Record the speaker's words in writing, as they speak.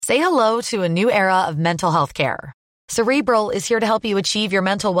Say hello to a new era of mental health care. Cerebral is here to help you achieve your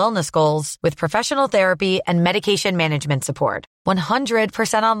mental wellness goals with professional therapy and medication management support.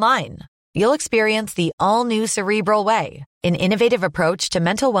 100% online. You'll experience the all-new Cerebral Way, an innovative approach to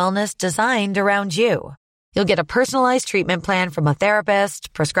mental wellness designed around you. You'll get a personalized treatment plan from a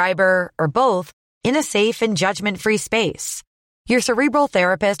therapist, prescriber, or both in a safe and judgment-free space. Your Cerebral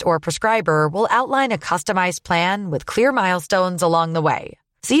therapist or prescriber will outline a customized plan with clear milestones along the way,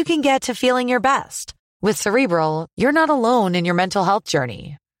 so you can get to feeling your best. With Cerebral, you're not alone in your mental health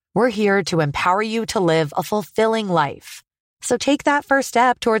journey. We're here to empower you to live a fulfilling life. So take that first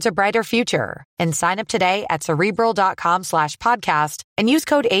step towards a brighter future and sign up today at Cerebral.com/podcast and use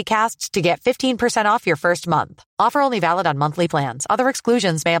code ACAST to get 15% off your first month. Offer only valid on monthly plans. Other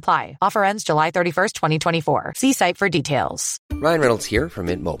exclusions may apply. Offer ends July 31st, 2024. See site for details. Ryan Reynolds here from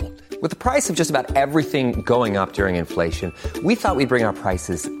Mint Mobile. With the price of just about everything going up during inflation, we thought we'd bring our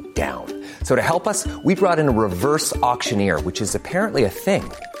prices down. So to help us, we brought in a reverse auctioneer, which is apparently a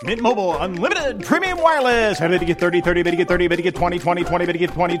thing. Mint Mobile Unlimited Premium Wireless. How to get 30, 30, bit to get 30, bit to get 20, 20, 20, bit to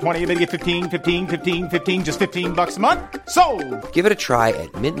get 20, 20, bit to get 15, 15, 15, 15, just $15 a month? Sold! Give it a try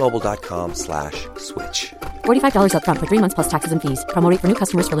at mintmobile.com/switch. $45 up front for 3 months plus taxes and fees. Promo rate for new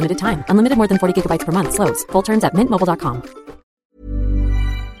customers for limited time. Unlimited more than 40 gigabytes per month. Slows full terms at mintmobile.com.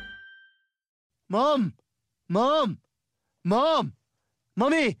 Mom! Mom! Mom!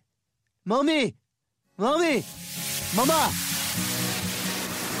 Mommy! Mommy! Mommy! Mama!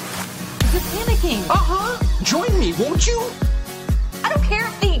 You're panicking. Join me, won't you? I don't care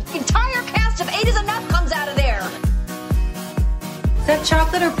if the entire cast of 8 is enough comes out of there. Is that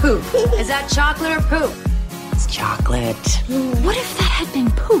chocolate or poop? Is that chocolate or poop? It's chocolate. What if that had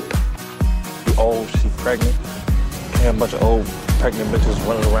been poop? Old, she pregnant. Can't have a bunch of old pregnant bitches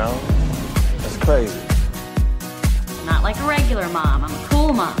running around. That's crazy. Not like a regular mom. I'm a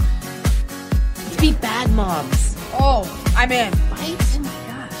cool mom. Let's be bad moms. Oh, I'm in. Right? Oh my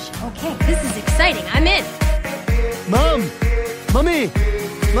gosh. Okay, this is exciting. I'm in. Mom! Mommy!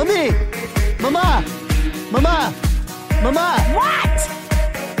 Mommy! Mama! Mama! Mama! What?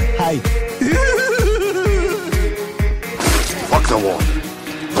 Hi. Fuck the water.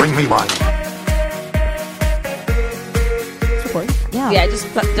 Bring me one. Yeah,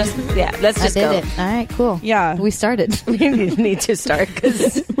 let's just go. It. All right, cool. Yeah. We started. We need to start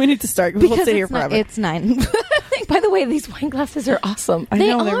because we need to start. We'll stay here forever. It's 9. By the way, these wine glasses are awesome. They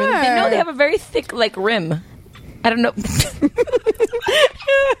know, are. They're really, no, they have a very thick rim. I don't know.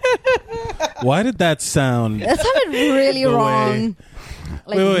 Why did that sound? That sounded really wrong.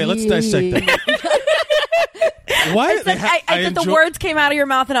 Wait, let's dissect that. Why? I thought the words came out of your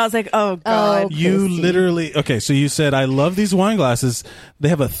mouth, and I was like, "Oh God!" Oh, you literally So you said, "I love these wine glasses. They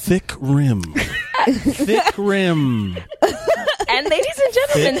have a thick rim, thick rim." And ladies and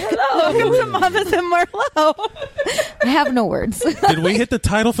gentlemen, hello, welcome to Mothers and Merlot. I have no words. Did we hit the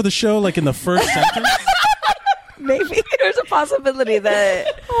title for the show like in the first sentence? Maybe there's a possibility that.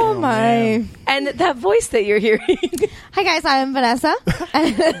 Oh my! Man. And that voice that you're hearing. Hi guys, I'm Vanessa.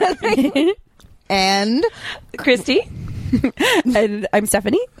 And Christy. And I'm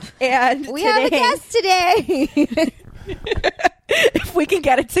Stephanie. And we have a guest today. If we can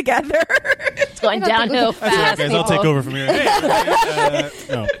get it together. It's going downhill fast. Guys, I'll take over from here. Hey,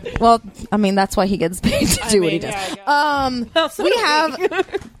 no. Well, I mean, that's why he gets paid to do what he does. We have...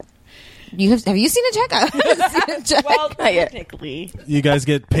 Have you seen a check? Well, technically. You guys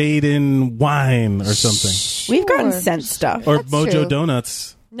get paid in wine or something. We've gotten sent stuff. Or That's Mojo true.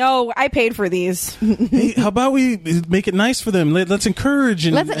 Donuts. No, I paid for these. Hey, how about we make it nice for them? Let's encourage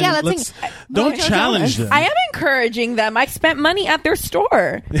and don't challenge them. I am encouraging them. I spent money at their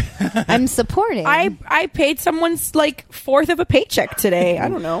store. I'm supporting. I paid someone's fourth of a paycheck today. I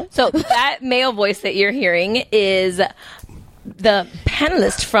don't know. So that male voice that you're hearing is the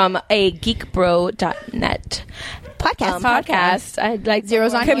panelist from a geekbro.net podcast. I'd like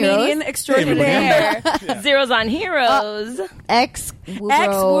Zeros on comedian Heroes. extraordinaire. Zeros on Heroes.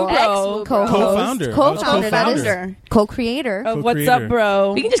 Ex-Wubro. Co-founder. Co-creator. Of What's Up,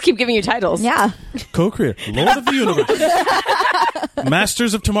 Bro. We can just keep giving you titles. Yeah. Co-creator. Lord of the Universe.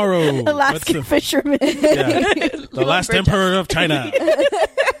 Masters of Tomorrow. Alaskan Fisherman. Yeah. The last Emperor of China.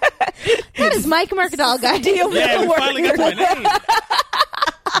 That is Mike Mercadal, guys. Yeah, we finally got my name.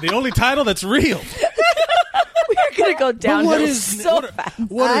 The only title that's real. We're going to go down What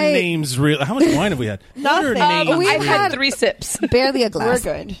are names real? How much wine have we had? Nothing. I've had 3 sips. Barely a glass.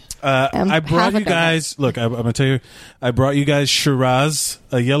 We're good. I brought you guys... Look, I'm going to tell you. I brought you guys Shiraz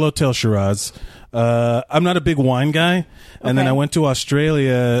a yellowtail Shiraz. I'm not a big wine guy, and then I went to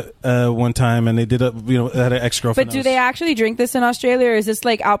Australia one time, and they did had an ex-girlfriend. But do they actually drink this in Australia, or is this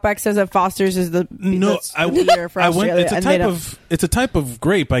like Outback says that Foster's is the beer for Australia? It's a type of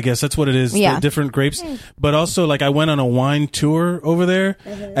grape, I guess that's what it is. Yeah. The different grapes, but also like I went on a wine tour over there,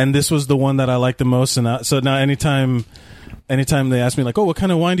 and this was the one that I liked the most. And so now anytime they ask me like, oh, what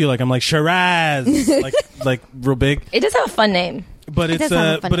kind of wine do you like? I'm like Shiraz, like real big. It does have a fun name. But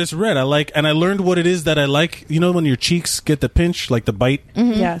it's red. I learned what it is that I like. You know when your cheeks get the pinch, like the bite?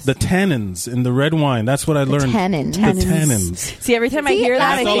 Mm-hmm. Yes. The tannins in the red wine. That's what I learned. Tannins. The tannins. See, every time I hear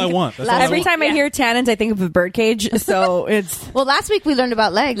that, that's all I want. Every time I hear tannins, I think of a birdcage. So it's... Well, last week we learned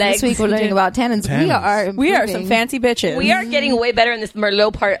about legs. This week we're learning about tannins. We are some fancy bitches. We are getting way better in this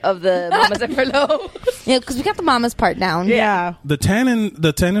Merlot part of the Mamas and Merlot. Yeah, because we got the Mamas part down. Yeah. The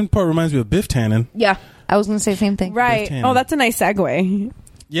tannin part reminds me of Biff Tannen. Yeah. I was going to say the same thing. Right. Oh, that's a nice segue.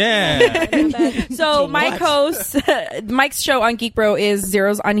 Yeah. So Mike's show on Geek Bro is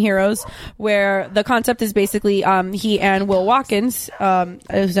Zeros on Heroes, where the concept is basically he and Will Watkins,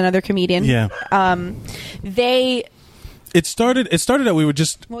 who's another comedian. Yeah. It started that we were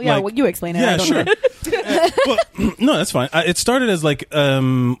just... Well, yeah, you explain it. Yeah, sure. No, that's fine. It started as like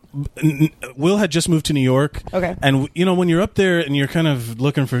Will had just moved to New York. Okay. And when you're up there and you're kind of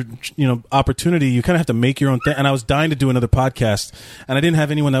looking for opportunity, you kind of have to make your own thing. And I was dying to do another podcast, and I didn't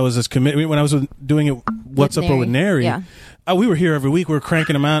have anyone that was as committed. When I was doing it, What's Up with Nary? Yeah. We were here every week. We were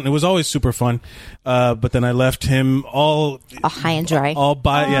cranking them out, and it was always super fun. But then I left him all high and dry, all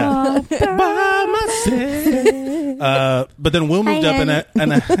by myself. But then Will moved up,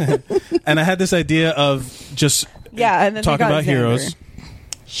 and I had this idea of just and then talking about heroes.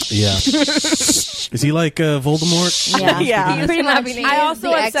 Yeah. Is he like Voldemort? Yeah. Yeah. Pretty much. I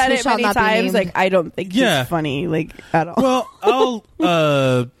also have said it many times. Like, I don't think it's funny, like, at all. Well,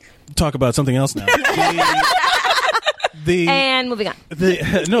 I'll talk about something else now. And moving on.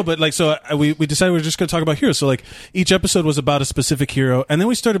 We decided we were just going to talk about heroes. So like each episode was about a specific hero, and then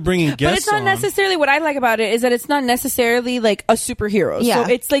we started bringing guests. But it's not necessarily what I like about it is that it's not necessarily like a superhero. Yeah.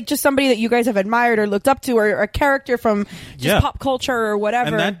 So it's like just somebody that you guys have admired or looked up to, or a character from just pop culture or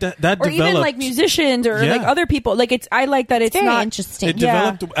whatever. And that or developed, even like musicians or like other people. Like I like that it's very not interesting. It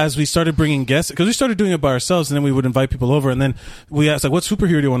developed as we started bringing guests, because we started doing it by ourselves, and then we would invite people over, and then we asked like, what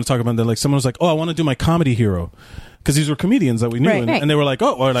superhero do you want to talk about? And then like someone was like, oh, I want to do my comedy hero. Because these were comedians that we knew, and they were like,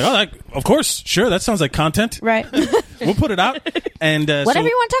 of course, sure, that sounds like content. Right. We'll put it out. And whatever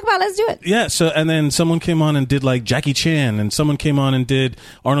you want to talk about, let's do it. Yeah, and then someone came on and did like Jackie Chan, and someone came on and did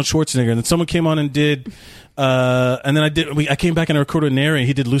Arnold Schwarzenegger, and then someone came on and did... and then I came back and I recorded Nary, and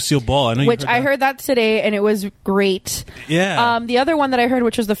he did Lucille Ball. I heard that today, and it was great. Yeah. The other one that I heard,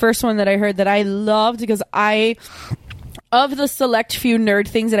 which was the first one that I heard that I loved, because of the select few nerd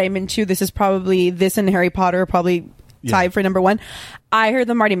things that I'm into, this and Harry Potter probably tied for number one. I heard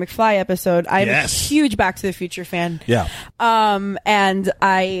the Marty McFly episode. I'm a huge Back to the Future fan. Yeah. And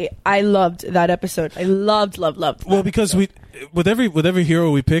I loved that episode. I loved Well, because with every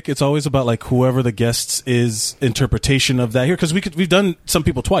hero we pick, it's always about like whoever the guest's is interpretation of that hero. Because we've done some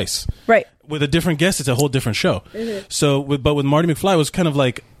people twice. Right. With a different guest, it's a whole different show. Mm-hmm. So, but with Marty McFly, it was kind of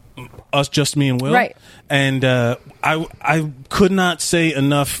like us, just me and Will. Right. And I could not say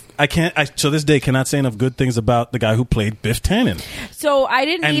enough. I to this day cannot say enough good things about the guy who played Biff Tannen. So I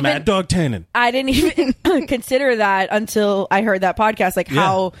didn't and even Mad Dog Tannen. I didn't even consider that until I heard that podcast. Like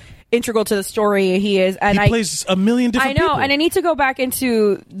how integral to the story he is, and he plays a million different people. And I need to go back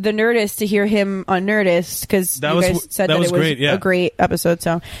into the Nerdist to hear him on Nerdist, because you guys said that it was a great episode.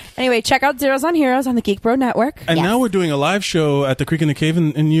 So anyway, check out Zeros on Heroes on the Geek Bro Network. And now we're doing a live show at the Creek in the Cave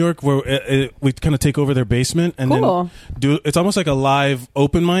in New York, where we kind of take over their basement and then it's almost like a live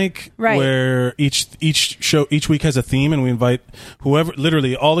open mic, where each week has a theme, and we invite whoever,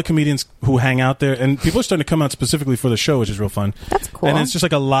 literally all the comedians who hang out there, and people are starting to come out specifically for the show, which is real fun. That's cool. And it's just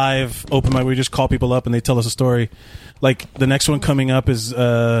like a live open mic where we just call people up and they tell us a story. Like the next one coming up is you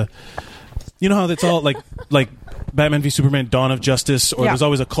know how it's all like Batman v Superman, Dawn of Justice, or there's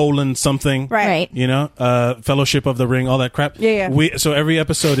always a colon something, right? You know, Fellowship of the Ring, all that crap. So every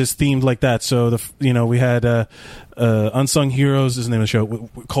episode is themed like that. So we had Unsung Heroes is the name of the show,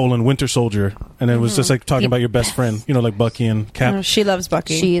 colon Winter Soldier, and it was just like talking about your best friend, like Bucky and Cap. Oh, she loves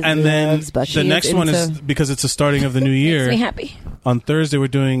Bucky. The next one is, because it's the starting of the new year. Makes me happy. On Thursday, we're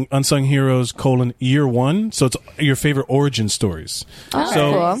doing Unsung Heroes, Year 1. So it's your favorite origin stories. Oh,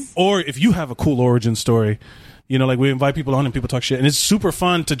 cool. Or if you have a cool origin story, like we invite people on and people talk shit. And it's super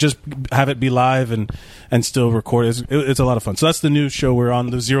fun to just have it be live and still record. It's a lot of fun. So that's the new show. We're on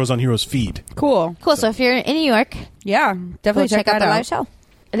the Zeros on Heroes feed. Cool. So if you're in New York, definitely check out the live show.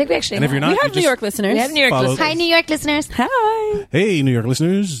 I think we actually And if you're not, we have New York listeners. We have New York listeners. Hi, New York listeners. Hi. Hey, New York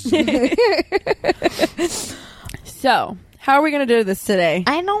listeners. So, how are we going to do this today?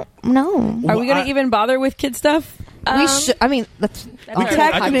 I don't know. Are we going to even bother with kid stuff? We should. I mean, that's We could-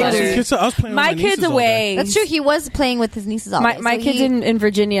 I could bother I was playing with My kid's nieces all day. away. That's true. He was playing with his nieces all day. My so kid's he- in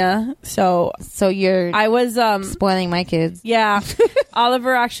Virginia, so you're I was spoiling my kids. Yeah.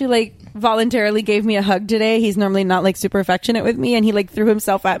 Oliver actually like voluntarily gave me a hug today. He's normally not like super affectionate with me, and he like threw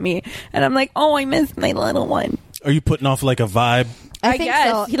himself at me, and I'm like, oh, I miss my little one. Are you putting off like a vibe? I think guess.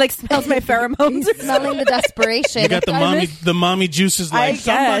 so. He like smells my pheromones. He's smelling the desperation. You got the mommy juices. Like,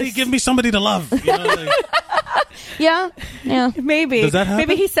 somebody give me somebody to love. You know, like, yeah. Maybe. Does that happen?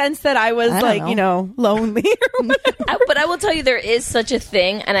 Maybe he sensed that I was I don't like, know. you know, lonely. But I will tell you, there is such a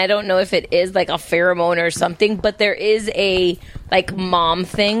thing, and I don't know if it is like a pheromone or something, but there is a like mom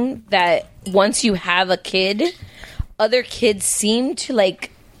thing that once you have a kid, other kids seem to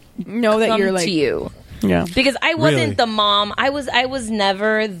like know that come you're like to you. Yeah. Because I wasn't Really? the mom. I was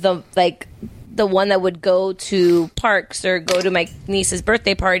never the the one that would go to parks or go to my niece's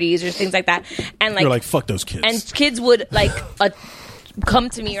birthday parties or things like that. And like you're like, fuck those kids. And kids would like come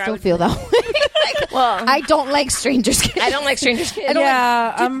to me. Or I Still would feel that way. well, I don't like strangers' kids. I don't like strangers' kids.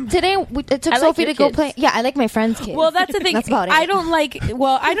 Today it took I like Sophie your to go kids. play. Yeah, I like my friends' kids. Well, that's the thing. That's about it. I don't like.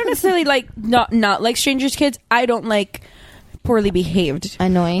 Well, I don't necessarily like not like strangers' kids. I don't like poorly behaved,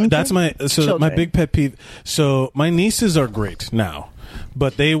 annoying. That's my my Children. big pet peeve. So my nieces are great now,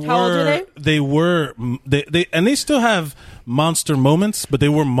 but they were How old are they? They still have monster moments, but they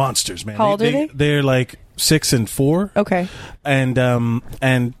were monsters, man. How old are they? They're like 6 and 4. Okay.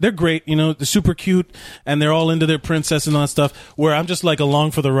 And they're great, you know, they're super cute, and they're all into their princess and all that stuff, where I'm just like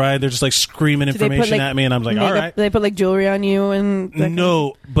along for the ride. They're just like screaming Do they put, information like, at me, and I'm like, all makeup- right. They put like jewelry on you and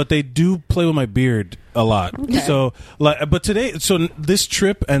No, but they do play with my beard a lot. So, like, but today, this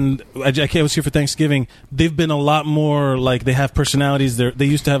trip, and I was here for Thanksgiving. They've been a lot more like they have personalities. They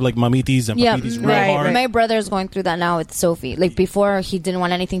used to have like mamitis and papitis real hard. My brother's going through that now with Sophie. Like before, he didn't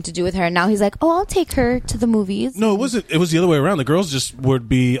want anything to do with her. And now he's like, oh, I'll take her to the movies. No, it wasn't. It was the other way around. The girls just would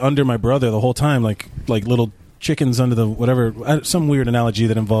be under my brother the whole time, like little chickens under the whatever. Some weird analogy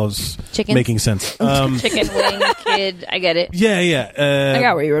that involves Chickens? making sense. Chicken wing kid. I get it. Yeah. I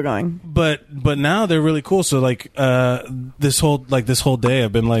got where you were going. But now they're really cool. So like this whole day,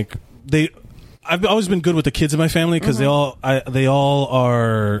 I've been like I've always been good with the kids in my family because they all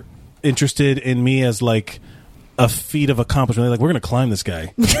are interested in me as like a feat of accomplishment. They're like, we're gonna climb this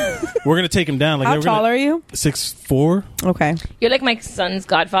guy. We're gonna take him down. Like, How tall are you? 6'4". Okay. You're like my son's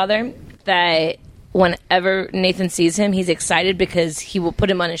godfather. That whenever Nathan sees him, he's excited because he will put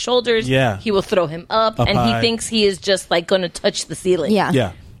him on his shoulders. Yeah. He will throw him up and high. he thinks he is just like going to touch the ceiling.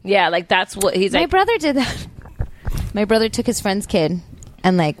 Yeah. Yeah, like that's what he's My like. brother did that. My brother took his friend's kid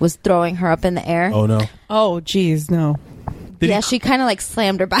and like was throwing her up in the air. Oh no. Oh geez, no. She kind of like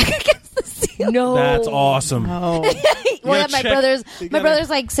slammed her back against the ceiling. No. That's awesome. Oh. Well, yeah, my brother's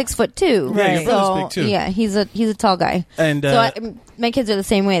like 6'2". Yeah, your brother's so big, too. yeah, he's a tall guy. And so my kids are the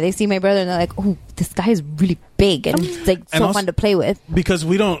same way. They see my brother and they're like, "Oh, this guy is really big and it's like so also- fun to play with." Because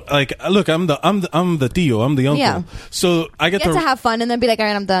we don't like. Look, I'm the tío. I'm the uncle. Yeah. So I get Get to have fun and then be like, "All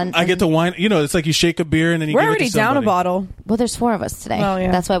right, I'm done." I get to whine. You know, it's like you shake a beer and then you We're give already it to down a somebody. bottle. Well, there's 4 of us today. Oh,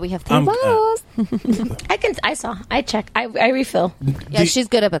 yeah. That's why we have 3 I'm- bottles. I check. I refill. Yeah, she's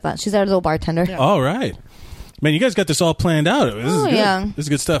good at that. She's our little bartender. All right. Man, you guys got this all planned out. This is good. yeah. This is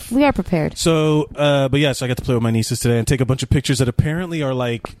good stuff. We are prepared. So, but yeah, so I got to play with my nieces today and take a bunch of pictures that apparently are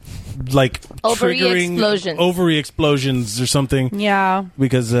like Ovary triggering explosions. ovary explosions or something. Yeah.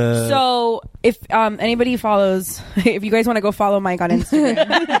 Because So if anybody follows, if you guys want to go follow Mike on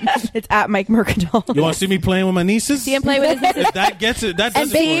Instagram, it's at Mike Mercadal. you want to see me playing with my nieces? See him play with his If that gets it, that does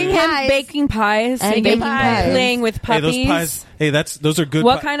it for baking you. pies. baking pies, And singing baking pies. playing with Hey, puppies. those pies. Hey, those are good.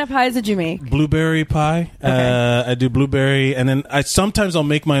 What kind of pies did you make? Blueberry pie. I do blueberry, and then I'll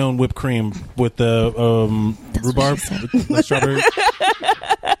make my own whipped cream with the rhubarb, with the strawberry.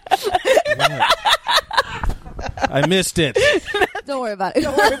 I missed it. Don't worry about it.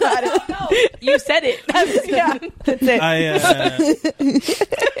 Don't worry about it. You said it. Yeah, that's it.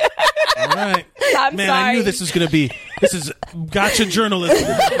 All right, I'm man. sorry. I knew this was gonna be. This is gotcha journalism.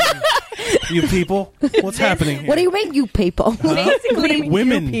 You people, what's happening here? What do you mean, you people? Basically,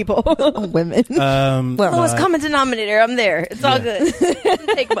 Women. People. Women. lowest common denominator. I'm there. It's all good. Doesn't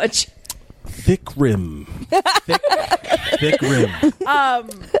take much. Thick rim. Thick rim.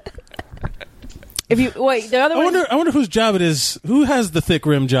 If you wait, the other one. I wonder whose job it is. Who has the thick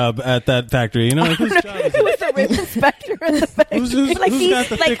rim job at that factory? You know, like, whose job is it? Who's the rim inspector in the factory? Who's Like got these-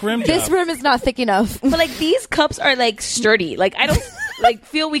 the like thick rim job? This rim is not thick enough. But like these cups are like sturdy. Like I don't like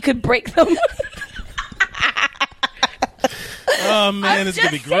feel we could break them. Oh man, it's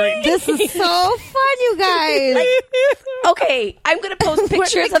gonna be great. This is so fun, you guys. Okay, I'm gonna post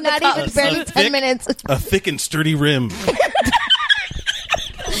pictures of not the even cups. barely 10 minutes. A thick and sturdy rim.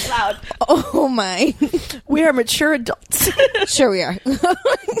 Loud. Oh my. We are mature adults. Sure we are.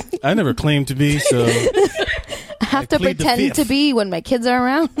 I never claimed to be, so I have to plead the pretend fifth. to be when my kids are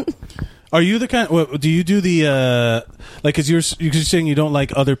around. Are you the kind? Do you do the like? Because you're saying you don't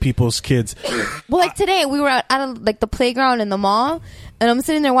like other people's kids. Well, like today we were at like the playground in the mall, and I'm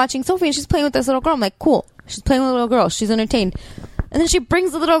sitting there watching Sophie, and she's playing with this little girl. I'm like, cool. She's playing with a little girl. She's entertained. And then she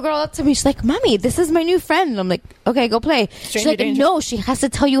brings the little girl up to me. She's like, "Mommy, this is my new friend." And I'm like, "Okay, go play." She's like, "No, she has to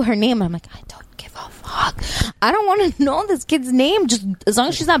tell you her name." I'm like, "I don't give a fuck. I don't want to know this kid's name. Just as long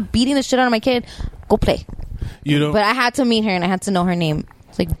as she's not beating the shit out of my kid, go play." You don't. But I had to meet her, and I had to know her name.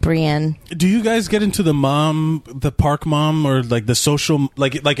 It's like Brienne. Do you guys get into the park mom, or like the social,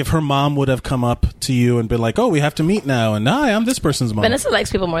 like if her mom would have come up to you and been like, "Oh, we have to meet now," and hi, I'm this person's mom. Vanessa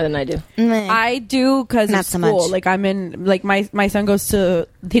likes people more than I do. I do because of Not so school. much. Like I'm in, like my son goes to,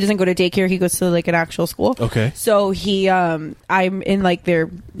 he doesn't go to daycare. He goes to like an actual school. Okay. So I'm in like their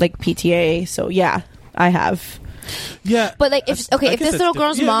like PTA. So yeah, I have. Yeah, but like if this little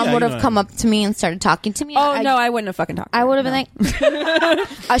girl's mom would have come up to me and started talking to me, I wouldn't have fucking talked. I would have been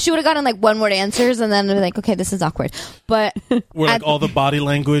like, she would have gotten like one word answers, and then be like, okay, this is awkward. But where like all the body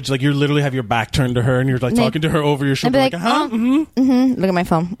language, like you literally have your back turned to her and you're like talking to her over your shoulder, I'd be like, like, look at my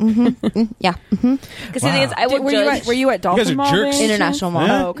phone, yeah. Because the thing is, I would were you at Dolphin You guys are Mall? jerks. International Mall.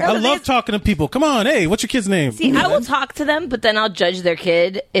 Yeah? Oh, okay. I love talking to people. Come on, hey, what's your kid's name? See, I will talk to them, but then I'll judge their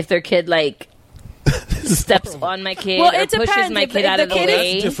kid if their kid like steps on my kid Well, or it pushes depends. my If kid the out of the kid is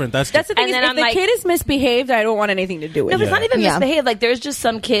way. That's different. That's That's the thing. And then If I'm the like- kid is misbehaved, I don't want anything to do with No, it. but it's not even Yeah. misbehaved. Like there's just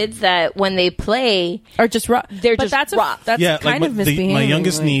some kids that when they play, Or just rough. They're but just that's rough. That's yeah, kind like of misbehaving. my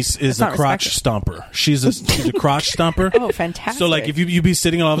youngest like, niece is that's a not crotch respectful. stomper. She's a crotch stomper. Oh, fantastic. So like if you be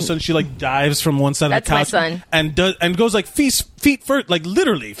sitting and all of a sudden she like dives from one side That's of the my couch son. and goes like feet first, like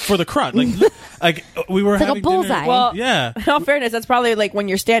literally for the crotch. Like we were It's like a having bullseye. dinner. Well, yeah. In all fairness, that's probably like when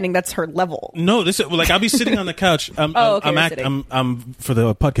you're standing. That's her level. No, this is like I'll be sitting on the couch. I'm for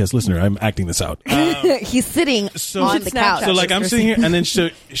the podcast listener. I'm acting this out. He's sitting on the couch. So like I'm sitting here, and then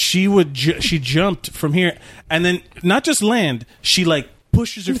she jumped from here, and then not just land. She like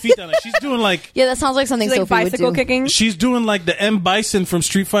pushes her feet down. Like she's doing like Yeah, that sounds like something She's like Sophie bicycle would do. kicking. she's doing like the M Bison from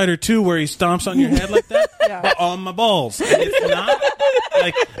Street Fighter 2, where he stomps on your head like that, but on my balls. And it's not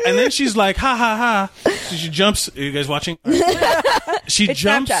like. And then she's like, ha ha ha. So she jumps. Are you guys watching? She It's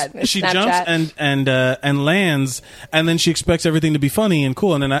jumps. Snapchat. She Snapchat. jumps and lands, and then she expects everything to be funny and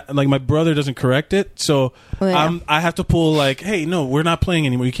cool. And then like my brother doesn't correct it, so I have to pull like, hey, no, we're not playing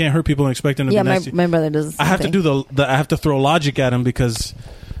anymore. You can't hurt people and expect them to Yeah, be nice to you. my brother does. I have to do I have to throw logic at him, because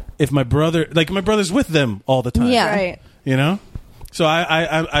if my brother's with them all the time, Yeah. Right. you know. So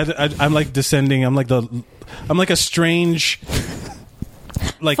I'm like descending. I'm like a strange,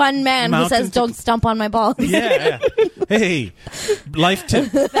 like Fun man who mountain says, "Don't stomp on my balls." Yeah. Hey, life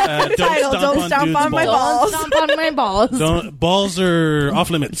tip. Don't stomp on my Don't stomp on my balls. Balls are off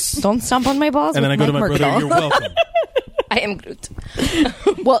limits. Don't stomp on my balls. And then I with go to my Mike brother. Mercadal. You're welcome. I am Groot.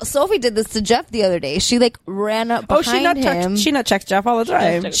 Well, Sophie did this to Jeff the other day. She like ran up behind him. She not checks Jeff all the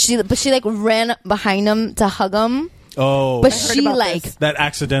time. She like ran behind him to hug him. Oh, But I heard she about like this. that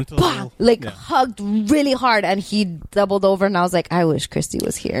accidental. hugged really hard, and he doubled over. And I was like, I wish Christy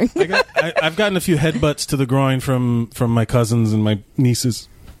was here. I've gotten a few headbutts to the groin from my cousins and my nieces.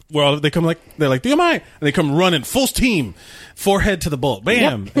 Well, they come they're like, do you mind? And they come running full steam, forehead to the bull,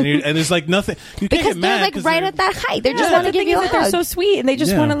 bam, and it's like nothing. You can't because get mad they're like right at that height. They just want to The give thing you is a that hug. they're so sweet and they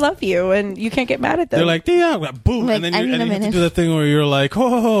just Yeah. want to love you, and you can't get mad at them. They're like, yeah, boom, Like, and then I you need a have to minute. do that thing where you're like,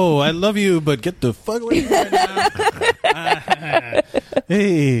 oh, I love you, but get the fuck away from me right now.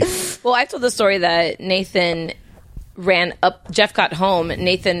 Hey, Well, I told the story that Nathan ran up. Jeff got home.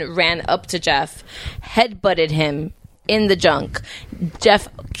 Nathan ran up to Jeff, headbutted him in the junk. Jeff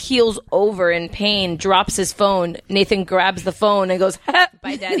keels over in pain, drops his phone. Nathan grabs the phone and goes, "Ha,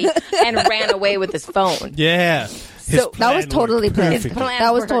 bye, daddy," and ran away with his phone. yeah. His So that plan was totally worked planned. perfectly. plan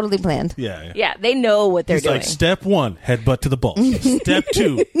That was worked. totally planned. Yeah. Yeah, they know what they're He's doing. like, step 1, headbutt to the balls. Step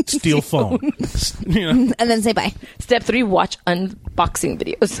 2, steal phone. You know? And then say bye. Step 3, watch unboxing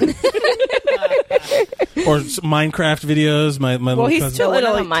videos. Or Minecraft videos. My well, little he's cousin. too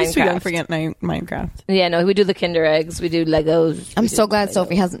little. What about He's too young Minecraft? for getting Minecraft. Yeah, no, we do the Kinder eggs. We do Legos. I'm so glad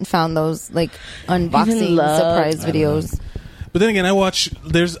Sophie hasn't found those like unboxing love- surprise videos. But then again,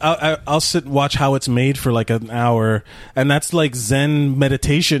 I'll sit and watch how it's made for like an hour, and that's like Zen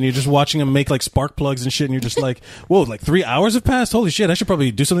meditation. You're just watching them make like spark plugs and shit, and you're just like, whoa, like 3 hours have passed? Holy shit, I should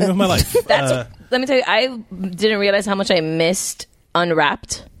probably do something with my life. Let me tell you, I didn't realize how much I missed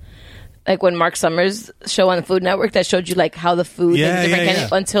Unwrapped. Like when Mark Summers' show on the Food Network that showed you like how the food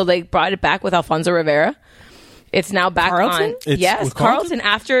until they brought it back with Alfonso Rivera. It's now back Carlton? on. Yes, Carlton.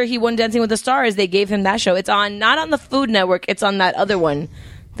 After he won Dancing with the Stars, they gave him that show. It's on, not on the Food Network. It's on that other one,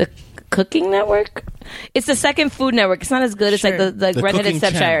 the Cooking Network. It's the second Food Network. It's not as good. It's like the redheaded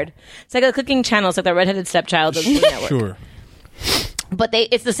stepchild. It's like a cooking channel. It's like the redheaded stepchild of the Food Network. Sure. But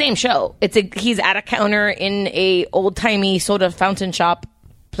it's the same show. He's at a counter in a old timey soda fountain shop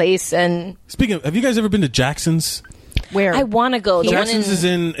place. And speaking of, have you guys ever been to Jackson's? Where? I want to go. Jackson's is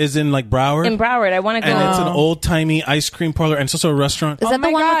in like Broward. In Broward, I want to go. And it's an old timey ice cream parlor, and it's also a restaurant. Is that the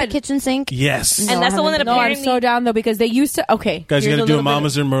one with the kitchen sink? Yes. And that's the one that apparently... I'm so down though, because they used to... Okay. Guys, you got to do a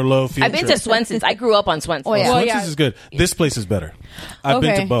Mama's and Merlot field I've been to Swenson's. I grew up on Swenson's. Oh, yeah. Swenson's is good. This place is better. I've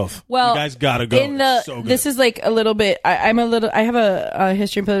been to both. Well, you guys got to go. So good. This is like a little bit... I have a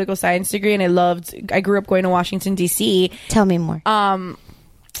history and political science degree, and I grew up going to Washington, D.C. Tell me more.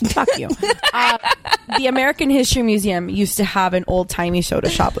 Fuck you. The American History Museum used to have an old-timey soda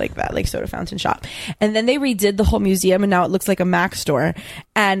shop like that, like soda fountain shop. And then they redid the whole museum, and now it looks like a Mac store.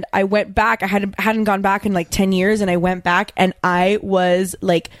 And I went back. I hadn't gone back in like 10 years, and I went back, and I was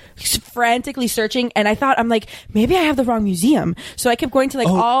like frantically searching, and I'm like, maybe I have the wrong museum. So I kept going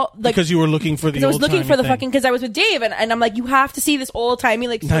to because you were looking for the I was looking for the fucking, because I was with Dave, and I'm like, you have to see this old-timey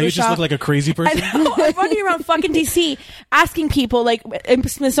like soda now you shop. just look like a crazy person. I know. I'm running around fucking DC asking people, like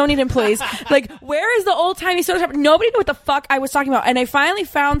Smithsonian employees, like, where is the old-timey soda shop? Nobody knew what the fuck I was talking about. And I finally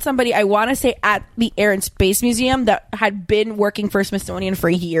found somebody, I want to say at the Air and Space Museum, that had been working for Smithsonian for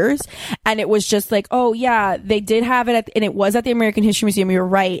years. And it was just like, oh yeah, they did have it and it was at the American History Museum. You're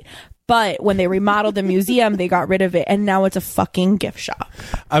right. But when they remodeled the museum, they got rid of it, and now it's a fucking gift shop.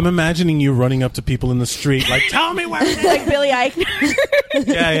 I'm imagining you running up to people in the street, like, tell me where it is. Like Billy Eichner.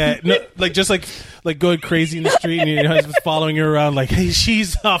 Yeah. No, like, just like going crazy in the street, and your husband's following you around, like, hey,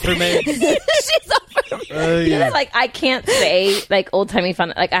 she's off her man. She's off her man. Yeah. Like, I can't say, like, old-timey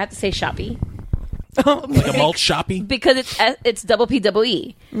fun. Like, I have to say shoppy. Like a malt shoppy? Because it's double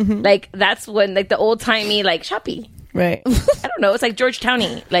P-double-E. Mm-hmm. Like, that's when, like, the old-timey, like, shoppy. Right. I don't know. It's like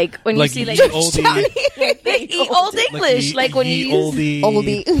Georgetowny. Like when you see like old English. Like when you use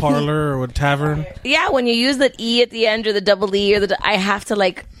oldie parlor or tavern. Yeah, when you use the E at the end or the double E or I have to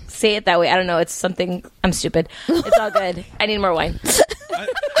like say it that way. I don't know. It's something. I'm stupid. It's all good. I need more wine.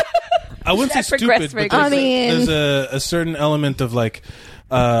 I wouldn't say stupid, but there's a certain element of like.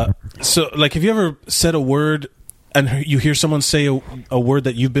 So like, have you ever said a word? And you hear someone say a word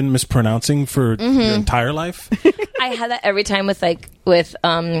that you've been mispronouncing for your entire life? I had that every time with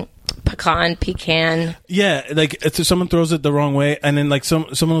pecan. Yeah, like someone throws it the wrong way, and then like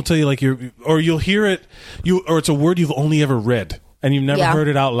someone will tell you like you'll hear it, or it's a word you've only ever read. And you've never heard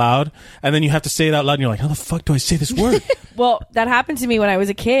it out loud, and then you have to say it out loud, and you're like, how the fuck do I say this word? Well, that happened to me when I was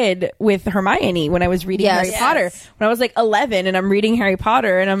a kid with Hermione, when I was reading Harry Potter. When I was like 11, and I'm reading Harry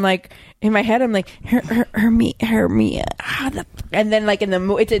Potter, and I'm like, in my head, I'm like, Hermia. And then like in the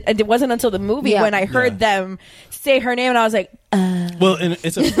movie, it wasn't until the movie when I heard them say her name, and I was like, Well, and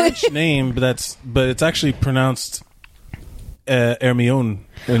it's a French name, but it's actually pronounced Hermione.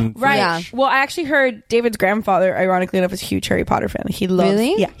 Right. Yeah. Well, I actually heard David's grandfather, ironically enough, is a huge Harry Potter fan. He loves.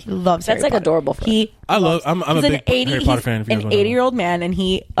 Really? Yeah, he loves. That's Harry like Potter. Adorable. I'm a big Harry Potter fan. He's an 80-year-old man, and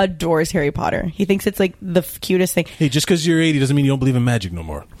he adores Harry Potter. He thinks it's like the cutest thing. Hey, just because you're 80 doesn't mean you don't believe in magic no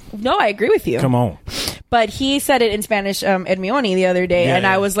more. No, I agree with you. Come on. But he said it in Spanish, Hermione, the other day, and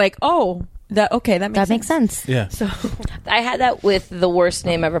I was like, oh, that makes sense. Yeah. So I had that with the worst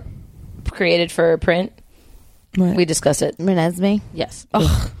name ever created for print. What? We discussed it. Renesmee? Yes.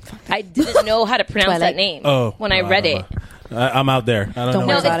 I didn't know how to pronounce that name when I read it. I'm out there. I don't know.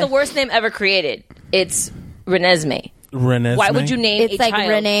 No, it's the worst name ever created. It's Renesmee. Renesmee? Why would you name it's like child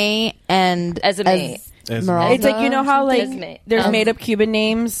Renee and Esme? Esmeralda. It's like, you know how like Esme. there's made up Cuban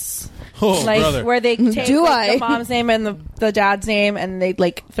names? Like brother. Where they take the mom's name and the dad's name and they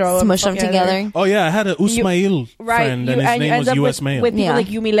like smush them together. Oh yeah, I had a Usmail friend and his name was U.S. Mail. With people like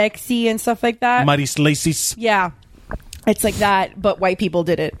Yumi Lexi and stuff like that. Maris Lacis. Yeah, it's like that, but white people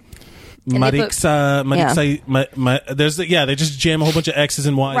did it. Marixa, they just jam a whole bunch of X's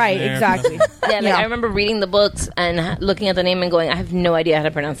and Y's. Right, in there. exactly. I remember reading the books and looking at the name and going, I have no idea how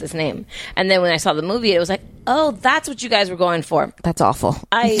to pronounce this name. And then when I saw the movie, it was like, oh, that's what you guys were going for. That's awful.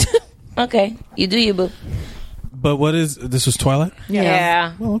 Okay, you do you, boo. But this was Twilight?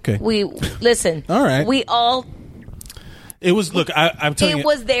 Yeah. Well, okay. We listen. All right. We all It was. Look, I'm telling you, it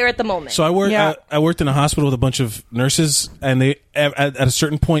was there at the moment. So I worked in a hospital with a bunch of nurses, and they at a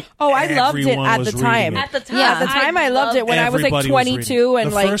certain point. Oh, I loved it at the time. At the time, yeah, at the time, I loved it when I was like 22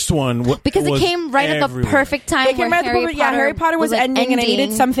 and the like first one because it came right at the perfect time. It came right at the moment. Yeah, Harry Potter was ending, and I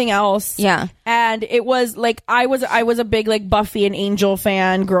needed something else. Yeah, and it was like I was a big like Buffy and Angel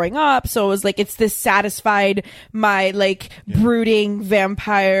fan growing up, so it was like it's this satisfied my like brooding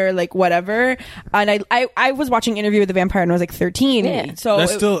vampire like whatever. And I was watching Interview with the Vampire and I was like 13. Yeah. So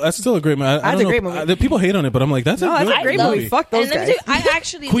that's still a great movie. That's a great movie. People hate on it, but I'm like that's a great movie. Fuck those guys. I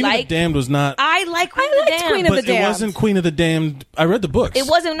actually Queen of the Damned was not. I like Queen of the Damned. Queen of the But Damned. it wasn't Queen of the Damned. I read the books. It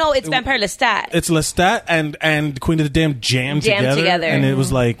wasn't. No, it's Vampire Lestat. It's Lestat and Queen of the Damned jammed together, and it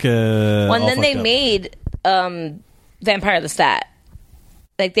was like. Well, and then they made Vampire Lestat.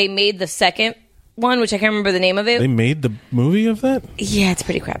 Like they made the second one, which I can't remember the name of it. They made the movie of that. Yeah, it's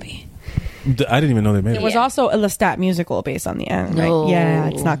pretty crappy. I didn't even know they made it. It was also a Lestat musical based on the end, right? No. Yeah,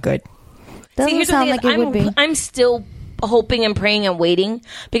 it's not good. Doesn't here's sound the like thing it would be. I'm still hoping and praying and waiting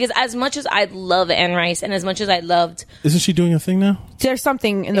because as much as I love Anne Rice and as much as I loved, isn't she doing a thing now? There's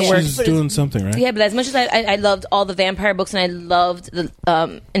something in the She's works. doing something, right? Yeah, but as much as I loved all the vampire books and I loved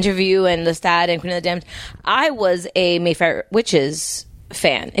the Interview and Lestat and Queen of the Damned, I was a Mayfair Witches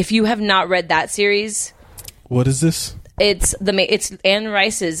fan. If you have not read that series, what is this? It's Anne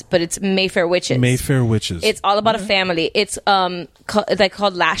Rice's, but it's Mayfair Witches. Mayfair Witches. It's all about a family. It's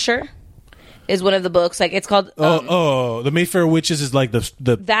called Lasher. Is one of the books like it's called the Mayfair Witches is like the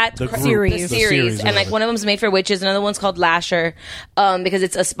series, and like one of them's Mayfair Witches, another one's called Lasher, because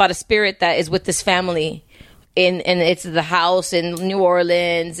it's about a spirit that is with this family and it's the house in New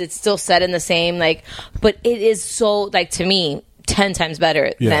Orleans. It's still set in the same but it is so to me 10 times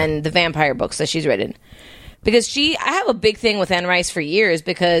better than the vampire books that she's written because I have a big thing with Anne Rice for years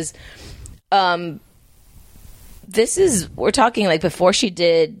because we're talking before she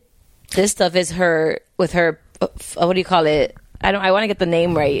did. This stuff is her with her. What do you call it? I want to get the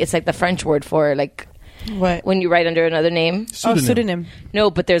name right. It's like the French word for what when you write under another name. Pseudonym.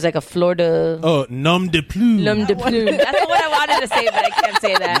 No, but there's a fleur de. Oh, nom de plume. Nom de plume. That's what I wanted to say, but I can't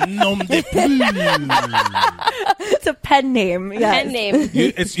say that. Nom de plume. It's a pen name. Yes. Pen name.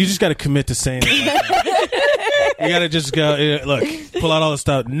 You just got to commit to saying it. You got to just go. Look, pull out all the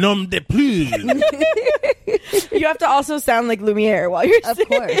stuff. Nom de plume. You have to also sound like Lumiere while you're of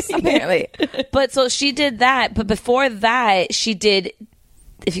course, apparently. But so she did that. But before that, she did.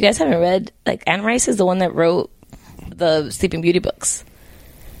 If you guys haven't read, Anne Rice is the one that wrote the Sleeping Beauty books,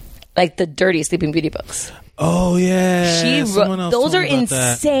 the dirty Sleeping Beauty books. Oh yeah, she wrote. Those are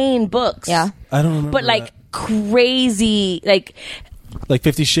insane books. Yeah, I don't remember. But crazy, like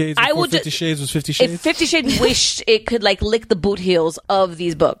 50 Shades. I would 50 Shades was 50 Shades. If 50 Shades wished it could lick the boot heels of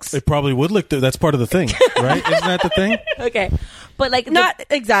these books, it probably would lick. That's part of the thing, right? Isn't that the thing? Okay, but not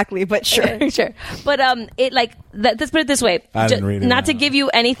exactly, but sure, sure. But let's put it this way. I didn't read it. Not to give you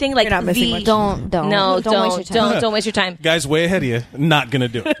anything You're not missing much. Don't waste your time. Guys, way ahead of you. Not gonna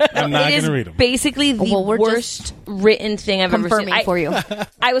do it. I'm not gonna read them. Basically, the worst written thing I've ever seen. Confirming for you.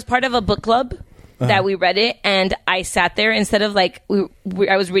 I was part of a book club. That we read it, and I sat there instead of I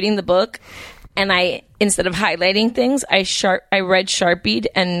was reading the book, and instead of highlighting things, I read Sharpied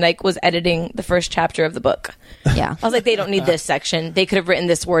and was editing the first chapter of the book. Yeah, I was like, they don't need this section. They could have written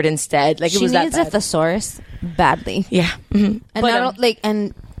this word instead. It was that bad. She needs a thesaurus badly. Yeah, and not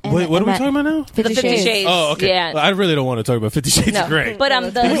Wait, what are we talking about now? 50 Shades. Oh, okay. Yeah. Well, I really don't want to talk about 50 Shades. No. Great. But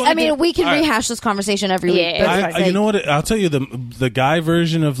we can rehash this conversation every week. You know what? I'll tell you the guy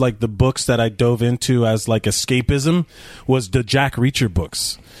version of the books that I dove into as escapism was the Jack Reacher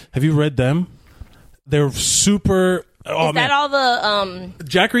books. Have you read them? They're super. Is that all the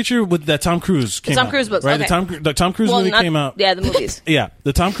Jack Reacher with that Tom Cruise came out? Tom Cruise books, right? okay. The Tom Cruise movie came out. Yeah, the movies. Yeah,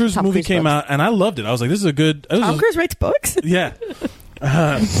 the Tom Cruise movie came out, and I loved it. I was like, "This is a good." Tom Cruise writes books. Yeah.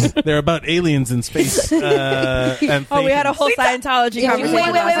 They're about aliens in space. And we had a whole Scientology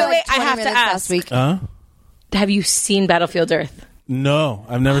conversation. Wait! I have to ask. Last week. Have you seen Battlefield Earth? No,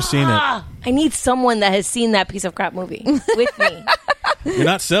 I've never seen it. I need someone that has seen that piece of crap movie with me. You're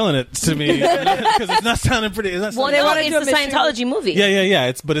not selling it to me because it's not sounding pretty. It's well, no, it's a Scientology movie.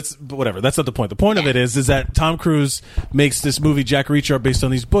 Yeah. But whatever. That's not the point. The point of it is that Tom Cruise makes this movie Jack Reacher based on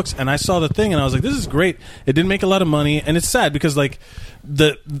these books, and I saw the thing and I was like, this is great. It didn't make a lot of money, and it's sad because they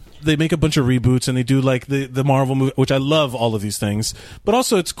make a bunch of reboots and they do the Marvel movie, which I love all of these things, but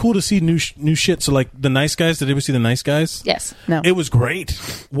also it's cool to see new shit. So The Nice Guys. Did anybody see The Nice Guys? Yes. No. It was great.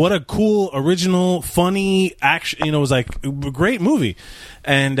 What a cool, original, funny action. It was a great movie.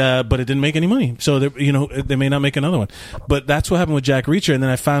 and but it didn't make any money. So they may not make another one. But that's what happened with Jack Reacher. And then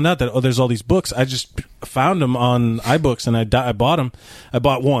I found out that there's all these books. I just found them on iBooks, and I bought them. I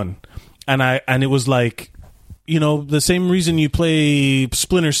bought one, and it was like, the same reason you play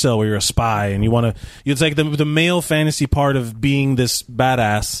Splinter Cell, where you're a spy and you want to. It's like the male fantasy part of being this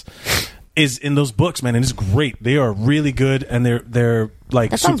badass is in those books, man, and it's great. They are really good, and they're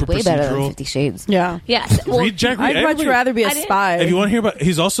like that sounds super way procedural. better than 50 Shades. Yeah. Yes. Well, Read Jack. I'd much rather be a spy. If you want to hear about,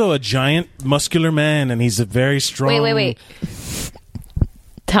 he's also a giant, muscular man, and he's a very strong. Wait.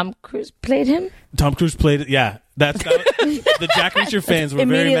 Tom Cruise played him? Tom Cruise played it. Yeah, that's the Jack Reacher fans were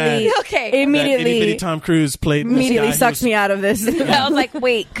very mad. Okay, immediately. Tom Cruise played. Immediately sucks me out of this. I was like,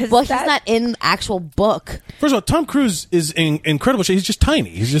 wait, because he's not in the actual book. First of all, Tom Cruise is in incredible shape. He's just tiny.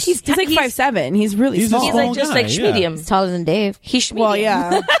 He's like 5'7". He's really small. He's like just like medium. He's taller than Dave. He's well,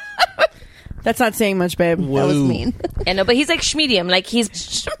 yeah. That's not saying much, babe. Whoa. That was mean. I know, but he's like schmedium. Like he's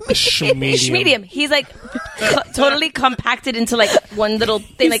schmedium. He's like totally compacted into like one little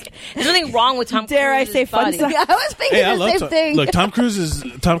thing. Like there's nothing wrong with Tom Cruise. Dare I say fun stuff? Yeah, I was thinking the same thing. Look, Tom Cruise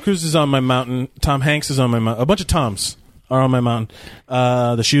is on my mountain. Tom Hanks is on my mountain. A bunch of Toms are on my mountain.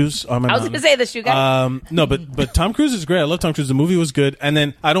 The shoes are on my mountain. I was going to say the shoe guy. No, but Tom Cruise is great. I love Tom Cruise. The movie was good. And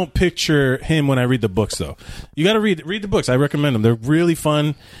then I don't picture him when I read the books, though. You got to read the books. I recommend them. They're really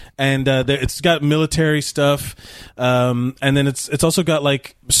fun. And it's got military stuff. And then it's also got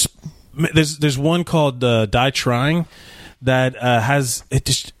like there's one called Die Trying that has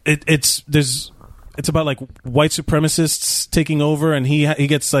it's about like white supremacists taking over, and he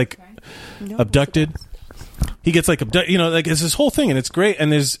gets like abducted. He gets like like it's this whole thing, and it's great,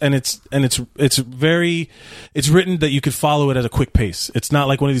 and it's written that you could follow it at a quick pace. It's not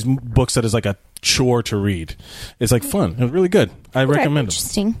like one of these books that is like a chore to read. It's like fun. It's really good. I recommend them.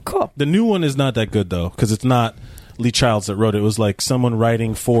 Interesting. Cool. The new one is not that good though, because it's not Lee Childs that wrote it. It was like someone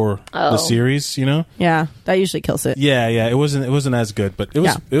writing for the series. Yeah, that usually kills it. Yeah. It wasn't as good, but it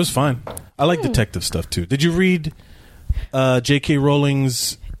was fine. I like detective stuff too. Did you read J.K.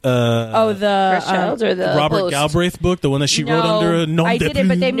 Rowling's? First Child or the Robert host? Galbraith book, the one that she wrote under a nom I de did it,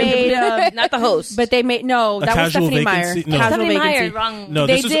 but they made not the host. But they made that was Stephanie Meyer. No. Casual Stephanie Meyer, Vacancy. wrong. No,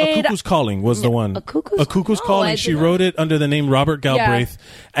 this is A Cuckoo's Calling was the one. A Cuckoo's Calling. She wrote it under the name Robert Galbraith,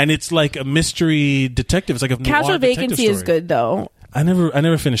 and it's like a mystery detective. It's like a Casual Vacancy is good though. I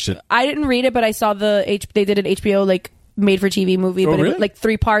never finished it. I didn't read it, but I saw they did an HBO like made for TV movie, but really? it was like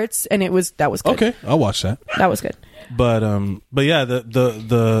 3 parts, and that was good. Okay, I'll watch that. That was good. But yeah,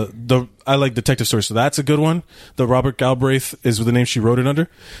 the I like detective stories, so that's a good one. The Robert Galbraith is the name she wrote it under.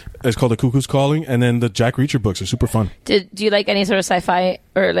 It's called A Cuckoo's Calling, and then the Jack Reacher books are super fun. Do you like any sort of sci-fi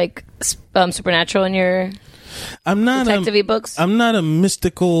or like supernatural in your detective-y books? I'm not a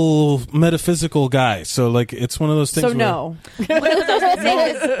mystical, metaphysical guy, so like it's one of those things. So no. But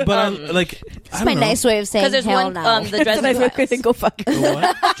it's my nice way of saying there's hell one no. the Dresden Files. Go fuck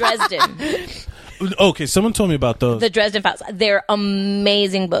it. Dresden. Okay, someone told me about those. The Dresden Files. They're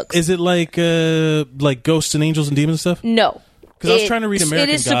amazing books. Is it like ghosts and angels and demons and stuff? No. Because I was trying to read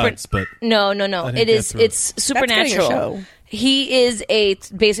American Gods, but no. It is. It's supernatural. He is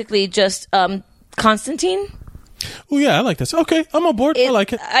basically just Constantine. Oh yeah, I like this. Okay, I'm on board. I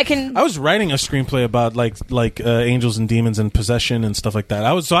like it. I was writing a screenplay about like angels and demons and possession and stuff like that.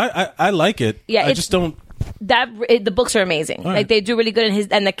 I like it. Yeah, I just don't. The books are amazing. Right. Like they do really good,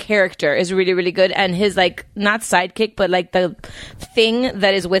 and the character is really, really good. And his like not sidekick, but like the thing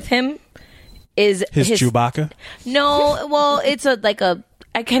that is with him is his Chewbacca. No, well, it's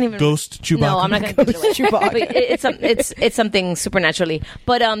I can't even ghost Chewbacca. No, I'm not going to give it away. It's something supernaturally.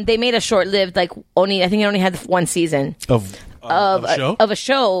 But they made a short-lived I think it only had 1 season of a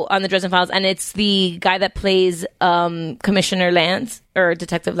show on the Dresden Files, and it's the guy that plays Commissioner Lance or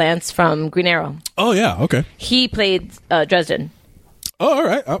Detective Lance from Green Arrow. Oh yeah, okay. He played Dresden. Oh, all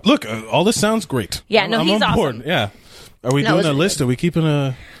right. Look, all this sounds great. Yeah, no, he's on board. awesome. Yeah. Are we doing a list? Are we keeping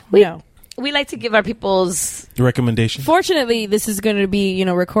a? We like to give our people's recommendation. Fortunately, this is going to be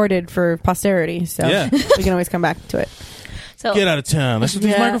recorded for posterity, so we can always come back to it. So get out of town. That's what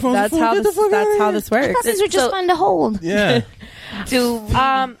these microphones. That's how this works. These are just fun to hold. Yeah.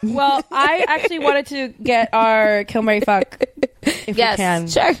 Well, I actually wanted to get our Kill, Marry, Fuck. If you can.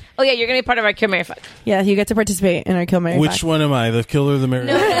 Sure. Oh yeah, you're gonna be part of our Kill, Marry, Fuck. Yeah, you get to participate in our Kill, Marry, Fuck. Which one am I? The killer or the married?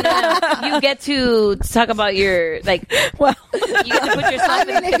 No. You get to talk about your Well, you get to put yourself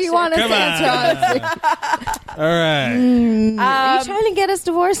in the if you want to answer, honestly. All right. Are you trying to get us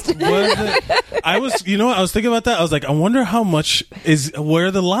divorced? I was thinking about that. I was like, I wonder how much is where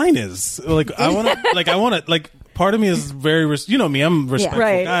the line is. Like, I want to. Part part of me is very, you know me, I'm respectful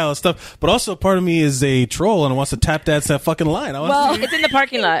guy, all that stuff. But also, part of me is a troll and wants to tap dance that fucking line. It's in the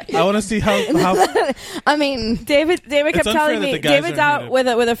parking lot. I want to see how. I mean, David kept telling me David's out with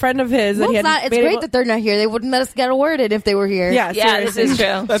a friend of his. Well, it's great that they're not here. They wouldn't let us get a word in if they were here. Yeah, this is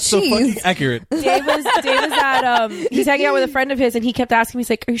true. That's so fucking accurate. David's at he's hanging out with a friend of his, and he kept asking me, he's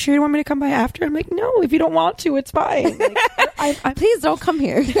like, "Are you sure you want me to come by after?" I'm like, "No, if you don't want to, it's fine. Like, please don't come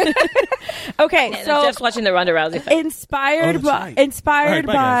here." Okay, so just watching the Ronda Rousey fight. Inspired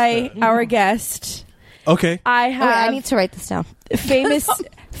by our guest. Okay, I need to write this down.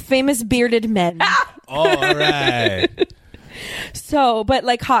 Famous bearded men. All right. So, but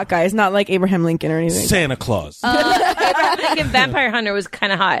like hot guys, not like Abraham Lincoln or anything. Santa Claus. Abraham Lincoln Vampire Hunter was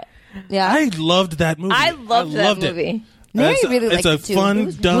kind of hot. Yeah, I loved that movie. I loved that movie. It's a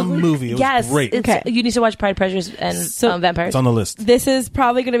fun, dumb movie. It was great. Okay. You need to watch Pride, Prejudice, and Vampires. It's on the list. This is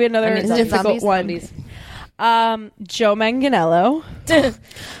probably going to be another difficult one. Joe Manganiello.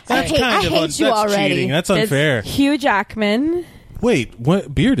 I hate you already. Cheating. That's unfair. Hugh Jackman. Wait,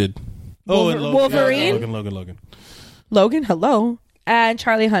 what? Bearded? And Wolverine. Logan. Hello. And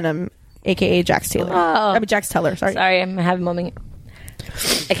Charlie Hunnam, a.k.a. Jax Taylor. Jax Teller. Sorry, I'm having a moment.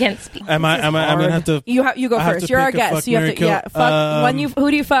 I can't speak. I'm gonna have to. You go first. You're our guest. You have to. Fuck. Who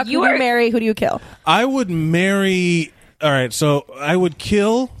do you fuck? Who do you marry? Who do you kill? I would marry. All right, so I would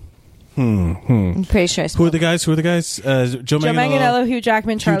kill. I'm pretty sure. Who are the guys? Joe Manganiello, Hugh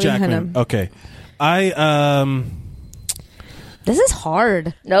Jackman, Charlie Hunnam. Okay, This is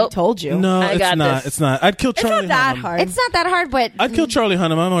hard. Nope. I told you. No, it's not. I'd kill Charlie. It's not that Hunnam. hard. It's not that hard, but I'd kill Charlie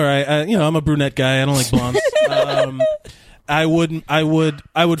Hunnam. I'm all right. I'm a brunette guy. I don't like blondes. I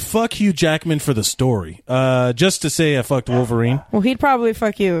would fuck Hugh Jackman for the story. Just to say I fucked Wolverine. Well, he'd probably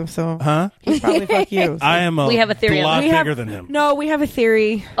fuck you. So he'd probably fuck you. So. I am we have a theory a lot bigger than him. No, we have a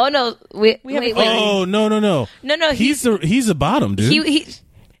theory. Oh no, wait. Oh no. No. He's a bottom dude.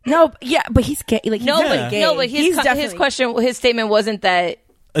 No, yeah, but he's gay. Like, but his statement wasn't that.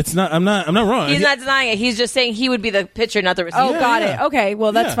 It's not. I'm not wrong. He's not denying it. He's just saying he would be the pitcher, not the receiver. Oh, got it. Okay,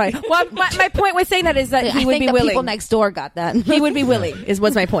 well that's fine. Well, my point with saying that is that he would be willing. People next door got that. He would be willing.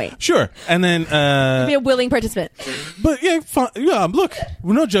 Was my point. Sure, and then he'd be a willing participant. But look,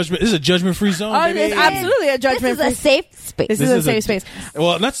 no judgment. This is a judgment-free zone. Oh, it's absolutely a judgment. This is a safe space. This is a safe space.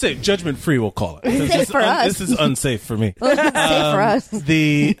 Well, not safe. Judgment-free, we'll call it. It's safe for us. This is unsafe for me. Well, it's safe for us.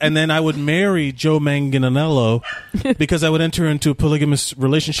 And then I would marry Joe Manganiello because I would enter into a polygamous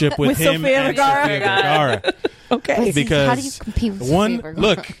relationship with him. Sofia Vergara. Okay. Because how do you compete with Sofia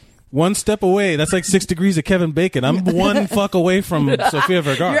Vergara? One step away. That's like 6 degrees of Kevin Bacon. I'm one fuck away from Sofia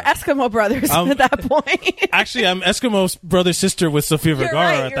Vergara. You're Eskimo brothers at that point. Actually, I'm Eskimo brother sister with Sofia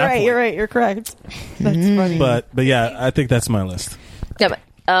Vergara at that point. You're right. You're correct. That's funny. But yeah, I think that's my list. Yeah, but,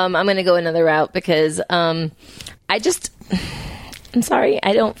 I'm going to go another route because I'm sorry.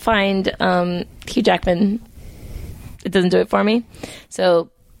 I don't find Hugh Jackman. It doesn't do it for me.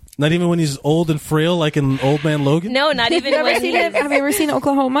 So. Not even when he's old and frail, like in Old Man Logan? No, not even when have you ever seen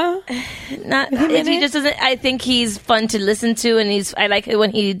Oklahoma? He just doesn't. I think he's fun to listen to, and I like it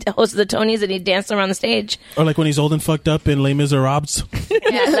when he hosts the Tonys and he dances around the stage. Or like when he's old and fucked up in Les Miserables.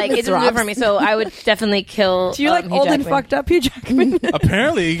 Yeah, like it doesn't do it for me. So I would definitely kill. Do you like Hugh old Jackman. and fucked up Hugh Jackman?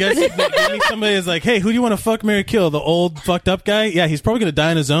 Apparently, you guys. Somebody is like, "Hey, who do you want to fuck, marry, kill? The old fucked up guy? Yeah, he's probably going to die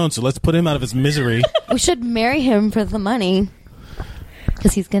on his own. So let's put him out of his misery." We should marry him for the money.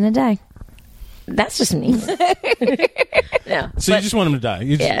 Because he's going to die. That's just me. No. So you just want him to die.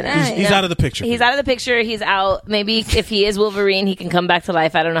 He's out of the picture. He's out of the picture. He's out. Maybe if he is Wolverine, he can come back to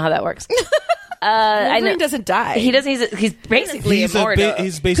life. I don't know how that works. Wolverine doesn't die. He doesn't. He's basically immortal.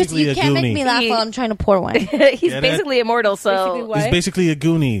 He's basically a goonie. You can't make me laugh while I'm trying to pour one. He's basically immortal. So he's basically a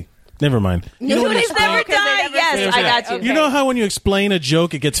goonie. Never mind. Goonies never die. Yes, I got you. You know how when you explain a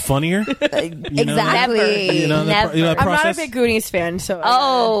joke, it gets funnier? Exactly. Never. I'm not a big Goonies fan,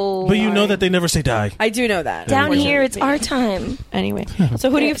 so. But you know that they never say die. I do know that. Down here, it's our time. Anyway,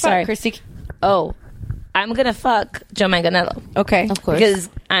 so who do you fuck, Christy? Oh, I'm gonna fuck Joe Manganiello. Okay, of course, because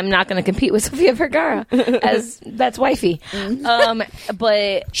I'm not gonna compete with Sofia Vergara as that's wifey.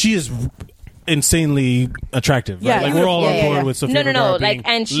 But she is insanely attractive. Right? Yeah, like we're all on board with Sofia Vergara being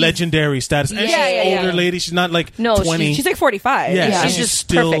and she's legendary status. And she's an older lady. She's not like 20. She's like 45. Yeah, she's just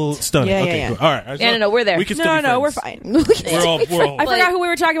still perfect. stunning. Yeah, okay, cool. All right. No, we're there. We can still be friends. We're fine. We're all. I forgot who we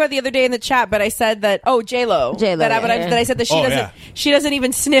were talking about the other day in the chat, but I said that J-Lo. That I said that she doesn't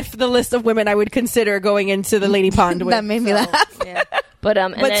even sniff the list of women I would consider going into the Lady Pond with. That made me laugh. Yeah. But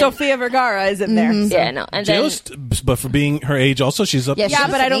Sofia Vergara isn't there. So. Yeah, no. And but for being her age, also she's up. Yeah,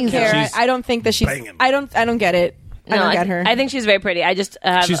 but I don't care. I don't think that she's. Banging. I don't get it. I don't get her. I think she's very pretty. I just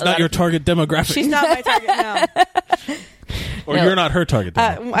have she's not your target demographic. She's not my target. No. Or you're not her target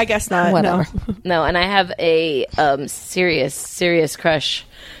demographic. I guess not. Whatever. No, and I have a serious crush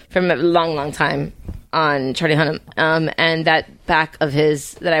from a long time on Charlie Hunnam, and that back of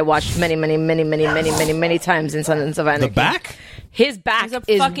his that I watched many times in Sons of Anarchy. The back? His back There's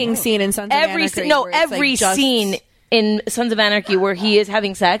a is fucking scene in Sons of Anarchy. Every scene in Sons of Anarchy where he is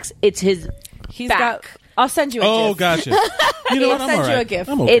having sex, it's his back. I'll send you a Oh, GIF. gotcha. You know what? I'll I'm send all you right. a GIF.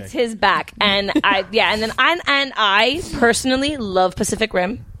 I'm okay. It's his back, and I personally love Pacific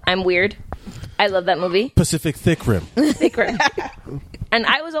Rim. I'm weird. I love that movie. Pacific Thick Rim. Thick Rim. And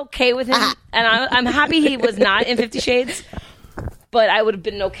I was okay with him, and I'm happy he was not in 50 Shades. But I would have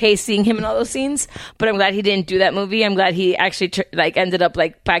been okay seeing him in all those scenes. But I'm glad he didn't do that movie. I'm glad he actually ended up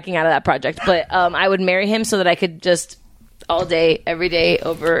backing out of that project. But I would marry him so that I could just all day, every day,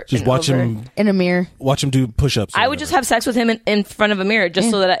 over Just and watch over. him in a mirror. Watch him do push-ups. I would just have sex with him in front of a mirror, just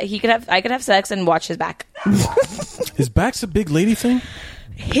so that I could have sex and watch his back. His back's a big lady thing.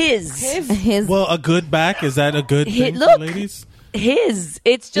 His. Well, a good back, is that a good thing look. for ladies?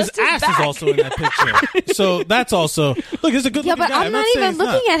 It's just his ass back. is also in that picture. So that's also look. He's a good Yeah, looking but guy. I'm not even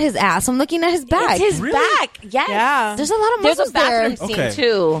looking at his ass. I'm looking at his back. It's his back. Yes. Yeah. There's a lot of There's muscles a bathroom there. scene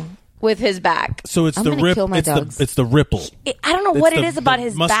too with his back. So it's I'm the gonna rip. kill my It's dogs. the ripple. I don't know what it is about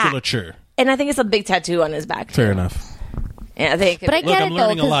his musculature. back. And I think it's a big tattoo on his back. Fair enough. Yeah, I think. But I Look, get I'm it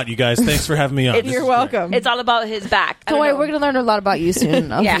learning though. a lot, you guys. Thanks for having me on. This You're is welcome. It's all about his back. Don't worry, we're gonna learn a lot about you soon.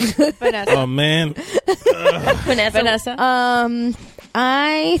 Yeah. great. Oh man, Vanessa.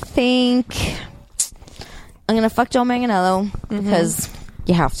 I think I'm gonna fuck Joe Manganiello because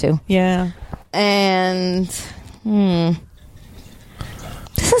you have to. Yeah. And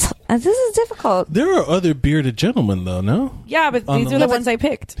this is difficult. there are other bearded gentlemen, though. No, Yeah, but On these the are the left. ones I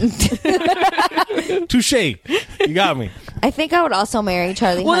picked. touche. You got me. I think I would also marry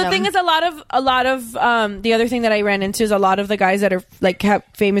Charlie. Well, Hunnam. the thing is, a lot of the other thing that I ran into is a lot of the guys that are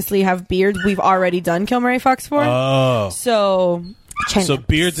famously have beards. We've already done Kill Mary Fox for. Oh, So Trying so to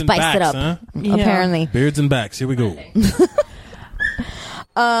beards and spice backs, it up. huh? Apparently. Beards and backs. Here we go.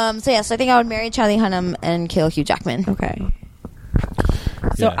 So I think I would marry Charlie Hunnam and kill Hugh Jackman. okay.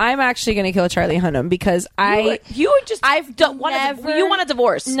 So Yeah. I'm actually going to kill Charlie Hunnam because You would just. I've don't want never- you want a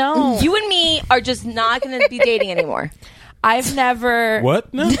divorce? No. You and me are just not going to be dating anymore. I've never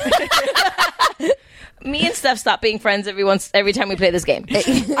What? No. Me and Steph stop being friends every time we play this game.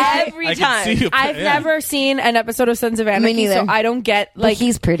 Every I can time. see you. I've Yeah. never seen an episode of Sons of Anarchy, neither. so I don't get Like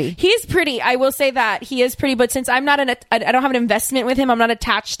he's pretty. He's pretty. I will say that he is pretty, but since I'm not I don't have an investment with him. I'm not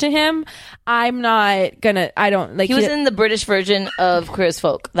attached to him. I'm not gonna. I don't like. He was in the British version of Queer as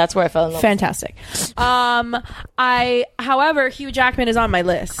Folk. That's where I fell in love. fantastic. However, Hugh Jackman is on my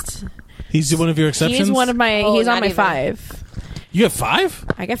list. He's one of your exceptions. He's one of my. Oh, he's on not my even. 5. You have 5?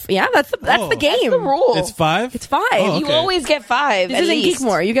 I guess. Yeah, that's the game. That's the rule. It's 5. It's 5. Oh, You okay. always get 5. This at isn't least.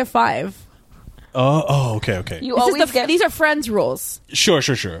 Geekmore. You get 5. Okay. You This is always get. these are Friends rules. Sure.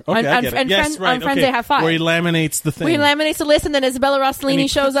 Okay, On- I on- get it. and Yes, Friends- right. on Friends okay. they have 5. Where he laminates the thing. We laminates the list, and then Isabella Rossellini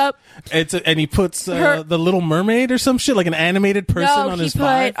shows up. And he puts Her- the Little Mermaid or some shit, like an animated person on he his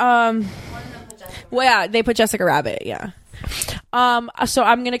put 5. well, yeah, they put Jessica Rabbit. Yeah. So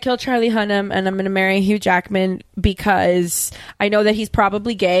I'm gonna kill Charlie Hunnam and I'm gonna marry Hugh Jackman because I know that he's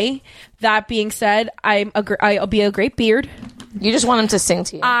probably gay. That being said, I'll be a great beard. You just want him to sing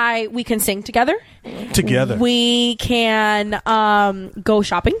to you. We can sing together. Together. We can go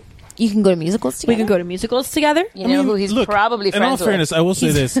shopping. You can go to musicals together. We can go to musicals together. You know who he's Look, probably in all friends with. fairness, I will say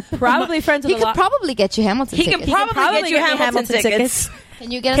this. Probably friends with He a could lot. probably get you Hamilton He tickets. could probably get you Hamilton tickets. Can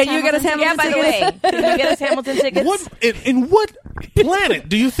you get us Hamilton Yeah, by the way, can you get us Hamilton tickets? What in what planet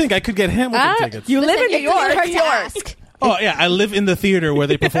do you think I could get Hamilton tickets? You live in New York. New York. Oh yeah, I live in the theater where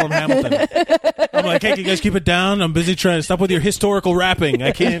they perform Hamilton. I'm like, hey, can you guys keep it down? I'm busy trying to stop with your historical rapping.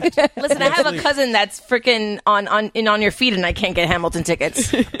 I can't. Listen, I have a cousin that's freaking on Your Feet, and I can't get Hamilton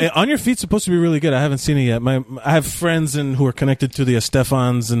tickets. On Your Feet's supposed to be really good. I haven't seen it yet. I have friends who are connected to the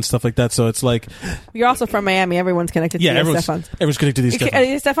Estefans and stuff like that. So it's like, You're also from Miami. Everyone's connected to the Estefans. Everyone's connected to these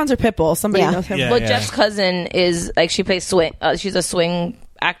Estefans. Stefans are Pitbull. Somebody Yeah. knows him. Yeah. Well, Jeff's cousin is like she plays swing. She's a swing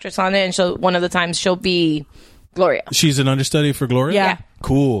actress on it, and one of the times she'll be Gloria. She's an understudy for Gloria? Yeah.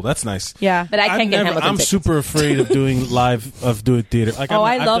 Cool. That's nice. Yeah. But I can't get Hamilton I'm tickets. super afraid of doing theater. Like, Oh,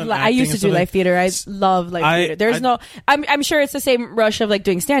 I've I love. done I used to acting do and live stuff. theater. I love live theater. There's no. I'm sure it's the same rush of like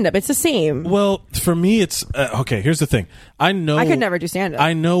doing stand up. It's the same. Well, for me, it's okay. Here's the thing. I know I could never do stand up.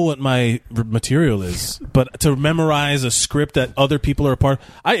 I know what my material is, but to memorize a script that other people are a part,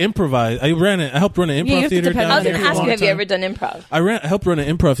 I improvise. I helped run an Yeah, you improv have to theater depend down I was here going for to a ask long you, have you time. ever done improv? I helped run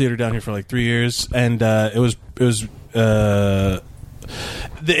an improv theater down here for like 3 years, and it was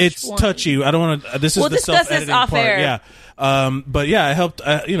it's touchy. I don't want to. This is the self-editing part. Air. Yeah. But yeah, I helped.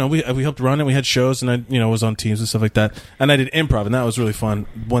 We helped run it. We had shows, and I was on teams and stuff like that. And I did improv, and that was really fun.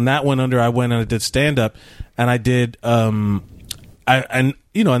 When that went under, I went and I did stand up, and I did.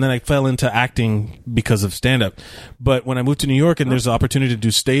 And then I fell into acting because of stand up. But when I moved to New York and there's an opportunity to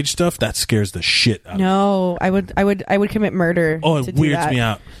do stage stuff, that scares the shit out of me. No, I would commit murder. Oh, it weirds me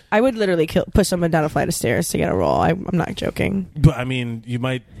out. I would literally push someone down a flight of stairs to get a role. I'm not joking. But I mean, you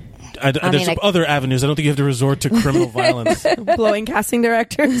might. There's some other avenues. I don't think you have to resort to criminal violence. Blowing casting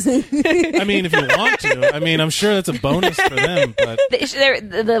directors. I mean, if you want to. I mean, I'm sure that's a bonus for them. But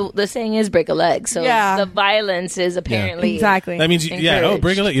the saying is break a leg. So the violence is apparently exactly. That means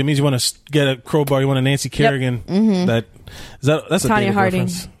break a leg. It means you want to get a crowbar. You want a Nancy Kerrigan. Yep. That's Tanya a Harding.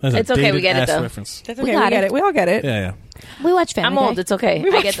 Reference. That's it's okay. We get it though. Reference. That's okay. We get it. We all get it. Yeah. We watch Family I'm Guy. old. It's okay.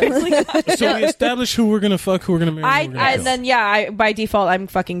 I get that. So we establish who we're gonna fuck, who we're gonna marry. By default, I'm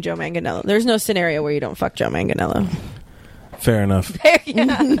fucking Joe Manganiello. There's no scenario where you don't fuck Joe Manganiello. Fair enough.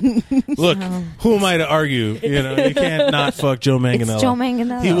 Look, who am I to argue? You can't not fuck Joe Manganiello. It's Joe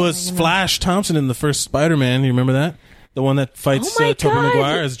Manganiello. He was Flash Thompson in the first Spider-Man. You remember that? The one that fights Tobey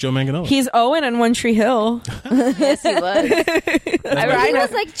Maguire as Joe Manganiello. He's Owen on One Tree Hill. Yes, he was. He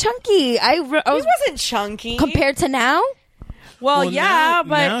was like chunky. He wasn't chunky compared to now. Well, yeah,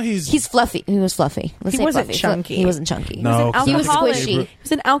 but now he's fluffy. He was fluffy. He wasn't chunky. He wasn't chunky. No, he was squishy. He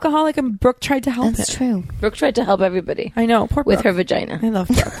was an alcoholic, and Brooke tried to help him. That's true. Brooke tried to help everybody. I know, poor Brooke. With her vagina. I love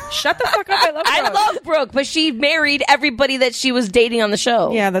Brooke. Shut the fuck up. I love Brooke. I love Brooke, but she married everybody that she was dating on the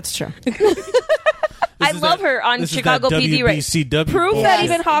show. Yeah, that's true. I love her on Chicago PD. WBCW Proof that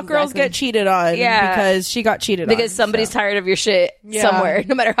even hot girls get cheated on. Yeah. Because she got cheated on. Because somebody's tired of your shit somewhere,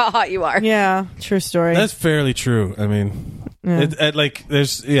 no matter how hot you are. Yeah, true story. That's fairly true. I mean,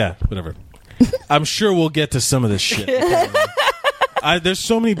 whatever. I'm sure we'll get to some of this shit. There's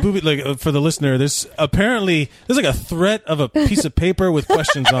so many booby. For the listener, there's like a threat of a piece of paper with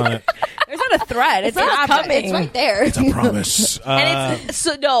questions on it. There's not a threat. It's not coming. It's right there. It's a promise.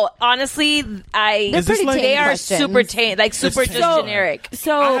 Honestly, they are super tame, like super just generic.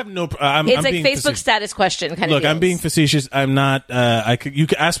 So I have no. It's like Facebook status question kind of. Look, I'm being facetious. I'm not. You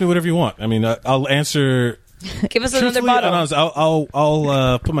can ask me whatever you want. I mean, I'll answer. Give us another bottle.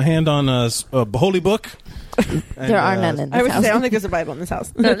 I'll put my hand on a holy book. There are none in this house. house. I don't think there's a Bible in this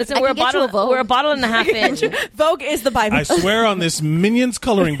house. No, listen, we're a bottle and a half in. Vogue is the Bible. I swear on this Minions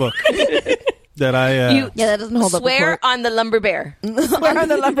coloring book that that doesn't hold up. Swear on the lumber bear. Swear on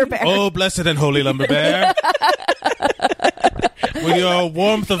the lumber bear. Oh, blessed and holy lumber bear. With your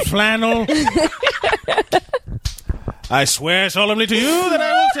warmth of flannel, I swear solemnly to you that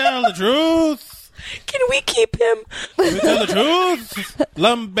I will tell the truth. Can we keep him? Can we tell the truth?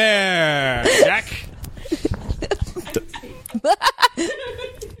 Lumber Jack.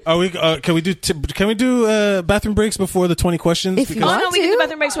 Are we? Can we do bathroom breaks before the 20 questions? If you want we can do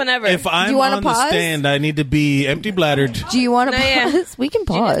bathroom breaks whenever. If I'm on the stand, I need to be empty bladdered. Do you want to pause? We can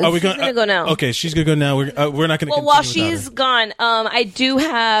pause. Are we going to go now? Okay, she's gonna go now. We're not gonna. Well, while she's gone, I do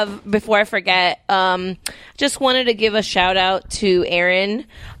have, before I forget, just wanted to give a shout out to Aaron.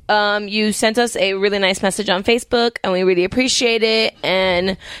 You sent us a really nice message on Facebook, and we really appreciate it.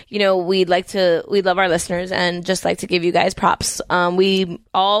 And we love our listeners, and just like to give you guys props. We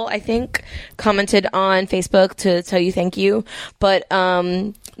all, I think, commented on Facebook to tell you thank you, but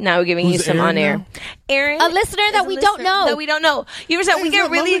now we're giving you some on air. Aaron, a listener that we don't know. You understand? We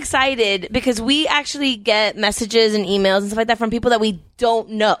get really excited because we actually get messages and emails and stuff like that from people that we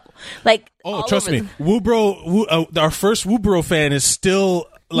don't know. Like, trust me, Woobro, our first Woobro fan is still.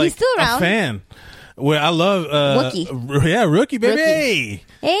 Like, he's still around. A fan. Where I love Rookie. Rookie baby. Rookie.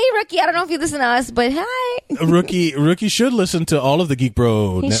 Hey Rookie, I don't know if you listen to us, but hi. Rookie should listen to all of the Geek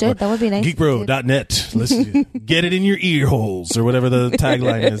Bro Network. Should. That would be nice. Geekbro.net. Listen, get it in your ear holes or whatever the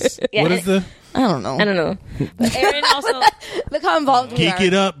tagline is. Yeah. What is the I don't know. But Aaron also look how involved we are.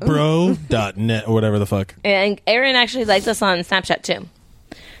 geekitupbro.net or whatever the fuck. And Aaron actually likes us on Snapchat too.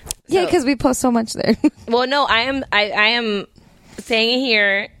 Yeah, because we post so much there. Well, no, I am saying it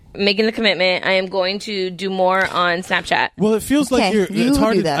here, making the commitment. I am going to do more on Snapchat. Well, it feels like it's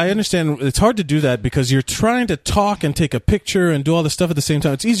hard. I understand it's hard to do that because you're trying to talk and take a picture and do all this stuff at the same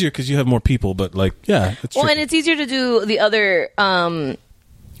time. It's easier because you have more people, but it's and it's easier to do the other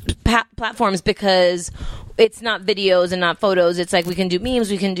platforms because it's not videos and not photos. It's like we can do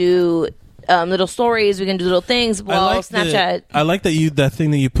memes, we can do little stories, we can do little things. While Snapchat, I like that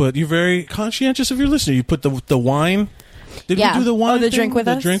thing that you put. You're very conscientious of your listener. You put the wine. Did we do the wine? The drink with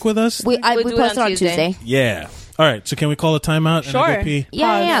us. The drink with us. We posted on Tuesday. Yeah. All right, so can we call a timeout? Sure. And I go pee?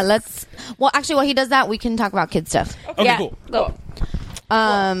 Yeah. Let's. Well, actually, while he does that, we can talk about kid stuff. Okay, cool. Go.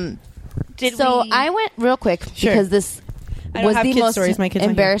 I went real quick because this was the most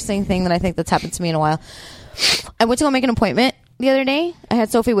embarrassing thing that I think that's happened to me in a while. I went to go make an appointment the other day. I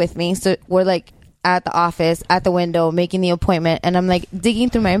had Sophie with me, so we're like at the office, at the window, making the appointment, and I'm like digging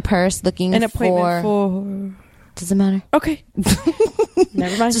through my purse looking an appointment for. Doesn't matter. Okay.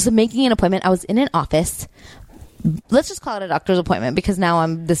 Never mind. Just making an appointment. I was in an office. Let's just call it a doctor's appointment because now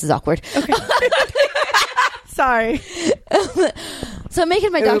this is awkward. Okay. Sorry. So I'm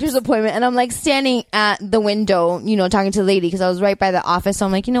making my doctor's appointment and I'm like standing at the window, talking to the lady because I was right by the office. So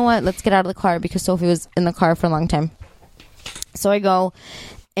I'm like, you know what? Let's get out of the car because Sophie was in the car for a long time. So I go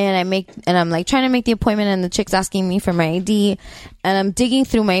and I'm like trying to make the appointment and the chick's asking me for my ID and I'm digging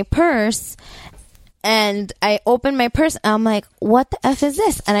through my purse and I open my purse and I'm like, what the F is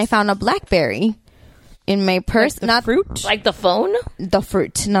this? And I found a BlackBerry in my purse. Like not fruit? Like the phone? The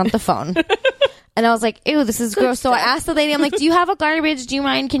fruit, not the phone. And I was like, ew, this is gross. So I asked the lady, I'm like, do you have a garbage? Do you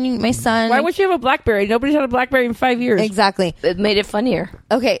mind? My son. Why would you have a BlackBerry? Nobody's had a BlackBerry in 5 years. Exactly. It made it funnier.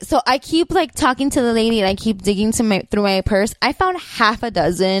 Okay, so I keep like talking to the lady and I keep digging through my purse. I found half a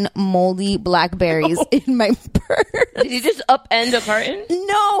dozen moldy BlackBerries in my purse. Did you just upend a carton?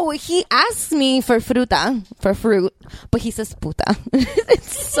 No, he asks me for fruit, but he says puta.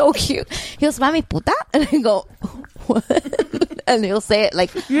 It's so cute. He goes, mami, puta? And I go, what? And he'll say it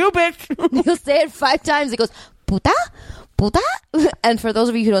like, you bitch. He'll say it 5 times. He goes, puta? Puta? And for those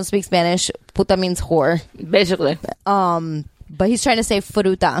of you who don't speak Spanish, puta means whore. Basically. But he's trying to say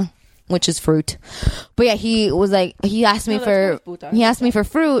fruta, which is fruit. But yeah, he was like, he asked me for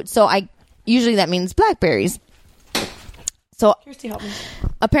fruit. So usually that means blackberries. So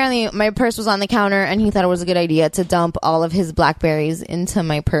apparently my purse was on the counter and he thought it was a good idea to dump all of his blackberries into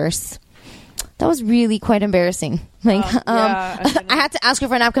my purse. That was really quite embarrassing. Like, I had to ask her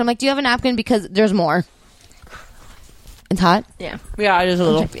for a napkin. I'm like, do you have a napkin? Because there's more. It's hot? Yeah, it is a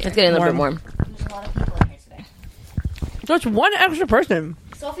little. It's getting a little bit warm. There's a lot of people in here today. So it's one extra person.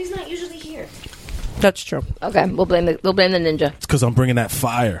 Sophie's not usually here. That's true. Okay, we'll blame the ninja. It's because I'm bringing that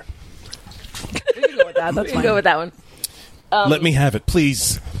fire. We can go with that. That's fine. Go with that one. Let me have it,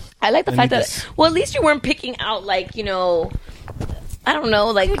 please. I like the fact that, well, at least you weren't picking out, like, I don't know,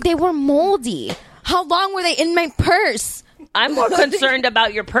 like... Dude, they were moldy. How long were they in my purse? I'm more concerned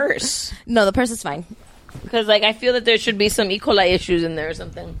about your purse. No, the purse is fine. Because, like, I feel that there should be some E. coli issues in there or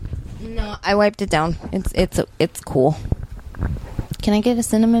something. No, I wiped it down. It's cool. Can I get a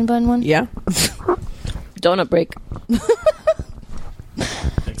cinnamon bun one? Yeah. Donut break.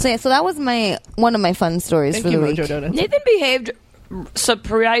 So that was one of my fun stories for the week. Nathan behaved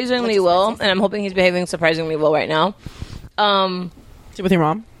surprisingly well, and I'm hoping he's behaving surprisingly well right now. Is he with your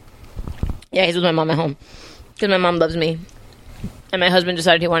mom? Yeah, he's with my mom at home because my mom loves me, and my husband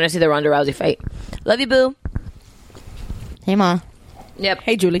decided he wanted to see the Ronda Rousey fight. Love you, boo. Hey, Ma. Yep.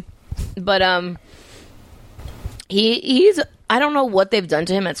 Hey, Julie. But he's I don't know what they've done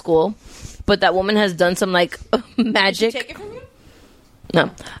to him at school, but that woman has done some like magic. Did she take it from you?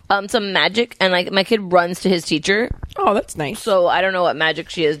 No, some magic, and like my kid runs to his teacher. Oh, that's nice. So I don't know what magic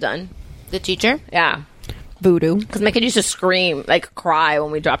she has done. The teacher? Yeah. Voodoo. Because my kid used to scream, like cry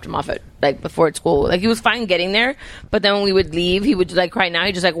when we dropped him off at before at school. Like he was fine getting there, but then when we would leave, he would just like cry. Now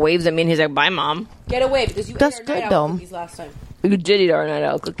he just like waves at me and he's like, "Bye, Mom." Get away because you That's ate our good night though. out cookies last time. We did eat our night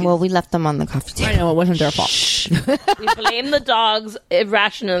out cookies. Well, we left them on the coffee table. I know it wasn't their fault. We blame the dogs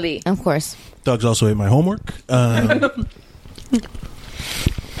irrationally. Of course. Dogs also ate my homework.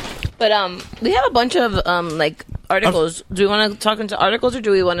 But we have a bunch of like articles. Do we want to talk into articles or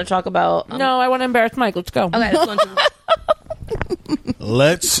do we want to talk about? No, I want to embarrass Mike. Let's go. Okay, let's go into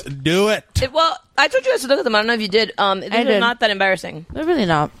Let's do it. Well, I told you guys to look at them. I don't know if you did. They're not that embarrassing. They're really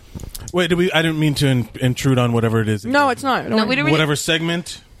not. Wait, I didn't mean to intrude on whatever it is. No, it's not. No, we didn't. Whatever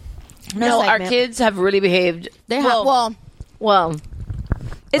segment. No, our kids have really behaved. They have. Well,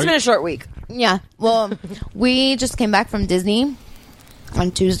 it's been a short week. Yeah. Well, we just came back from Disney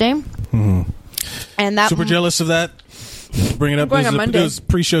on Tuesday, and that super jealous of that. Bring it up. It was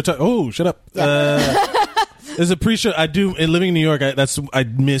pre-show time. Oh, shut up. There's a pre-show. I do. Living in New York, I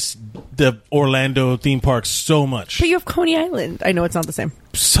miss the Orlando theme park so much. But you have Coney Island. I know it's not the same.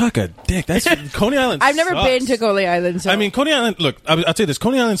 Suck a dick. That's Coney Island. I've never been to Coney Island. So. I mean, Coney Island. Look, I'll tell you this: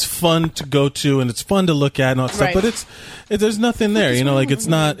 Coney Island's fun to go to, and it's fun to look at and all that stuff. But there's nothing there. You know, like it's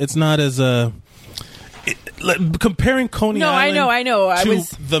not as comparing Coney Island. I know.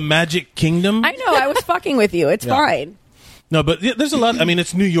 To the Magic Kingdom. I know. I was fucking with you. It's fine. No, but there's a lot. I mean,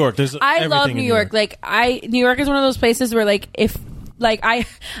 it's New York. I love New York. Like New York is one of those places where, like, if like I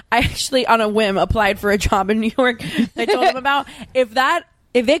actually on a whim applied for a job in New York. I told them about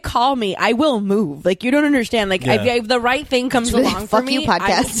if they call me, I will move. Like, you don't understand. Like, if the right thing comes along for me,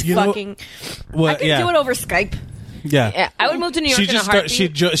 podcast. I can do it over Skype. Yeah, I would move to New York in a heartbeat.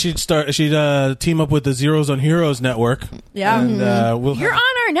 She'd team up with the Zeros on Heroes network. Yeah, and, you're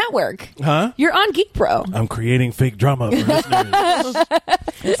on our network, huh? You're on Geek Pro. I'm creating fake drama for listeners.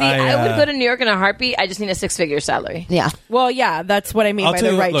 I would go to New York in a heartbeat. I just need a 6-figure salary. Yeah. Well, yeah, that's what I mean by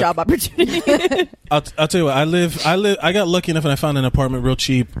the right job opportunity. I'll tell you what. I got lucky enough and I found an apartment real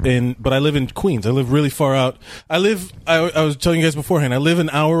cheap but I live in Queens. I live really far out. I was telling you guys beforehand. I live an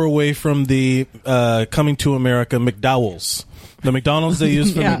hour away from the Coming to America McDowell's. The McDonald's they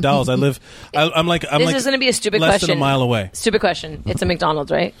use for McDowell's. I'm like this is going to be a stupid less question. Than a mile away. Stupid question. It's a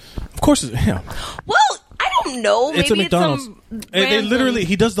McDonald's, right? Of course. Yeah. Well, I don't know. Maybe it's a McDonald's. They literally,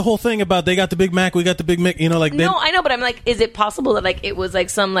 he does the whole thing about they got the Big Mac, we got the Big Mac. No, I know, but I'm like, is it possible that like it was like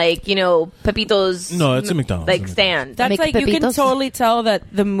some like Pepito's? No, it's a McDonald's. Like stand. That's like Pepitos. You can totally tell that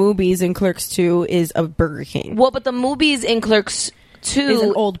the Movies in Clerks 2 is a Burger King. Well, but the Movies in Clerks 2 is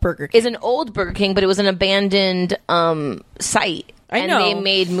an old Burger King. Is an old Burger King, but it was an abandoned site. I know. And they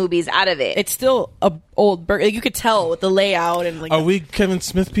made movies out of it. It's still a old burger. You could tell with the layout and like. Are we Kevin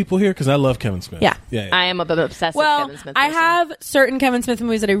Smith people here? Because I love Kevin Smith. Yeah. I am obsessed with Kevin Smith. I have certain Kevin Smith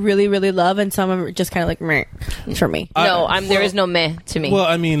movies that I really, really love, and some of them are just kind of like meh for me. There is no meh to me. Well,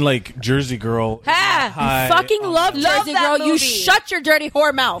 I mean, like Jersey Girl. Fucking love Jersey Girl. Movie. You shut your dirty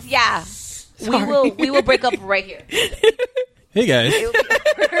whore mouth. Yeah. We will break up right here. Hey guys,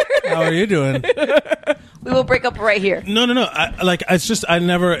 how are you doing? We will break up right here. No.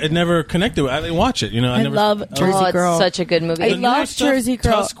 It never connected. I didn't watch it. I love Jersey Girl. It's such a good movie. I love Jersey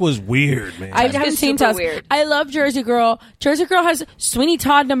Girl. Tusk was weird, man. I haven't seen Tusk. Weird. I love Jersey Girl. Jersey Girl has Sweeney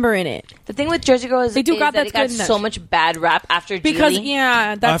Todd number in it. The thing with Jersey Girl is it got so much bad rap after because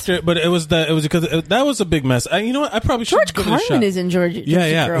Geely. But it was because that was a big mess. You know what? I probably should George Carlin is in Jersey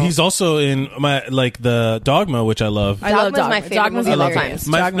Girl. He's also in the Dogma, which I love. I love Dogma. My favorite movie of all time.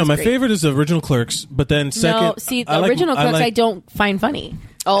 My favorite is the original Clerks, but then second. No, see, the original Clerks I don't find funny.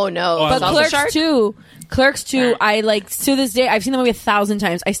 Oh no! But Clerks 2, I like to this day. I've seen the movie 1,000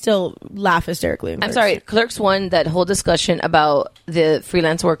 times. I still laugh hysterically. I'm sorry, Clerks 1. That whole discussion about the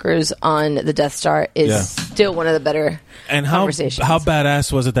freelance workers on the Death Star is still one of the better conversations. How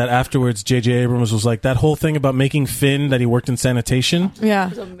badass was it that afterwards J.J. Abrams was like that whole thing about making Finn that he worked in sanitation? Yeah,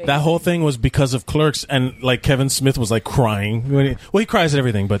 that whole thing was because of Clerks, and like Kevin Smith was like crying. He cries at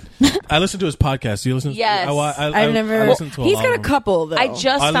everything, but I listened to his podcast. You listen? Yes, I've never. He's got a couple though. I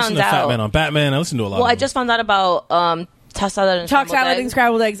listened to Fat Man on Batman. I listened to a lot. Well, I just found out about Tossed Salad and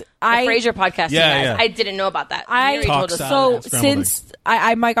Scrambled Eggs. The Frasier podcast. Yeah. I didn't know about that. Since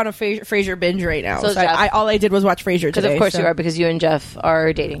I might on a Frasier binge right now. So all I did was watch Frasier today. Of course you are, because you and Jeff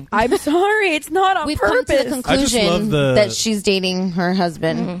are dating. I'm sorry, it's not on We've purpose. come to the conclusion that she's dating her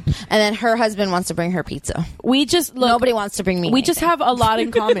husband, and then her husband wants to bring her pizza. Nobody wants to bring me. We just have a lot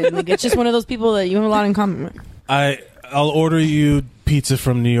in common. Like, it's just one of those people that you have a lot in common with. I'll order you pizza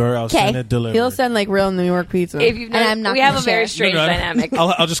from New York. I'll send it delivered. He'll send like real New York pizza. We have a very strange dynamic.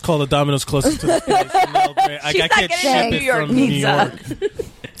 I'll just call the Domino's closest to the place. I can't ship it from New York.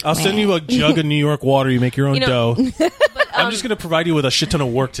 I'll send you a jug of New York water. You make your own dough. I'm just going to provide you with a shit ton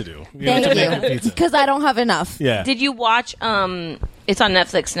of work to do. Because I don't have enough. Yeah. Did you watch? It's on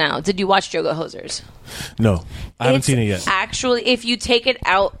Netflix now. Did you watch Jogo Hosers? No, I haven't seen it yet. Actually, if you take it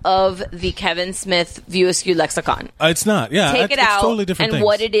out of the Kevin Smith View Askew lexicon, it's not. Yeah, take it out. It's totally different. And things.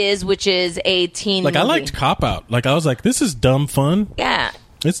 what it is, which is a teen. Like movie. I liked Cop Out. Like I was like, this is dumb fun. Yeah.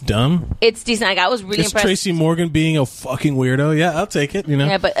 It's dumb. It's decent. Like, I was really impressed. Tracy Morgan being a fucking weirdo. Yeah, I'll take it.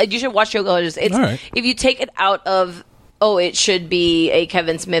 Yeah, but you should watch Jogo Hosers. It's all right. If you take it out of. Oh, it should be a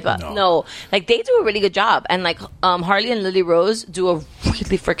Kevin Smith. No, like they do a really good job, and like Harley and Lily Rose do a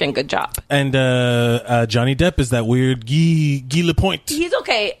really freaking good job. And Johnny Depp is that weird Guy Lapointe. He's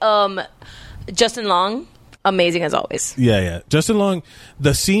okay. Justin Long, amazing as always. Yeah. Justin Long,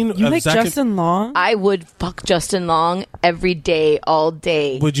 the scene. You like Justin Long? I would fuck Justin Long every day, all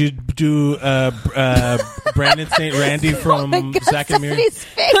day. Would you do Brandon St. Randy from Zack and Miri?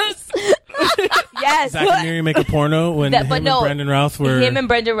 Yes. Zack and Miri make a porno when and Brendan Routh were. Him and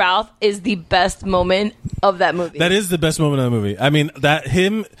Brendan Routh is the best moment of that movie. That is the best moment of the movie. I mean, at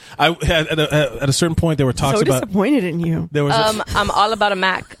a certain point there were talks about. So disappointed in you. There was I'm all about a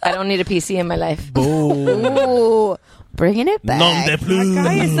Mac. I don't need a PC in my life. Ooh. bringing it back. Non de plus. That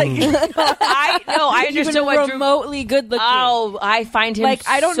guy is like I understood what remotely good looking. Oh, I find him like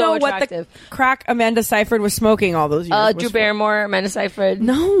I don't so know attractive. what the crack Amanda Seyfried was smoking all those years. Drew Barrymore, Amanda Seyfried.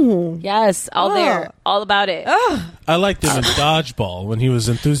 No. Yes, all there, all about it. I liked him in Dodgeball when he was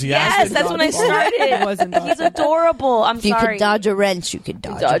enthusiastic. Yes, that's when I started. He's adorable. I'm if you sorry. could dodge a wrench, you could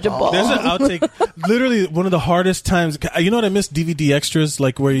dodge a ball. There's an outtake. Literally, one of the hardest times. You know what I miss? DVD extras,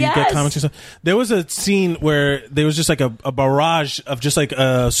 like where you get comments and stuff. There was a scene where there was just like a barrage of just like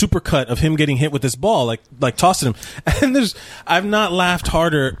a supercut of him getting hit with this ball, like tossing him. And I've not laughed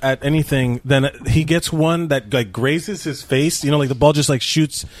harder at anything than he gets one that like grazes his face. You know, like the ball just like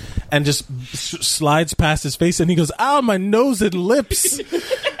shoots and just slides past his face, and he goes, "Ow, my nose and lips."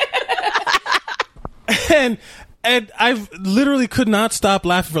 And I literally could not stop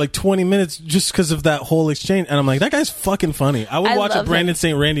laughing for like 20 minutes just because of that whole exchange. And I'm like, that guy's fucking funny. I would watch a Brandon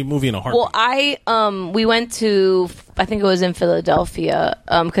St. Randy movie in a heartbeat. Well, we went to, I think it was in Philadelphia,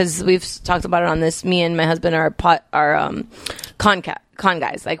 because we've talked about it on this. Me and my husband are con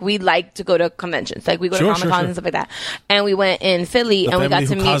guys. Like, we like to go to conventions. Like, we go to Comic-Con and stuff like that. And we went in Philly and we got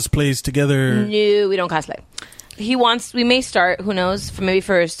to meet. Cosplays together. No, we don't cosplay. We may start, who knows,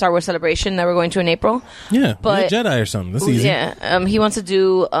 for Star Wars Celebration that we're going to in April. Yeah, but be a Jedi or something. That's easy. Yeah, he wants to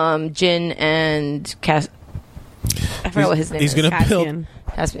do Jin and Cass. I forgot what his name is. He's gonna Caspian.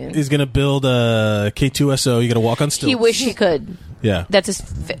 He's gonna build a K2SO. You got to walk on stilts. He wish he could. Yeah, that's his.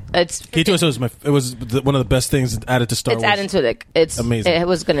 It's K2SO was one of the best things added to Star Wars. It's added Tudyk. It's amazing. It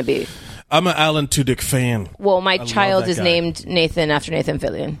was gonna be. I'm an Alan Tudyk fan. Well, my child is named Nathan after Nathan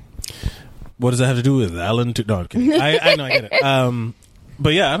Fillion. What does that have to do with Alan Tudyk? No, I'm kidding. I know, I get it.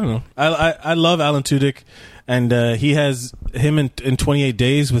 But yeah, I don't know. I love Alan Tudyk, and he has him in 28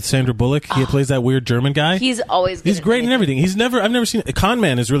 Days with Sandra Bullock. He plays that weird German guy. He's always good. He's great in everything. I've never seen Con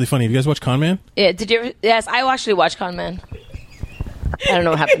Man is really funny. Have you guys watched Con Man? Yeah. Did you ever? Yes, I actually watched Con Man. I don't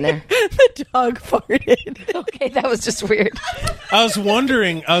know what happened there. The dog farted. Okay, that was just weird. I was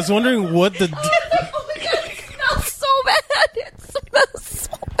wondering what the. Oh my God, it smells so bad. It smells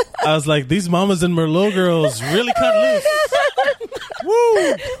so bad. I was like, these mamas and Merlot girls really cut loose.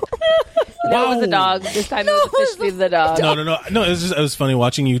 Woo! That was the dog. This time it was officially the dog. No. It was funny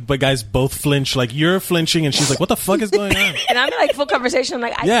watching you, but guys both flinch. Like, you're flinching, and she's like, "What the fuck is going on?" And I'm like full conversation. I'm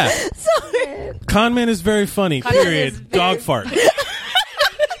like, yeah. Sorry. Con Man is very funny. Period. Dog fart.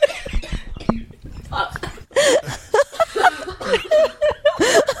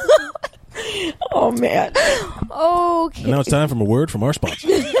 Oh man. Okay. And now it's time for a word from our sponsor.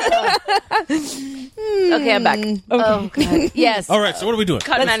 Okay, I'm back. Okay. Oh, God. Yes. All right, so what are we doing?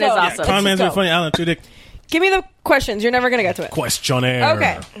 Con Man is awesome. Con Man's very funny. Alan Tudyk. Give me the questions. You're never going to get to it. Questionnaire.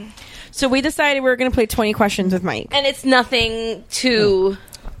 Okay. So we decided we were going to play 20 questions with Mike. And it's nothing to...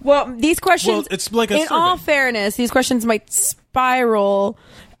 Well, these questions... Well, it's like a in survey. all fairness, these questions might spiral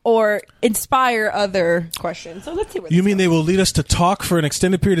or inspire other questions. So let's see where You mean they will lead us to talk for an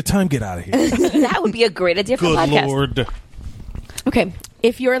extended period of time? Get out of here. That would be a great idea for a Good podcast. Lord. Okay.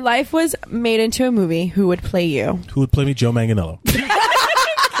 If your life was made into a movie, who would play you? Who would play me? Joe Manganiello.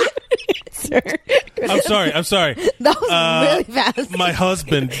 Sir. I'm sorry. That was really fast. My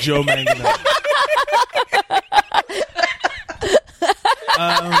husband, Joe Manganiello.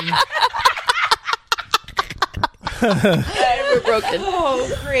 We're broken.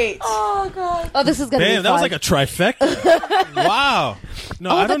 Oh, great. Oh, God. Oh, this is going to be fun. That was like a trifecta. Wow. No,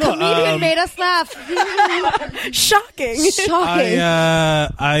 I don't know. The comedian made us laugh. Shocking.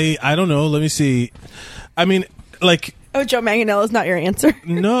 I don't know. Let me see. I mean, like... Oh, Joe Manganiello is not your answer.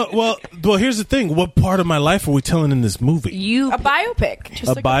 No, well, here's the thing. What part of my life are we telling in this movie? A biopic.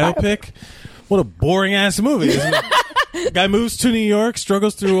 Just a biopic? What a boring ass movie, isn't it? Guy moves to New York,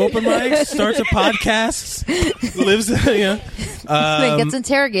 struggles through open mics, starts a podcast, lives, Then gets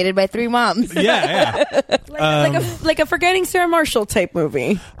interrogated by three moms. Yeah. like a Forgetting Sarah Marshall type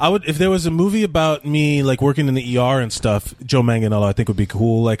movie. I would, if there was a movie about me like working in the ER and stuff. Joe Manganiello, I think would be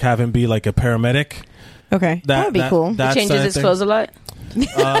cool. Like have him be like a paramedic. Okay, that would be cool. He changes his clothes a lot.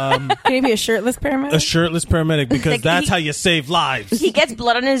 Can he be a shirtless paramedic? A shirtless paramedic, because Like, that's how you save lives. He gets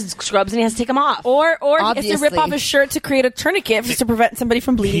blood on his scrubs and he has to take them off. Or he has Obviously. to rip off his shirt to create a tournament to prevent somebody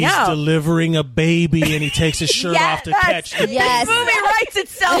from bleeding He's out. delivering a baby and he takes his shirt off to catch the Yes. This movie writes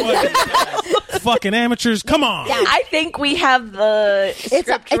itself. fucking amateurs. Come on. Yeah. I think we have the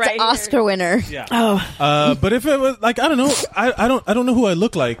script It's right an Oscar winner. Yeah. Oh, But if it was like, I don't know, I don't know who I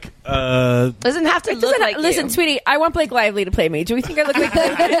look like. Doesn't have to look like listen, you. sweetie, I want Blake Lively to play me. Do we think I look like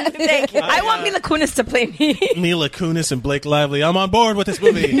Thank you. I want Mila Kunis to play me. Mila Kunis and Blake Lively. I'm on board with this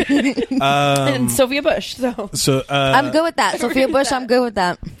movie. and Sophia Bush? So So I'm good with that. Sophia Bush, I'm good with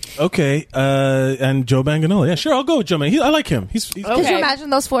that. Okay, and Joe Manganiello. Yeah, sure, I'll go with Joe Manganiello. I like him. He's Could you imagine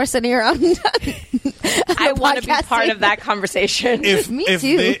those four sitting around? I want to be part of that conversation. Me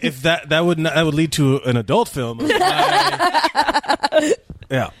too. If that would lead to an adult film.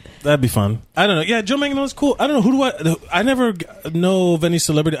 Yeah, that'd be fun. I don't know. Yeah, Joe Manganiello's cool. I don't know I never know of any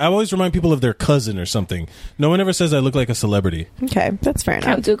celebrity. I always remind people of their cousin or something. No one ever says I look like a celebrity. Okay, that's fair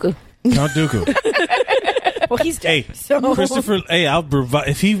enough. Count Dooku. Well, he's dead. Hey, so. Christopher. Hey,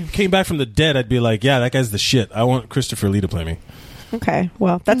 if he came back from the dead, I'd be like, yeah, that guy's the shit. I want Christopher Lee to play me. Okay,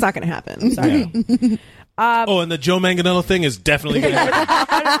 well, that's not going to happen. Sorry. Yeah. And the Joe Manganiello thing is definitely going to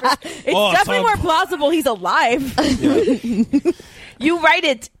happen. It's definitely more plausible he's alive. Yeah. You write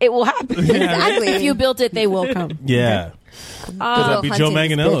it, it will happen. Yeah. Exactly. If you built it, they will come. Yeah. That'd be Joe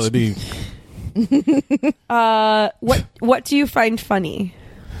Manganiello. It'd be. What do you find funny?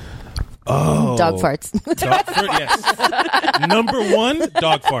 Oh, dog farts. Dog fart, yes. Number 1,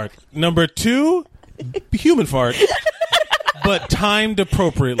 dog fart. Number 2, human fart, but timed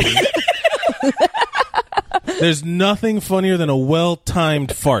appropriately. There's nothing funnier than a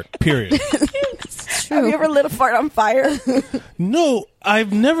well-timed fart, period. Have you ever lit a fart on fire? No,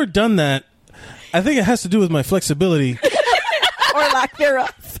 I've never done that. I think it has to do with my flexibility. Or lack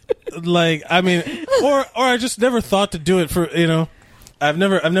thereof. Like, I mean, or I just never thought to do it for, I've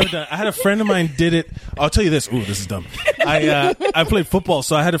never done it. I had a friend of mine did it. I'll tell you this. Ooh, this is dumb. I played football,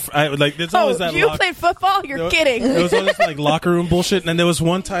 so I had there's always that. You played football? You're kidding. There was all this like locker room bullshit, and then there was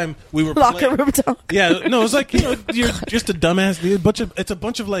one time we were locker room talk. Yeah, no, it was like you're just a dumbass. It's a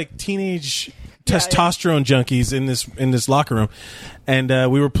bunch of like teenage testosterone junkies in this locker room, and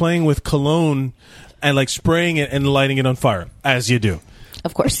we were playing with cologne and like spraying it and lighting it on fire, as you do.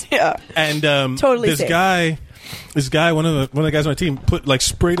 Of course. Yeah. And totally this safe. guy, one of the guys on my team,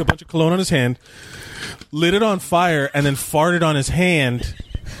 sprayed a bunch of cologne on his hand, lit it on fire, and then farted on his hand,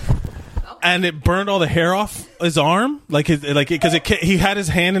 and it burned all the hair off his arm, because he had his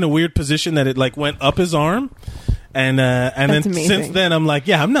hand in a weird position that it like went up his arm, and then amazing. Since then I'm like,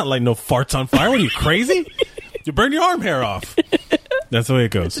 yeah, I'm not lighting no farts on fire. What are you, crazy? You burn your arm hair off. That's the way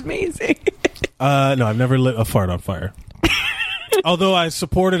it goes. It's amazing. No, I've never lit a fart on fire. Although I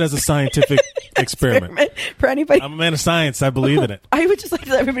support it as a scientific experiment. For anybody. I'm a man of science. I believe in it. I would just like to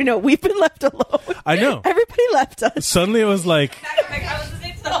let everybody know we've been left alone. I know. Everybody left us. Suddenly it was like I was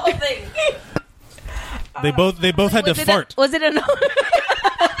listening to the whole thing. they both had to fart. Was it an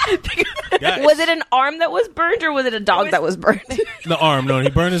Was it an arm that was burned, or was it a dog that was burned? The arm. No, he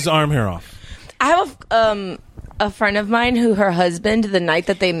burned his arm hair off. I have a friend of mine who her husband, the night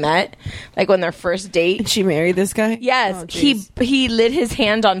that they met, like on their first date, Did she marry this guy? yes, Oh, he lit his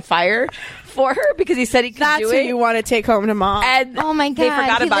hand on fire for her because he said he could That's do who it. you want to take home to mom. And Oh my god! they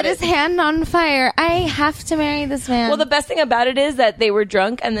forgot he about lit it. his hand on fire. I have to marry this man. Well, the best thing about it is that they were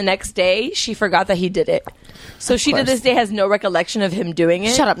drunk, and the next day she forgot that he did it. So she to course. this day has no recollection of him doing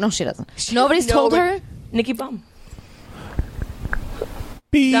it. Shut up! No, she doesn't. Nobody's told her. Nikki Bum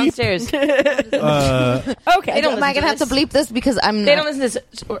Beep. downstairs. Okay. They don't Am I gonna have to bleep this because I'm? They not- don't listen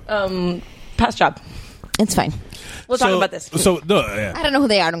to this. Past job. It's fine. We'll talk about this. So no, yeah. I don't know who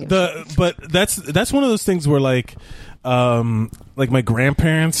they are. I don't give a shit. But that's one of those things where like my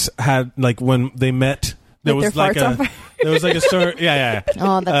grandparents had like when they met. There Lit was their like farts on fire. there was like a story. Yeah.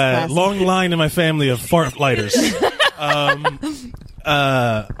 Oh, that's classic. long line in my family of fart lighters. I'm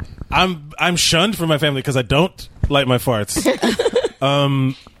shunned from my family because I don't light my farts.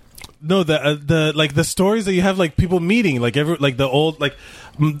 No, the stories that you have, like people meeting, like the old, like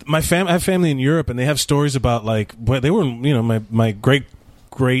I have family in Europe, and they have stories about like they were, my great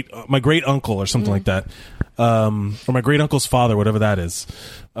uncle or something like that, or my great uncle's father, whatever that is.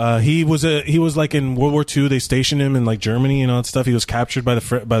 He was like in World War II. They stationed him in like Germany and all that stuff. He was captured by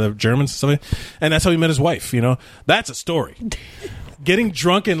the Germans and stuff, and that's how he met his wife. That's a story. Getting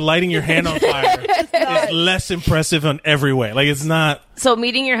drunk and lighting your hand on fire is less impressive in every way. Like, it's not. So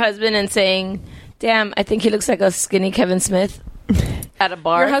meeting your husband and saying, "Damn, I think he looks like a skinny Kevin Smith," at a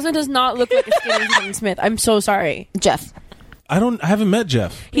bar. Your husband does not look like a skinny Kevin Smith. I'm so sorry. Jeff. I haven't met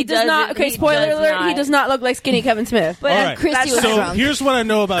Jeff. He does not. Okay, spoiler alert. He does not look like skinny Kevin Smith. But All right. Christy was So drunk. here's what I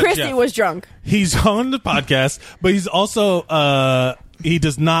know about Christy Jeff. was drunk. He's on the podcast, but he's also he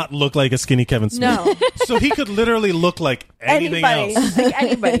does not look like a skinny Kevin Smith. No. So he could literally look like anything Anybody, else. like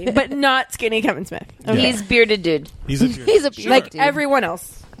anybody, but not skinny Kevin Smith. Okay. He's bearded dude. He's a He's a Like dude. everyone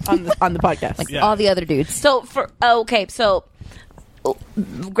else on the podcast. Like Yeah. all the other dudes. So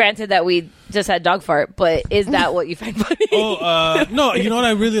granted that we just had dog fart, but is that what you find funny? No, you know what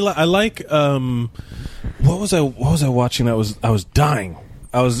I really like? I like what was I watching that I was dying.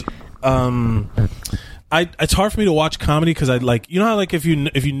 I was it's hard for me to watch comedy because I like, you know how like if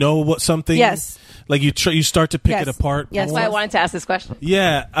you know what something, yes, like you start to pick it apart. Yes, that's why I wanted to ask this question.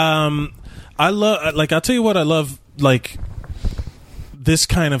 Yeah, I love, like, I'll tell you what I love, like, this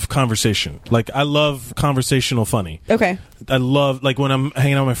kind of conversation. Like, I love conversational funny. Okay. I love, like, when I'm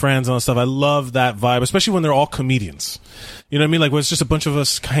hanging out with my friends and all that stuff, I love that vibe, especially when they're all comedians. You know what I mean? Like, when it's just a bunch of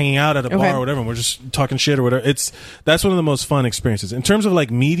us hanging out at a bar or whatever, and we're just talking shit or whatever. That's one of the most fun experiences. In terms of,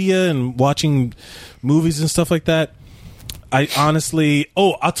 like, media and watching movies and stuff like that, I honestly...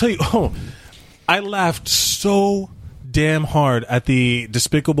 I'll tell you... I laughed so damn hard at the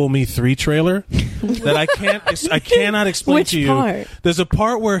Despicable Me 3 trailer that I cannot explain Which to you. Part? There's a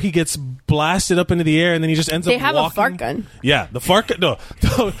part where he gets blasted up into the air and then he just ends up walking. They have a fart gun. Yeah, the fart gun. No,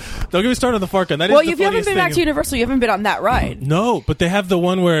 don't get me started on the fart gun. That well, is the if you haven't been back to Universal, you haven't been on that ride. No, but they have the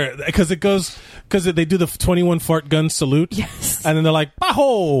one where because they do the 21 fart gun salute. Yes, and then they're like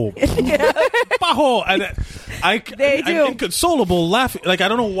baho, baho, and I'm inconsolable laughing. Like I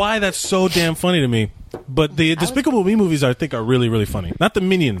don't know why that's so damn funny to me. But the Despicable Me movies, I think, are really, really funny. Not the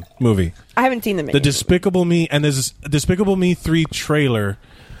Minion movie. I haven't seen the Minion. The Despicable Me, and there's this Despicable Me 3 trailer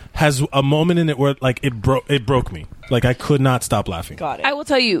has a moment in it where like it broke me. Like I could not stop laughing. Got it. I will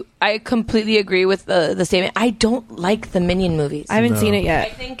tell you, I completely agree with the statement. I don't like the Minion movies. I haven't seen it yet. I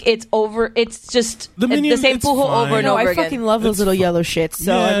think it's over. It's just the same poo-hole over and over I again. fucking love those little yellow shits.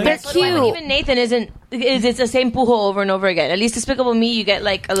 So they're cute. Even Nathan it's the same poo-hole over and over again. At least Despicable Me, you get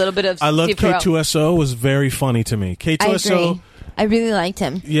like a little bit of. I love K2SO. Was very funny to me. K2SO. I agree. I really liked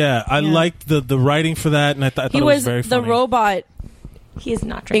him. Yeah, I liked the writing for that, and I thought it was very funny. The robot. He is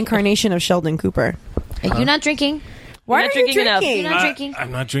not drinking. Incarnation of Sheldon Cooper. Are you not drinking? Why are you drinking enough? You're not drinking.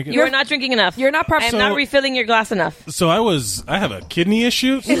 I'm not drinking. You are not drinking enough. You're not proper. I'm not refilling your glass enough. So I have a kidney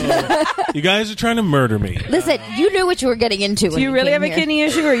issue. So you guys are trying to murder me. Listen, you knew what you were getting into. Do you really have a kidney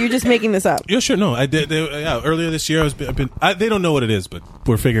issue, or are you just making this up? Yeah, sure. No, I did. Earlier this year, they don't know what it is, but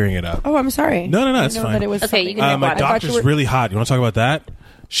we're figuring it out. Oh, I'm sorry. No, it's fine. That it was okay, you can my doctor's really hot. You want to talk about that?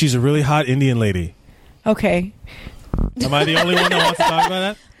 She's a really hot Indian lady. Okay. Am I the only one that wants to talk about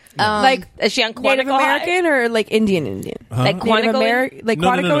that? Like, is she on Native Quantico American or like Indian? Huh? Like Quantico American? Like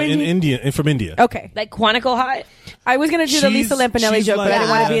Quantico no, Indian? in India, from India. Okay. Like Quantico high? I was going to do the Lisa Lampanelli joke, but I didn't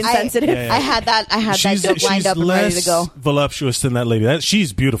want to be insensitive. I had that joke lined up and ready to go. She's less voluptuous than that lady.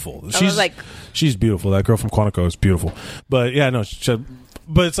 She's beautiful. She's beautiful. That girl from Quantico is beautiful. But yeah, no,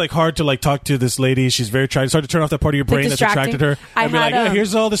 but it's like hard to like talk to this lady. She's very trying. It's hard to turn off that part of your brain that's attracted her. And be like,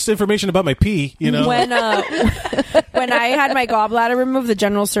 here's all this information about my pee. You know, when I had my gallbladder removed, the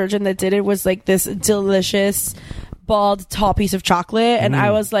general surgeon that did it was like this delicious bald tall piece of chocolate, and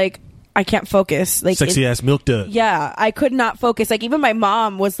I was like, I can't focus. Like sexy ass milk dud. Yeah, I could not focus. Like even my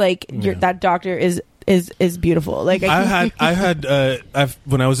mom was like, that doctor is beautiful. Like I've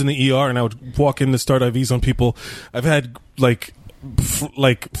when I was in the ER and I would walk in to start IVs on people, I've had like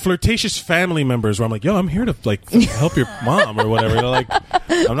flirtatious family members where I'm like, yo, I'm here to like help your mom or whatever. They're like,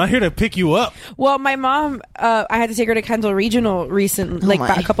 I'm not here to pick you up. Well, my mom, I had to take her to Kendall Regional recently,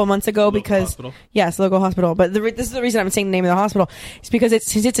 a couple months ago hospital? Yes, local hospital. But this is the reason I'm saying the name of the hospital. It's because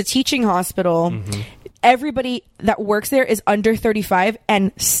since it's a teaching hospital. Mm-hmm. Everybody that works there is under 35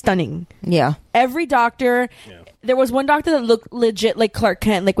 and stunning. Yeah. Every doctor. Yeah. There was one doctor that looked legit like Clark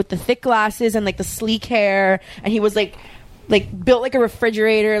Kent, like with the thick glasses and like the sleek hair, and he was like built like a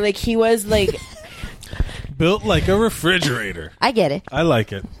refrigerator. Like he was like built like a refrigerator. I get it. I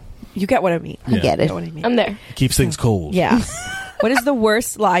like it. You get what I mean. I get it. I'm there. Keeps things cold. Yeah. What is the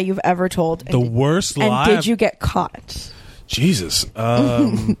worst lie you've ever told? Worst lie? And did you get caught? Jesus.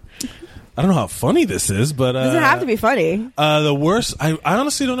 I don't know how funny this is, but does it have to be funny? The worst. I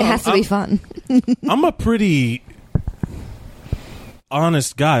honestly don't know. It has to be fun. I'm a pretty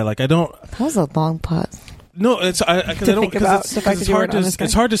honest guy. Like I don't. That was a long pause. No, it's because I don't.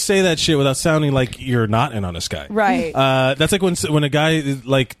 It's hard to say that shit without sounding like you're not an honest guy. Right. That's like when a guy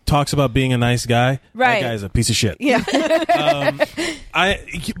like talks about being a nice guy. Right. That guy's a piece of shit. Yeah.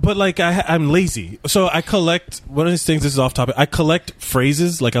 I'm lazy, so I collect one of these things. This is off topic. I collect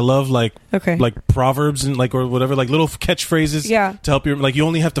phrases. Like I love like proverbs and like or whatever, like little catchphrases. Yeah. To help you, like you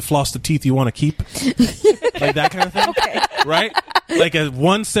only have to floss the teeth you want to keep. Like that kind of thing. Okay. Right. Like a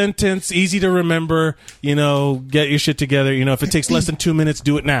one sentence, easy to remember. You know, get your shit together. You know, if it takes less than 2 minutes,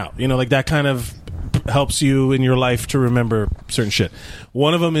 do it now. You know, like that kind of helps you in your life to remember certain shit.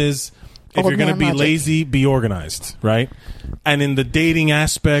 One of them is if you're going to be lazy, be organized, right? And in the dating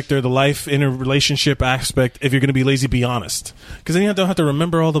aspect or the life in a relationship aspect, if you're going to be lazy, be honest. Because then you don't have to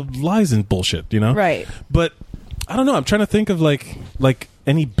remember all the lies and bullshit, you know? Right. But I don't know. I'm trying to think of like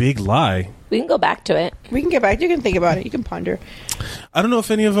any big lie. We can go back to it. We can get back. You can think about it. You can ponder. I don't know if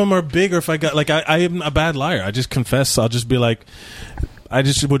any of them are big or if I got like I am a bad liar. I just confess. I'll just be like, I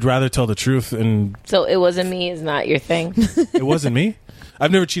just would rather tell the truth. And so it wasn't me is not your thing. It wasn't me.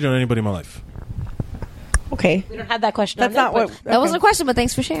 I've never cheated on anybody in my life. Okay, we don't have that question. That's not what that wasn't a question, but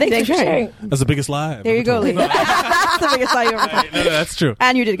thanks for sharing. Thanks for sharing. That's the biggest lie. There you go, Lee. That's the biggest lie you ever told. No, that's true.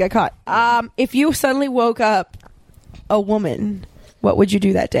 And you did get caught. If you suddenly woke up a woman, what would you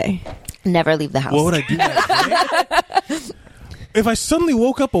do that day? Never leave the house. What would I do that day? If I suddenly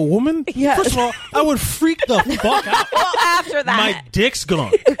woke up a woman, first of all, I would freak the fuck out. Well, after that, my dick's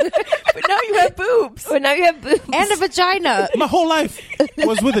gone. But now you have boobs. But now you have boobs and a vagina. My whole life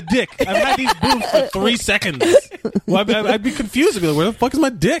was with a dick. I've had these boobs for 3 seconds. Well, I'd be confused. I'd be like, where the fuck is my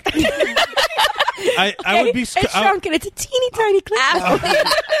dick? I would be. It's shrunk and it's a teeny tiny clip.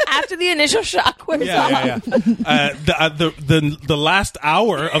 After the initial shock wears off. The last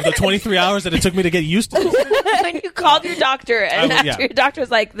hour of the 23 hours that it took me to get used to it. When you called your doctor and your doctor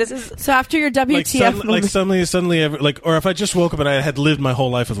was like, "This is." So after your WTF, suddenly, or if I just woke up and I had lived my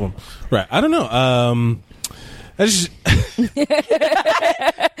whole life as one, right? I don't know. I just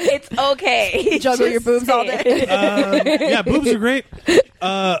it's okay. Juggle your boobs all day. Yeah, boobs are great.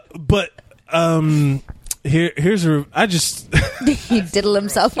 But here's I just he diddle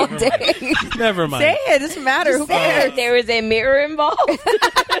himself all day. Never mind. Say it. It doesn't matter. Who cares? There is a mirror involved.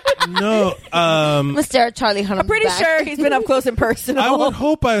 No. I'm gonna stare at Charlie Hunnam's I'm pretty sure he's been up close and personal. I would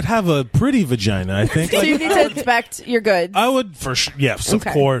hope I would have a pretty vagina. I think. So you need to inspect your goods. I would for sure. Yes, of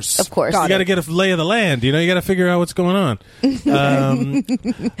course. Of course. You got to get a lay of the land. You know, you got to figure out what's going on.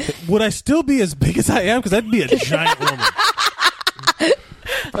 Would I still be as big as I am? Because I'd be a giant woman.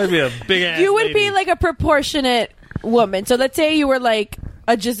 I'd be a big ass. You would lady. be like a proportionate woman. So let's say you were like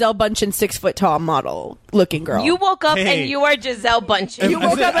a Giselle Bundchen 6-foot-tall model looking girl. You woke up and you are Giselle Bundchen. You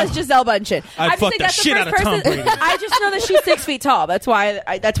woke up as Giselle Bundchen. I'd fuck the shit out of Tom Brady. I just know that she's 6 feet tall. That's why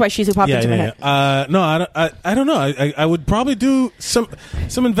she's who popped into my head. No, I don't know. I would probably do some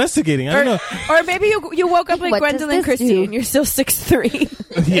investigating. I don't know. Or maybe you woke up like Gwendolyn Christie and you're still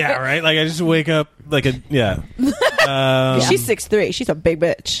 6'3". Yeah, right. Like I just wake up like a She's 6'3". She's a big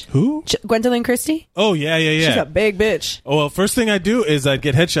bitch. Who? Gwendolyn Christie. Oh yeah. She's a big bitch. Oh well, first thing I do is I'd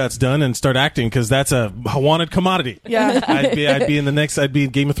get headshots done and start acting because that's a wanted commodity. Yeah, I'd be in the next. I'd be in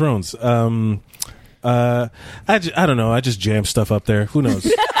Game of Thrones. I don't know. I just jam stuff up there. Who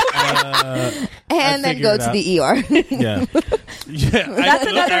knows? And then go to the ER. Yeah.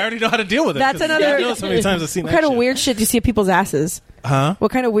 I already know how to deal with it. That's another. I know so many times I've seen what kind of weird shit do you see at people's asses? Huh?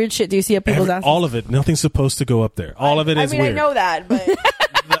 What kind of weird shit do you see at people's asses? All of it. Nothing's supposed to go up there. All of it is weird. I know that, but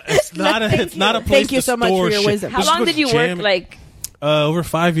it's not a place. Thank you to so much for your shit. wisdom. How long did you work? Like over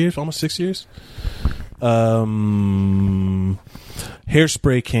 5 years, almost 6 years. Hairspray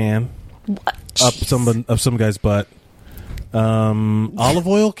can up some guy's butt. Olive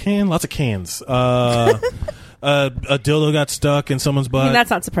oil can, lots of cans. A dildo got stuck in someone's butt. I mean,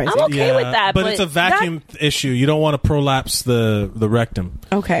 that's not surprising. I'm okay with that, but it's a vacuum issue. You don't want to prolapse the rectum.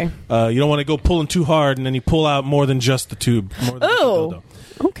 Okay. You don't want to go pulling too hard and then you pull out more than just the tube. Oh.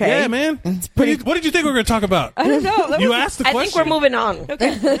 Okay. Yeah, man. What did you think we were going to talk about? I don't know. You asked the question. I think we're moving on.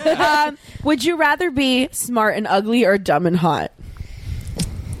 Okay. Would you rather be smart and ugly or dumb and hot?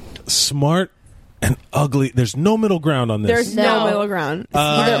 Smart and ugly. There's no middle ground on this. There's no middle ground.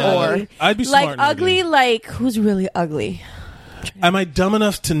 Either or. I'd be smart like and ugly. Like who's really ugly? Am I dumb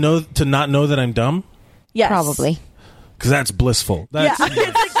enough to not know that I'm dumb? Yes, probably. Because that's blissful. That's, yeah,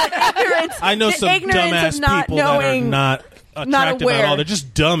 it's like the ignorance. I know some dumbass people that are not attractive at all. They're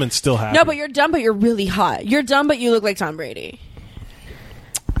just dumb and still happy. No, but you're dumb, but you're really hot. You're dumb, but you look like Tom Brady.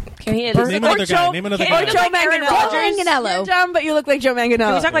 Can he name another guy? Name another guy. Or Joe Manganiello. You're dumb, but you look like Joe Manganiello.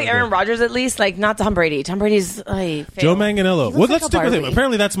 Can we talk like Aaron Rodgers at least? Like not Tom Brady. Tom Brady's Joe Manganiello. Well, let's stick with him.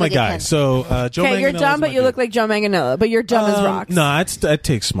 Apparently, that's my guy. So Joe Manganiello. Okay, you're dumb, but you look like Joe Manganiello. But you're dumb as rocks. No, I'd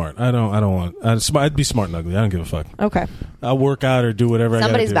take smart. I don't want. I'd be smart and ugly. I don't give a fuck. Okay. I'll work out or do whatever.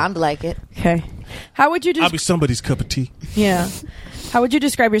 Somebody's I bound to like it. Okay. How would you? I'll be somebody's cup of tea. Yeah. How would you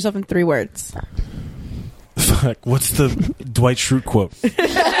describe yourself in 3 words? Fuck. What's the Dwight Schrute quote?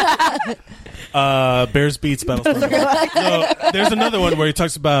 Bears beats Battlestar. No, there's another one where he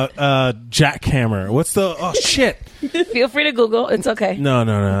talks about jackhammer. What's the shit? Feel free to Google. It's okay. No.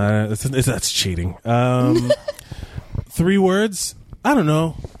 That's cheating. 3 words. I don't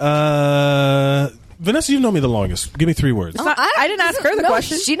know. Vanessa, you've known me the longest. Give me 3 words. I didn't ask her the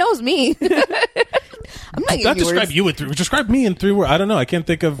question. She knows me. I'm not giving you describe words. you in 3. Describe me in 3 words. I don't know. I can't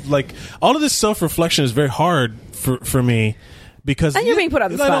think of all of this self-reflection is very hard for me because and you're being put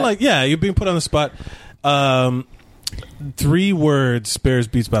on the spot. You're being put on the spot. 3 words. Bears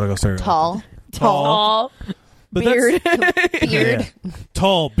beats Battlestar. Tall. But beard. Beard. Yeah.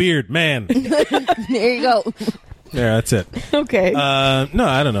 Tall beard man. There you go. Yeah, that's it. Okay. No,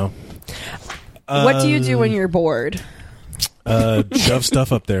 I don't know. What do you do when you're bored? Shove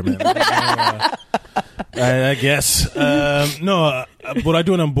stuff up there, man. I guess. What I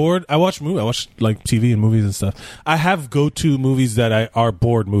do when I'm bored, I watch movies. I watch like TV and movies and stuff. I have go-to movies that are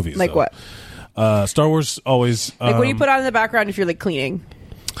bored movies. Like though. what? Star Wars always. Like what do you put on in the background if you're like cleaning?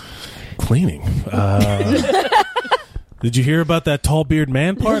 Cleaning. Did you hear about that tall beard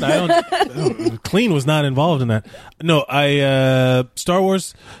man part? Clean was not involved in that. No, Star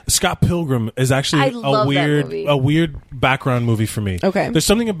Wars. Scott Pilgrim is actually a weird background movie for me. Okay, there's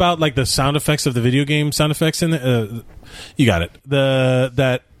something about like the sound effects of the video game sound effects in it. You got it.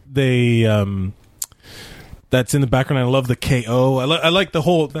 That's in the background. I love the KO. I like the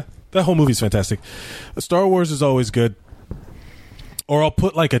whole. That whole movie's fantastic. Star Wars is always good. Or I'll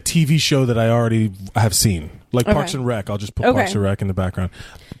put like a TV show that I already have seen. Like Parks and Rec. I'll just put Parks and Rec in the background.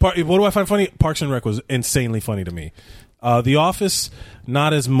 What do I find funny? Parks and Rec was insanely funny to me. The Office,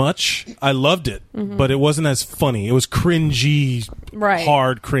 not as much. I loved it, but it wasn't as funny. It was cringy,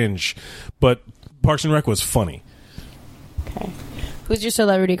 hard cringe. But Parks and Rec was funny. Okay. Who's your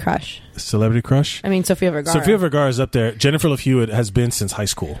celebrity crush? Celebrity crush? I mean, Sofia Vergara. Sofia Vergara is up there. Jennifer Love Hewitt has been since high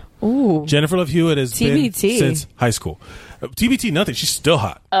school. Ooh. Jennifer Love Hewitt has been since high school. TBT, nothing. She's still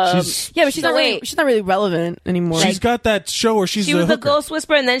hot. But she's not really relevant anymore. She's got that show where she was the Ghost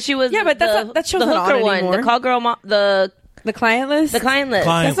Whisperer, and then she was but that show's the not hooker on one, anymore. the call girl, the client list. The client list.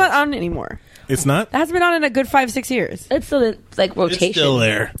 That's not on anymore. It's not? That hasn't been on in a good 5-6 years. It's still like rotation. It's still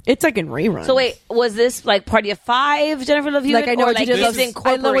there. It's like in reruns. So wait, was this like Party of 5, Jennifer Love Hewitt? Like I know what you did.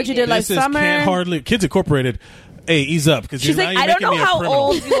 I know what you did last summer. Can't hardly Kids Incorporated. Hey, ease up because she's like, I don't know how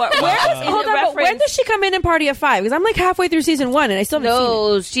old you are. Hold on, but when does she come in Party of 5? Because I'm like halfway through season 1 and I still haven't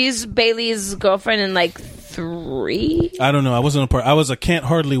seen it. She's Bailey's girlfriend in like 3. I don't know. I wasn't a part. I was a Can't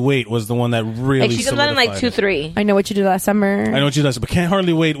Hardly Wait was the one that really. Like she comes out in like 2-3. I know what you did last summer. I know what you did, but Can't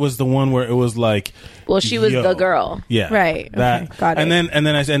Hardly Wait was the one where it was like. Well, she was the girl. Yeah, right. That okay, got it. And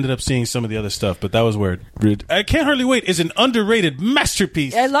then I ended up seeing some of the other stuff, but that was weird. Can't Hardly Wait is an underrated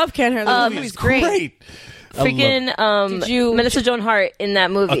masterpiece. I love Can't Hardly Wait. It's great. Freaking Melissa Joan Hart in that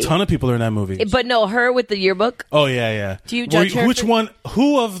movie. A ton of people are in that movie. But no, her with the yearbook. Oh, yeah. Do you judge her? Which one?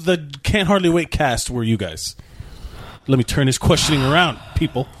 Who of the Can't Hardly Wait cast were you guys? Let me turn this questioning around,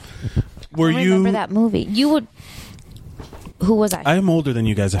 people. Were you... remember that movie. You would... Who was I? I'm older than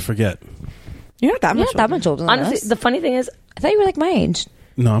you guys. I forget. You're not that much older than Honestly, us. the funny thing is... I thought you were like my age.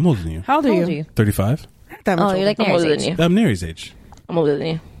 No, I'm older than you. How old are you? 35. Oh, you're like Mary's age. than you. I'm Mary's age. I'm older than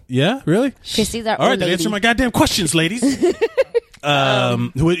you. Yeah, really? Christy's our All right, old then lady. answer my goddamn questions, ladies. Are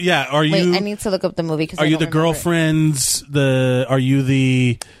you? Wait, I need to look up the movie. Are you the girlfriends? Are you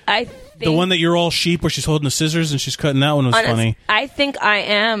the? I think the one that you're all sheep, where she's holding the scissors and she's cutting. That one was funny. I think I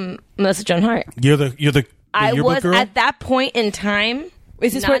am Melissa Joan Hart. You're the I yearbook was girl? at that point in time.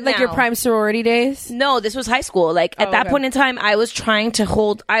 Is this like your prime sorority days? No, this was high school. Like at that point in time, I was trying to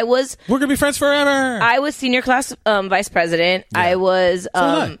hold. We're gonna be friends forever. I was senior class vice president. Yeah. I was.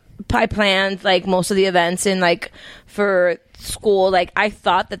 I planned like most of the events and like for school. Like I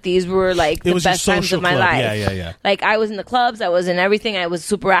thought that these were like the best times of my life. Yeah. Like I was in the clubs. I was in everything. I was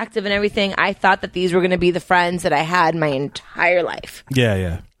super active in everything. I thought that these were going to be the friends that I had my entire life.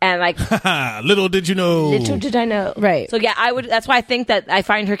 Yeah. And like, little did you know. Little did I know. Right. So yeah, I would. That's why I think that I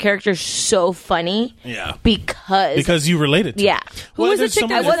find her character so funny. Yeah. Because you related to. Yeah. Who was the chick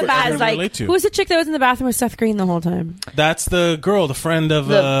that wasn't bad? Like, who was the chick that was in the bathroom with Seth Green the whole time? That's the girl, the friend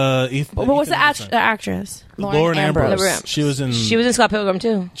of Ethan. What was the actress? Lauren Ambrose. She was in Scott Pilgrim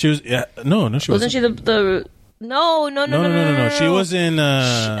too. She was. Yeah. No, she wasn't. Wasn't she the No. She was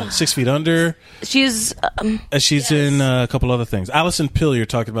in 6 Feet Under. She's in a couple other things. Alison Pill, you're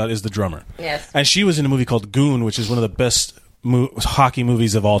talking about, is the drummer. Yes. And she was in a movie called Goon, which is one of the best hockey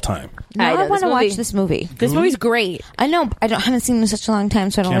movies of all time. Now I want to watch this movie. This movie's great. I know. Haven't seen it in such a long time,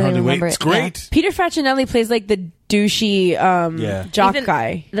 so I don't really remember it. It's great. Yeah. Peter Facinelli plays like the douchey jock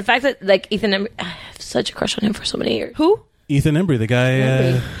guy. The fact that like Ethan Embry, I have such a crush on him for so many years. Who? Ethan Embry, the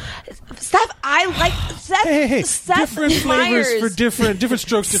guy. Seth, I like Seth. Hey, Seth different Meyers. flavors for different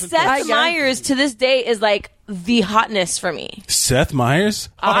strokes. Different Seth Meyers to this day is like the hotness for me. Seth Meyers?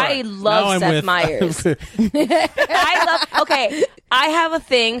 I love Seth Meyers. I have a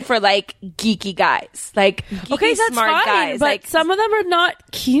thing for like geeky guys, like geeky that's smart fine, guys. But like some of them are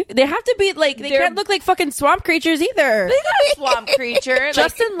not cute. They have to be like they can't look like fucking swamp creatures either. They're not a swamp creature.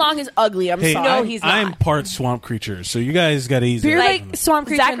 Justin Long is ugly. I'm sorry. No, he's not. I'm part swamp creature, so you guys got to ease. You're like swamp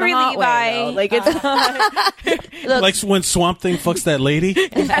creature. Zachary in the hot Levi. way, Like it's not. Like when Swamp Thing fucks that lady.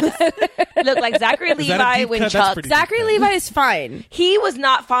 Look, like Zachary Levi when Chuck. Zachary Levi is fine. He was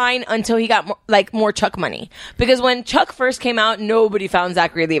not fine until he got more Chuck money. Because when Chuck first came out, nobody found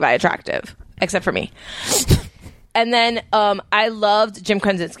Zachary Levi attractive except for me. And then I loved Jim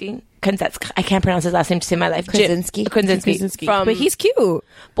Krasinski. I can't pronounce his last name to save my life. Krasinski. Krasinski. But he's cute.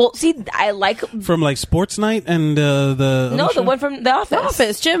 Well, see, I like from like Sports Night and the one from The Office. The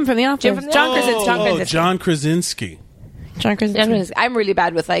Office. Jim from The Office. John Krasinski. John Krasinski. I'm really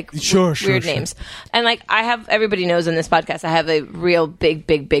bad with like weird names, and like everybody knows in this podcast I have a real big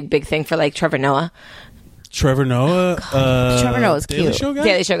thing for like Trevor Noah. Trevor Noah. Trevor Noah's cute.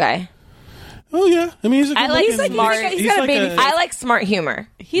 Daily Show guy. Oh yeah, I mean he's a good smart. I like smart humor.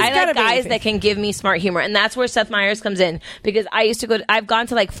 I like guys that can give me smart humor, and that's where Seth Meyers comes in because I've gone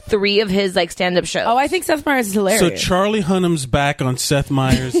to like 3 of his like stand-up shows. Oh, I think Seth Meyers is hilarious. So Charlie Hunnam's back on Seth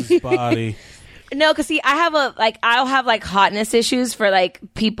Meyers' body. No, because see, I'll have like hotness issues for like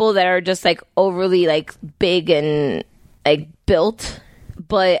people that are just like overly like big and like built,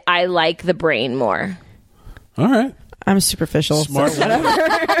 but I like the brain more. All right. I'm superficial. Smart. So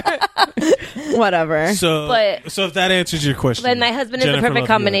whatever. So if that answers your question, then my husband is the perfect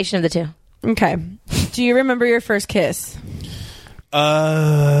combination of the two. Okay. Do you remember your first kiss?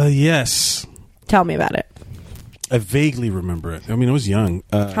 Yes. Tell me about it. I vaguely remember it. I mean, I was young.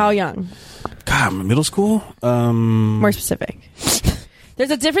 How young? God, middle school? More specific. There's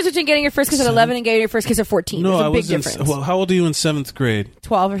a difference between getting your first kiss at 11 and getting your first kiss at 14. No, There's a big difference. Well, how old are you in 7th grade?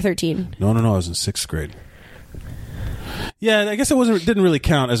 12 or 13. No, I was in 6th grade. Yeah, I guess it didn't really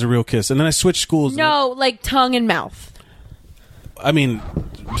count as a real kiss. And then I switched schools. No, like tongue and mouth. I mean,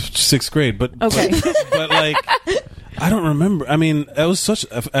 6th grade, but okay. But like, I don't remember. I mean, it was such.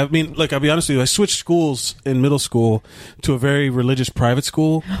 I mean, like, I'll be honest with you. I switched schools in middle school to a very religious private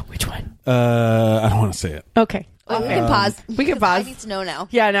school. Which one? I don't want to say it. Okay. We can pause. We can pause. I need to know now.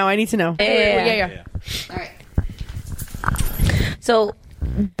 Yeah, no, I need to know. Yeah. All right. So,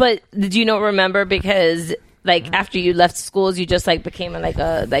 but did you not remember because? Like after you left schools, you just like became like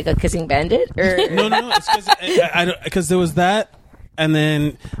a kissing bandit, or no, it's because there was that, and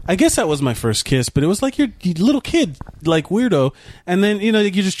then I guess that was my first kiss, but it was like your little kid, like weirdo, and then you're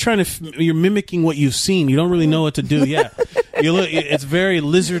just trying to you're mimicking what you've seen. You don't really know what to do. Yeah, it's very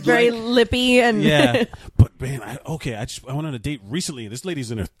lizard, very lippy, and yeah. But man, I went on a date recently. This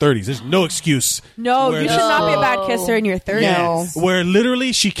lady's in her 30s. There's no excuse. No, you should not be a bad kisser in your 30s. Yeah, where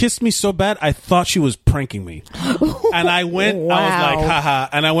literally she kissed me so bad I thought she was pranking me, and I went. Wow. I was like, haha,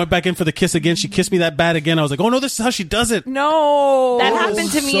 and I went back in for the kiss again. She kissed me that bad again. I was like, oh no, this is how she does it. No, that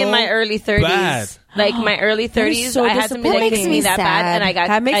happened to me in my early 30s. Bad. Like my early 30s, so I had somebody that kissed me that bad, and I got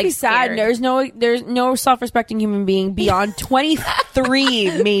that makes me sad. Scared. There's no self-respecting human being beyond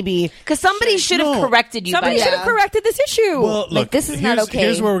 23, maybe. Because somebody should have corrected you. Somebody should have corrected this issue. Well, look, this is not okay.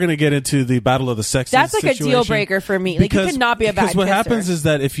 Here's where we're going to get into the battle of the sexes. That's like situation. a deal breaker for me. Like you could not be a bad kisser. Because what happens is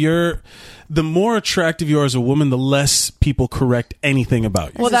that if the more attractive you are as a woman, the less people correct anything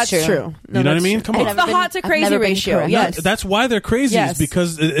about you. Well, that's true. You know what I mean? Come on. It's the hot to crazy ratio. Yes. That's why they're crazy. Is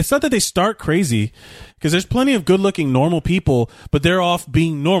because it's not that they start crazy. Because there's plenty of good-looking, normal people, but they're off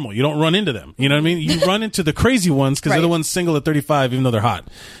being normal. You don't run into them. You know what I mean? You run into the crazy ones because they're the ones single at 35, even though they're hot.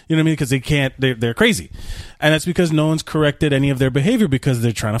 You know what I mean? Because they can't. They're crazy, and that's because no one's corrected any of their behavior because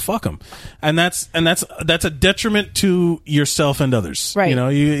they're trying to fuck them, and that's a detriment to yourself and others. Right? You know,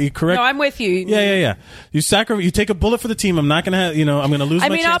 you correct. No, I'm with you. Yeah. You take a bullet for the team. I'm not gonna have. I'm gonna lose. my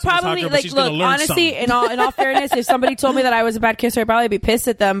chance I'll probably with soccer, look honestly. In all fairness, if somebody told me that I was a bad kisser, I'd probably be pissed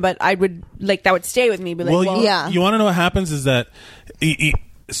at them. But I would that would stay with me. Be like, yeah. You want to know what happens is that,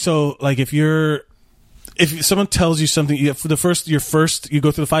 so like if someone tells you something, you go through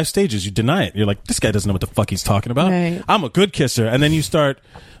the 5 stages. You deny it. You're like, this guy doesn't know what the fuck he's talking about. Right. I'm a good kisser, and then you start.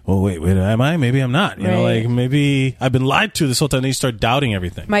 Well, wait, am I? Maybe I'm not. You know, like maybe I've been lied to this whole time. Then you start doubting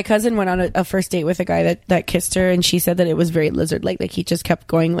everything. My cousin went on a first date with a guy that kissed her, and she said that it was very lizard-like. Like he just kept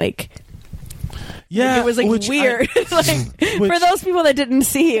going like. Yeah, like it was like weird. For those people that didn't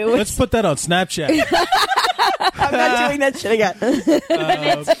see it, let's put that on Snapchat. I'm not doing that shit again.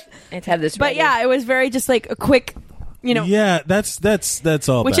 It's had this, but yeah, it was very just like a quick, Yeah, that's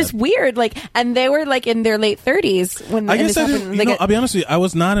all. Which is weird. Like, and they were like in their late 30s when I guess this happened. I'll be honest with you. I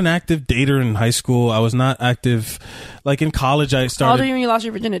was not an active dater in high school. I was not active. Like in college, I started. How old are you when you lost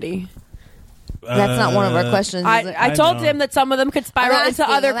your virginity? That's not one of our questions. I told him that some of them could spiral into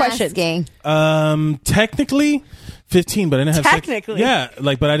other questions. Technically 15, but I didn't have technically. Sex.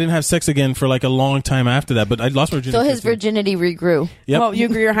 Yeah, but I didn't have sex again for like a long time after that. But I lost my virginity. So his virginity regrew. Yep. Well, you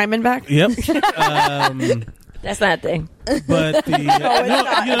grew your hymen back. Yep. That's not a thing. But the you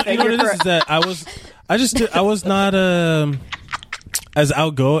know what it is that I was not as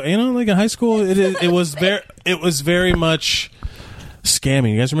outgoing. You know, like in high school, it was very much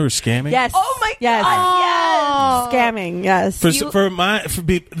scamming. You guys remember scamming? Yes. Oh my yes. God. Yes. Scamming. Yes. For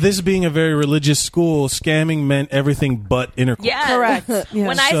this being a very religious school, scamming meant everything but intercourse. Yes. Correct.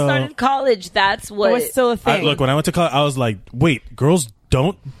 When I started college, that's what it was still a thing. Look, when I went to college, I was like, wait, girls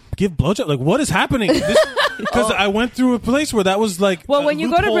don't give blowjob? Like, what is happening? Because I went through a place where that was like, well, when you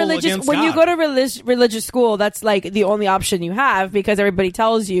go to religious school, that's like the only option you have, because everybody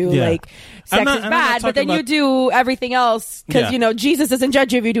tells you like sex is bad, but then you do everything else because Jesus doesn't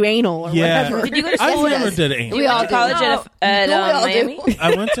judge you if you do anal or whatever. Did you go to school? I never did anal. We all college at Miami.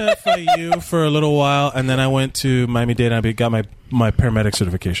 I went to FIU for a little while, and then I went to Miami-Dade, and I got my paramedic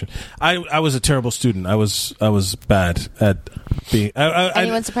certification. I was a terrible student. I was bad at being.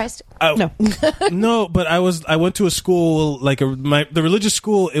 Anyone surprised? No, no. But I went to a school like the religious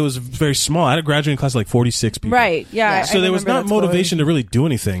school. It was very small. I had a graduating class of like 46 people. Right. Yeah. So there was not motivation to really do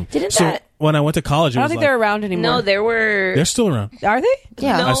anything. When I went to college, I don't think they're around anymore. No, They're still around. Are they?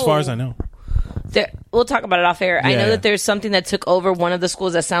 Yeah. No. As far as I know. We'll talk about it off air. I know that there's something that took over one of the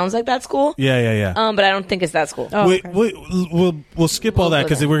schools that sounds like that school. Yeah. But I don't think it's that school. Oh, okay. We'll skip all that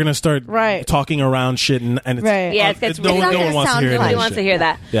because we're going to start talking around shit and it's, yeah, it's no one wants to hear it. Nobody wants to hear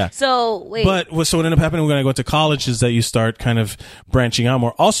that. Yeah. So wait. But so what ended up happening when I went to college is that you start kind of branching out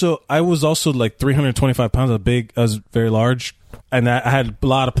more. Also, I was also like 325 pounds. I was very large, and I had a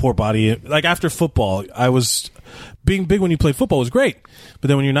lot of poor body. Like after football, I was. Being big when you played football was great, but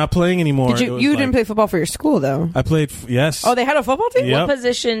then when you're not playing anymore, you didn't play football for your school though. I played. Yes. Oh, they had a football team. Yep. What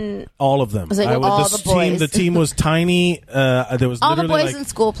position? All of them. It was like all the boys. The team was tiny. There was all the literally boys in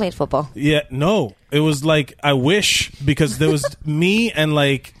school played football. Yeah, no. It was like I wish, because there was me and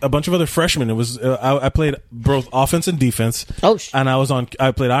like a bunch of other freshmen. It was I played both offense and defense. Oh, and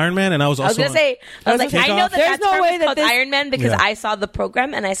I played Iron Man, and I was also. I was gonna say, I was like, I know there's no way that called Iron Man because I saw the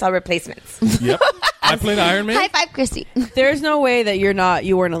program and I saw replacements. Yep, I played Iron Man. High five, Christy. There's no way that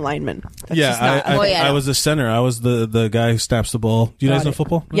you weren't a lineman. That's I was a center. I was the guy who snaps the ball. Do you guys know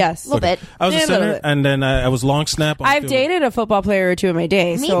football? Yes, a little bit. I was a center, and then I was long snap. I've dated a football player or two in my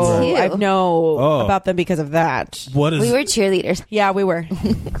day, Me so too. I know about them because of that. What is? We were cheerleaders. Yeah, we were.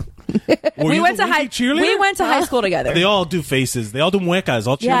 We went to high school together. They all do faces. They all do muecas.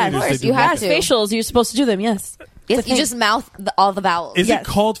 All cheerleaders. Yeah, of course, they do you have muecas. to. Facials. You're supposed to do them. Yes. Yes, you just mouth all the vowels. Is it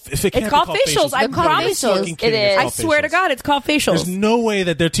called? If it can't It's called be facials. I promise you. It is. I swear to God, it's called facials. There's no way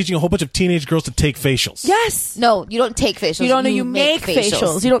that they're teaching a whole bunch of teenage girls to take facials. Yes. No, you don't take facials. You don't know. You make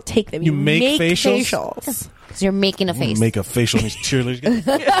facials. You don't take them. You make facials? So you're making a face. Make a facial. These cheerleaders.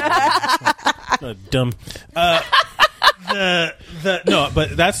 Dumb. No,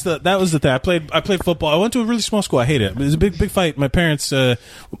 but that was the thing. I played football. I went to a really small school. I hate it. It was a big fight. My parents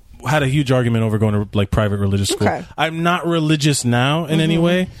had a huge argument over going to like private religious school. Okay. I'm not religious now in any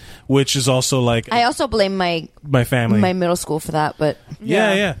way, which is also like I also blame my family, my middle school for that. But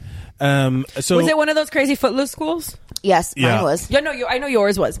yeah. So was it one of those crazy footloose schools? Yes, mine was. Yeah, no, I know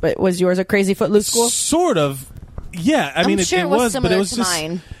yours was, but was yours a crazy footloose school? Sort of. Yeah, I mean, sure it was, but it was just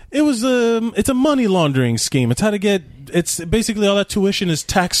mine. It was it's a money laundering scheme. It's how to get. It's basically all that tuition is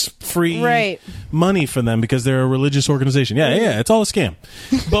tax free money for them because they're a religious organization. Yeah, it's all a scam.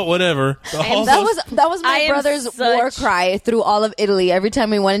 But whatever. That was my brother's war cry through all of Italy. Every time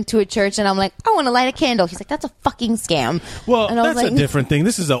we went into a church, and I'm like, I want to light a candle. He's like, that's a fucking scam. Well, and I was that's like, a different thing.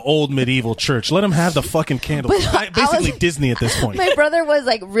 This is an old medieval church. Let them have the fucking candle. Basically, Disney at this point. My brother was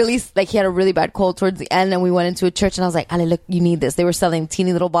like really he had a really bad cold towards the end, and we went into a church, and I was like, Ale, look, you need this. They were selling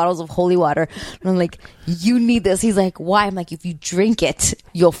teeny little bottles of holy water, and I'm like, you need this. He's like, why? I'm like, if you drink it,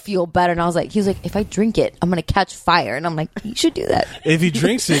 you'll feel better. And I was like, he's like, if I drink it, I'm gonna catch fire. And I'm like, you should do that. If he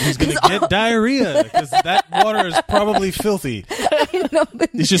drinks it, he's gonna get diarrhea because that water is probably filthy. I know,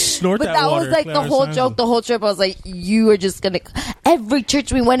 you just snort that water. But that was like the whole joke, the whole trip. I was like, you are just gonna. Every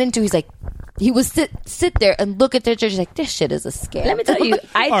church we went into, he's like, he would sit there and look at their church. He's like, this shit is a scam. Let me tell you,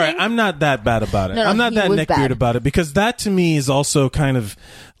 all right, I'm not that bad about it. I'm not that neckbeard about it because that to me is also kind of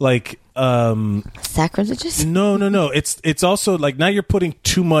like sacrilegious. No. It's also like now you're putting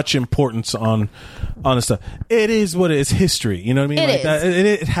too much importance on the stuff. It is what it is. History. You know what I mean?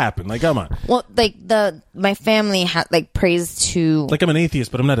 It happened. Like, come on. Well, like my family prays to. Like I'm an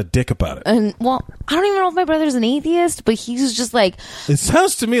atheist, but I'm not a dick about it. And well, I don't even know if my brother's an atheist, but he's just like. It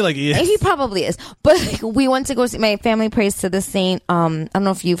sounds to me like he is. He probably is. But like, we went to go see. My family prays to the saint. I don't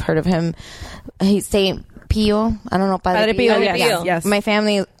know if you've heard of him. He's Saint Pio. I don't know. Padre Pio. Yes. My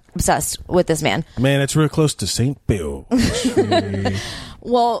family. Obsessed with this man. Man, it's real close to Saint Bill.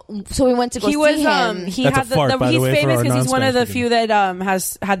 Well, so we went to go see him. He That's had a fart, by the he's way, for famous our because he's one of the non-Spanish few that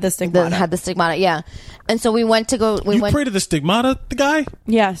has had the stigmata. Had the stigmata, yeah. And so we went to go. You pray to the stigmata, the guy?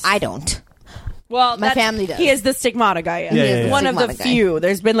 Yes, I don't. Well, my family does. He is the stigmata guy. Yeah. One of the few.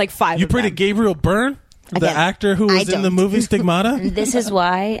 There's been like 5. You pray to Gabriel Byrne? The actor who was in the movie Stigmata? This is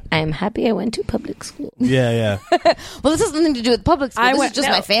why I'm happy I went to public school. Yeah. Well, this has nothing to do with public school. This is just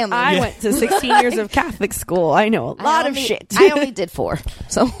my family. I went to 16 years of Catholic school. I know a lot of shit. I only did 4.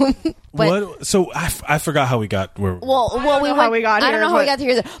 So, what? So I forgot how we got where. Well, I don't know how we got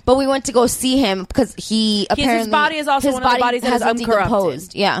here either. But we went to go see him because he apparently his body is also one of the bodies that is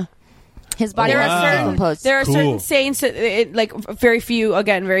uncorrupted. Yeah. His body there are certain saints, like very few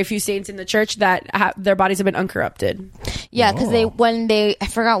saints in the church that their bodies have been uncorrupted. Yeah, because I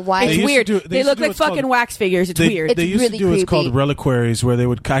forgot why. It's weird. They look like fucking wax figures. It's weird. They used to do what's called reliquaries, where they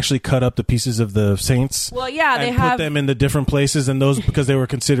would actually cut up the pieces of the saints. Well, yeah, and put them in the different places, and those because they were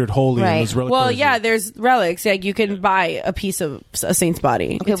considered holy. Right. And those reliquaries well, yeah, there's relics. Like you can buy a piece of a saint's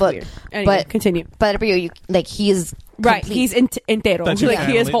body. Okay, it's weird. Anyway, continue. But he is. Right, he's entero. That's your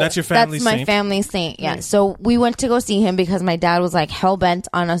family. He is whole. That's your family That's my saint. family saint. Yeah. So we went to go see him because my dad was like hell bent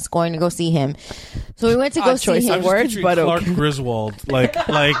on us going to go see him. So we went to go see him. But Clark Griswold, like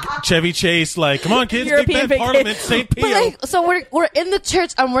Chevy Chase, like come on kids, European Big Ben Parliament, St. Pio. So we're in the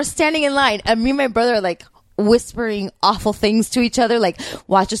church and we're standing in line, and me and my brother are like whispering awful things to each other, like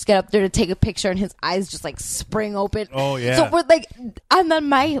watch us get up there to take a picture, and his eyes just like spring open. Oh yeah. So we're like, and then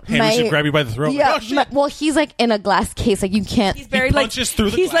my should grab you by the throat. Yeah. Like, well, he's like in a glass case, like you can't. He's buried like through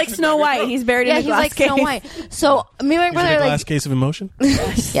the he's like Snow White. He's buried in a glass case. Snow White. So me and my brother a are like glass case of emotion.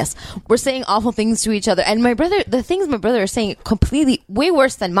 Yes, we're saying awful things to each other, and the things my brother is saying completely way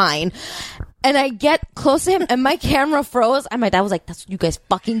worse than mine. And I get close to him, and my camera froze, and my dad was like, "That's what you guys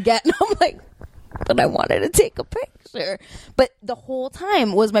fucking get." And I'm like, but I wanted to take a picture. But the whole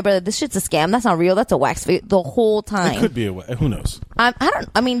time was my brother, this shit's a scam. That's not real. That's a wax figure. The whole time. It could be who knows?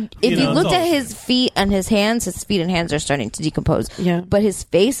 If you looked at his feet and his hands and hands are starting to decompose. Yeah. But his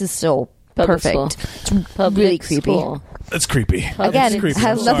face is still perfect. It's really creepy. It's creepy. Again, it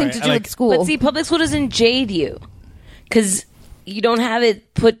has nothing to do with school. But see, public school doesn't jade you. Because you don't have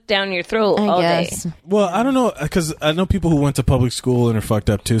it put down your throat all day. Well, I don't know, because I know people who went to public school and are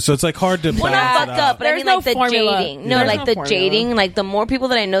fucked up too. So it's like hard to. Well, not fucked up, but There's I mean like the formula. jading. No, like the jading. Like the more people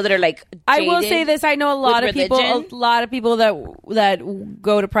that I know that are like jaded I will say this: I know a lot of people that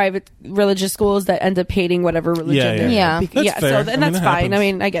go to private religious schools that end up hating whatever religion. Yeah. That's fair. So that's fine. Happens. I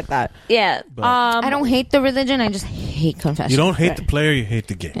mean, I get that. Yeah. I don't hate the religion. I just hate confession. You don't hate the player, you hate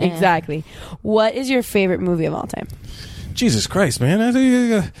the game. Exactly. What is your favorite movie of all time? Jesus Christ, man! I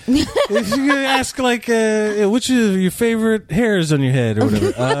think if you ask like which of your favorite hairs on your head or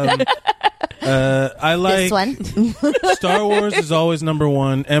whatever. I like this one. Star Wars is always number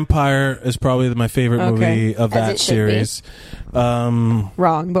one. Empire is probably my favorite movie of that series.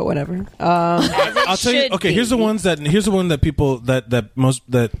 Wrong, but whatever. I'll tell you. Okay, here's the one that people that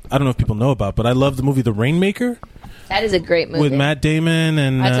I don't know if people know about, but I love the movie The Rainmaker. That is a great movie with Matt Damon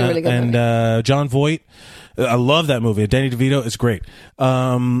and that's a really good movie. John Voight. I love that movie. Danny DeVito is great.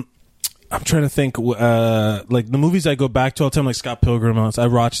 I'm trying to think, like the movies I go back to all the time, like Scott Pilgrim. I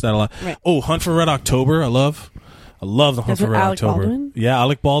watch that a lot. Right. Oh, Hunt for Red October. I love the Hunt for Red October. Baldwin? Yeah,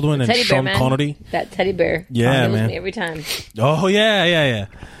 Alec Baldwin and Sean Connery. That teddy bear. Yeah, man. Me every time. Oh yeah.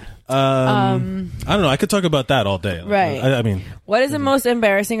 I don't know. I could talk about that all day. Right. I mean, what is the most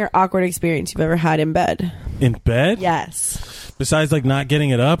embarrassing or awkward experience you've ever had in bed? In bed? Yes. Besides, like not getting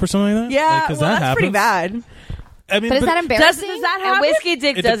it up or something like that. Yeah, because that's happens. Pretty bad. I mean, but is that embarrassing? Does that happen? And whiskey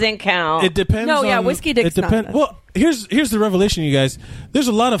dick doesn't count. It depends. No, yeah, whiskey dick's not bad. Well, here's the revelation, you guys. There's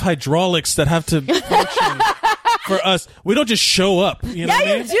a lot of hydraulics that have to function for us. We don't just show up. You know what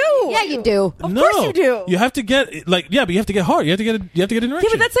I mean? You do. Yeah, you do. Of course you do. You have to get but you have to get hard. You have to get an erection. Yeah,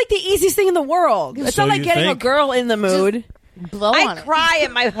 but that's like the easiest thing in the world. It's not like getting a girl in the mood. I cry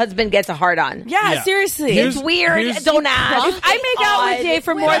and my husband gets a hard on. Yeah, seriously. It's weird. Don't ask. I make out with Jay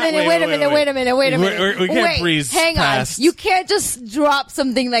for more than Wait a minute. We can't breeze hang past. on. You can't just drop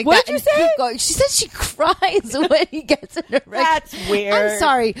something like What'd that. you say? Keep going. She said she cries when he gets an erection. That's weird. I'm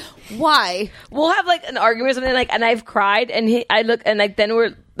sorry. Why? We'll have like an argument or something like, and I've cried, and I look, and like then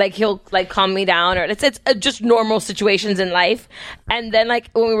we're like he'll like calm me down, or it's just normal situations in life, and then like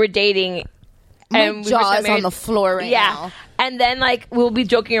when we were dating. My jaw is on the floor right now. Yeah. And then, like, we'll be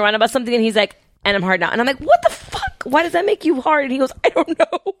joking around about something, and he's like, and I'm hard now. And I'm like, what the fuck? Why does that make you hard? And he goes, I don't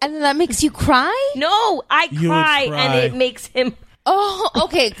know. And then that makes you cry? No, I cry, and it makes him Oh,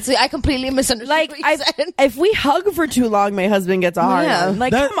 okay. So I completely misunderstood. Like, if we hug for too long, my husband gets hard. Yeah.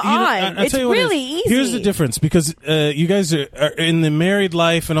 Like, come on. It's really easy. Here's the difference, because you guys are in the married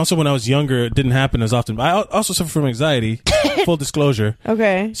life, and also when I was younger, it didn't happen as often. But I also suffer from anxiety. Full disclosure.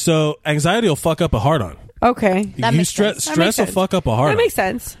 Okay. So anxiety will fuck up a hard-on. Okay. Stress will fuck up a hard-on. That makes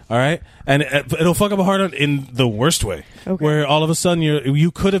sense. All right, and it'll fuck up a hard-on in the worst way, where all of a sudden you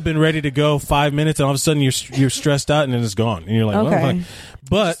could have been ready to go 5 minutes, and all of a sudden you're stressed out, and then it's gone, and you're like, okay. well, fuck.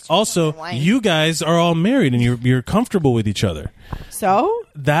 But also, you guys are all married, and you're comfortable with each other. So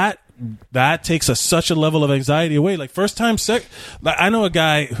that takes such a level of anxiety away. Like, first time sex, I know a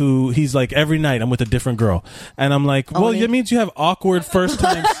guy who he's like, every night I'm with a different girl, and I'm like, well, that means you have awkward first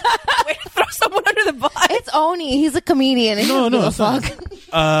times. Wait, throw someone under the bus. It's Oni. He's a comedian. No, fuck.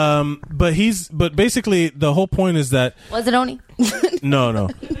 But basically the whole point is that, was it Oni? No.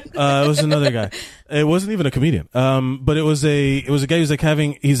 It was another guy. It wasn't even a comedian. But it was a guy who's like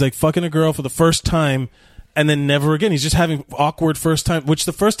he's like fucking a girl for the first time, and then never again. He's just having awkward first time, which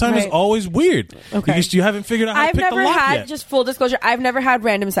the first time is always weird. Okay. Because you haven't figured out how to pick the lock yet. Just full disclosure, I've never had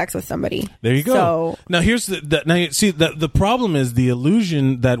random sex with somebody. There you go. So now here's the problem is the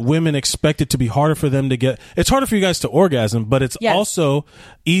illusion that women expect it to be harder for them to get. It's harder for you guys to orgasm, but it's also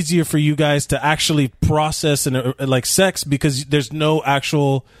easier for you guys to actually process and like sex, because there's no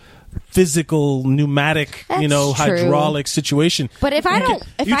actual physical pneumatic hydraulic situation. But if I don't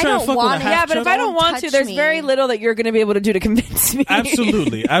want to, there's very little that you're going to be able to do to convince me.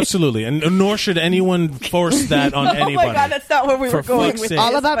 Absolutely, and nor should anyone force that on anybody. Oh my God, that's not where we were going with.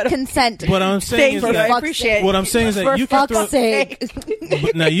 All about consent. What I'm saying is that I appreciate. What I'm saying is that you can throw.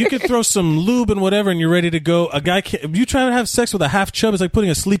 Now you can throw some lube and whatever, and you're ready to go. A guy, you try to have sex with a half chub, it's like putting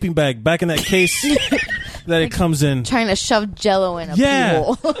a sleeping bag back in that case. That it comes in. Trying to shove Jello in a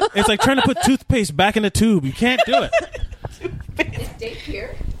pool. It's like trying to put toothpaste back in a tube. You can't do it. Is Dave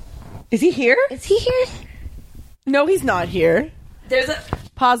here? Is he here? Is he here? No, he's not here. There's a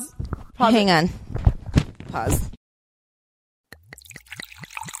pause. Hang on. Pause.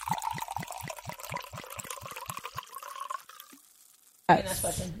 Okay,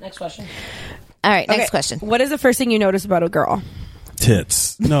 next question. All right, next question. What is the first thing you notice about a girl?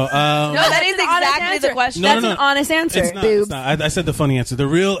 Tits. No, no, that is exactly the question. That's an honest answer. It's not, boobs. It's not. I said the funny answer. The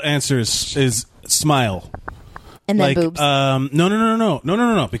real answer is smile. And then boobs.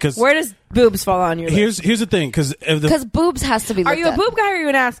 No. Because where does boobs fall on your list? Here's the thing. Because boobs has to be. Are you a boob guy or are you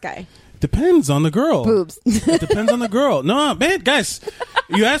an ass guy? Depends on the girl. Boobs. It depends on the girl. No, man, guys,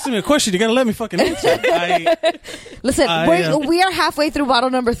 you asked me a question. You got to let me fucking answer. Listen, we are halfway through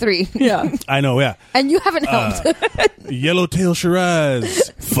bottle number 3. Yeah. I know, yeah. And you haven't helped. Yellowtail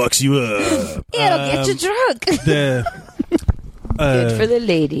Shiraz fucks you up. It'll get you drunk. Good for the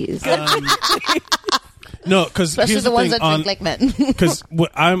ladies. No, because especially the ones that drink like men. Because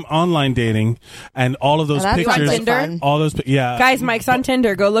I'm online dating, and all of those pictures, all those, guys, Mike's on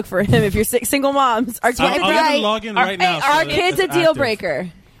Tinder. Go look for him if you're single moms. I'll even log in right now. Are kids a deal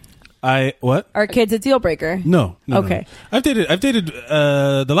breaker? What? Are kids a deal breaker? No. Okay. No. I've dated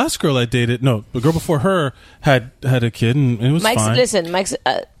the last girl I dated. No, the girl before her had a kid, and it was fine. Listen, Mike's.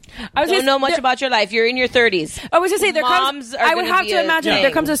 I don't know much about your life. You're in your 30s. I was going to say I would have to imagine that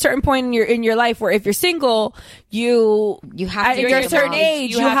there comes a certain point in your life where if you're single, you have to, at a certain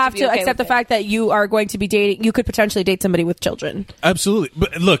age, you have to accept the fact that you are going to be dating. You could potentially date somebody with children. Absolutely,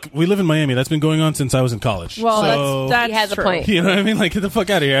 but look, we live in Miami. That's been going on since I was in college. Well, so that's he has true. a point. You know what I mean? Like, get the fuck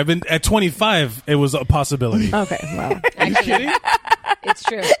out of here. I've been at 25. It was a possibility. Okay, well, are you kidding? It's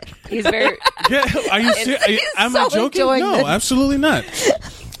true. He's very. Yeah, are you serious? Am I joking? No, absolutely not.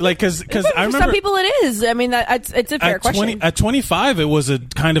 Like, because I remember some people it is. I mean, it's a fair question. At 25, it was a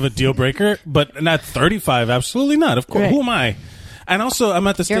kind of a deal breaker, but at 35, absolutely not. Of course, Who am I? And also, I'm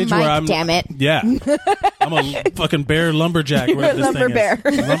at the stage where I'm. Damn it! Yeah, I'm a fucking bear lumberjack. Where this lumber thing bear.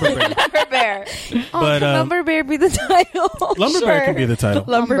 Is. Lumber bear. But lumber bear be the title. Lumber bear can be the title.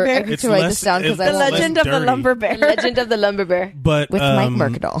 Lumber bear. I need to write this down because the legend of the lumber bear. The legend of the lumber bear. But with Mike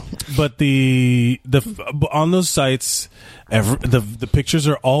Mercadal. But the on those sites, the pictures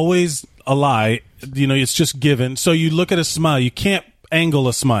are always a lie. You know, it's just given. So you look at a smile. You can't angle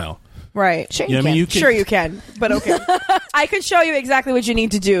a smile. Right. Sure you can. You can. But okay. I could show you exactly what you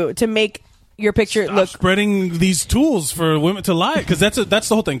need to do to make your picture look. Spreading these tools for women to lie, because that's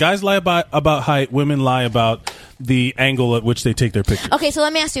the whole thing. Guys lie about height. Women lie about the angle at which they take their pictures. Okay, so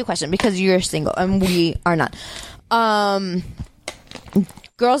let me ask you a question, because you're single and we are not.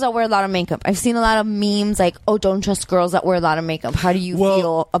 Girls that wear a lot of makeup. I've seen a lot of memes like, "Oh, don't trust girls that wear a lot of makeup." How do you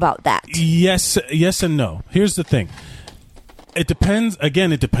feel about that? Yes and no. Here's the thing. It depends.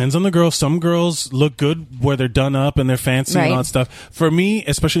 Again, it depends on the girl. Some girls look good where they're done up and they're fancy and all that stuff. For me,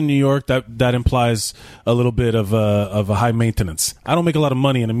 especially in New York, that implies a little bit of a high maintenance. I don't make a lot of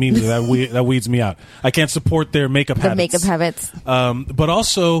money, and immediately that weeds me out. I can't support their makeup habits. But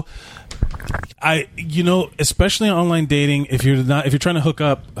also, especially on online dating, if you're trying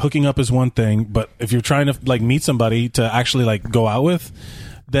to hooking up is one thing, but if you're trying to like meet somebody to actually like go out with,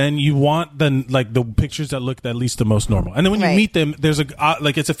 then you want the pictures that look at least the most normal. And then when you meet them, there's it's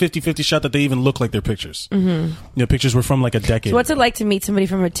a 50-50 shot that they even look like their pictures. Mm-hmm. Pictures were from like a decade So what's ago. it like to meet somebody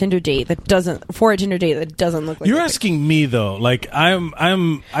from a Tinder date that doesn't look like You're asking me though. Like I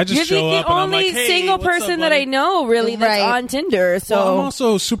just show up and I'm like, hey, the only single person that I know really that's on Tinder. So I'm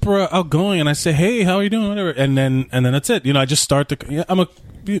also super outgoing and I say, hey, how are you doing? Whatever. And then that's it. I just start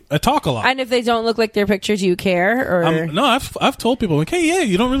I talk a lot. And if they don't look like their pictures, you care? Or no, I've told people like, hey, yeah,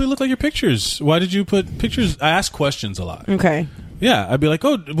 you don't really look like your pictures. Why did you put pictures? I ask questions a lot. Okay. Yeah, I'd be like,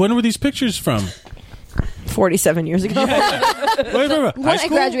 oh, when were these pictures from? 47 years ago. Wait. When I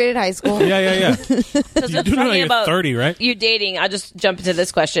graduated high school. Yeah. So You do know you're 30, right? You dating. I'll just jump into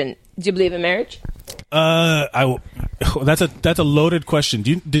this question. Do you believe in marriage? That's a loaded question.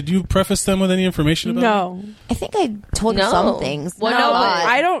 Did you preface them with any information about it? I think I told you some things. Well, no, but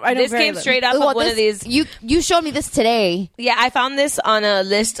I don't. This came straight up of one of these. You showed me this today. Yeah, I found this on a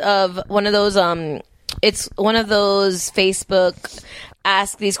list of one of those. It's one of those Facebook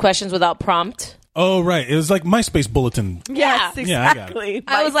ask these questions without prompt. Oh, right. It was like MySpace bulletin. Yes, Yeah, exactly.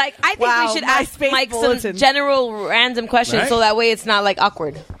 I was like, I think we should ask Mike some general random questions so that way it's not like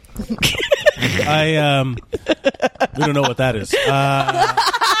awkward. We don't know what that is.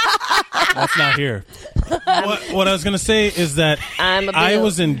 That's not here. What I was going to say is that I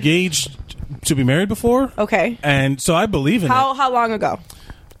was engaged to be married before. Okay. And so I believe in it. How long ago?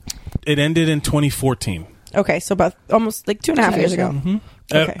 It ended in 2014. Okay, so about almost like 2.5 years ago. Mm-hmm.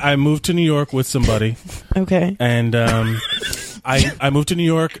 Okay. I moved to New York with somebody. Okay. And I moved to New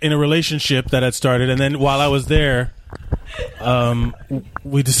York in a relationship that had started. And then while I was there,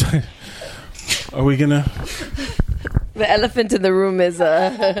 we decided, are we going to... The elephant in the room is...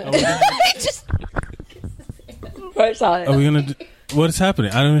 Just... Are we going to... What is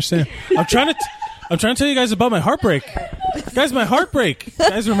happening? I don't understand. I'm trying to tell you guys about my heartbreak. Guys, my heartbreak. You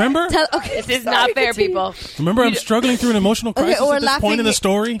guys remember? This is not fair, people. Remember, I'm struggling through an emotional crisis at this point in the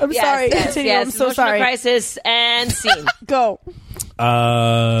story? I'm sorry. Continue. I'm so sorry. Crisis and scene. Go.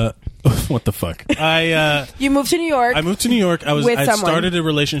 What the fuck? You moved to New York. I moved to New York. I started a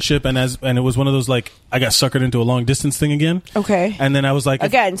relationship, and it was one of those like I got suckered into a long distance thing again. Okay. And then I was like,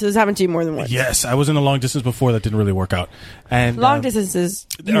 again, so this happened to you more than once. Yes, I was in a long distance before that didn't really work out. And long distances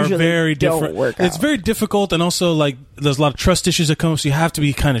are very different. Don't work out. It's very difficult, and also like there's a lot of trust issues that come. So you have to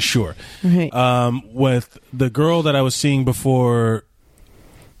be kind of sure. Right. With the girl that I was seeing before,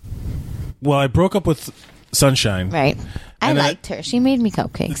 well, I broke up with Sunshine. Right. I liked her. She made me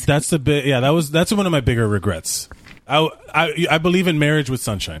cupcakes. That's the bit. Yeah, that's one of my bigger regrets. I believe in marriage with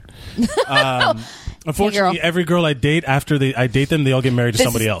Sunshine. Unfortunately, every girl I date after I date them, they all get married to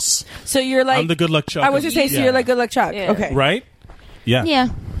somebody else. So you're like I'm the good luck Chuck. I was just saying, so you're like good luck Chuck. Yeah. Okay, right? Yeah. Yeah.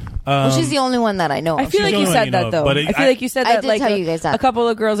 Well, she's the only one that I know. I feel like you said that though. I feel like you said that. I did like tell you guys that. A couple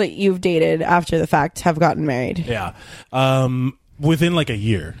of girls that you've dated after the fact have gotten married. Yeah. Within like a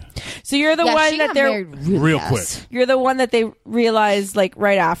year. So you're the one that they're real quick. You're the one that they realize like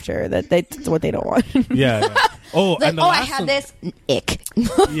right after that that's what they don't want. Yeah. Oh, like, and I have this ick.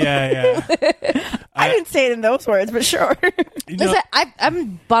 Yeah. I didn't say it in those words, but sure. Listen,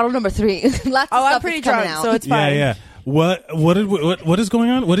 I'm bottle number 3. Lots of stuff I'm pretty drunk, out. so it's fine. Yeah. What is going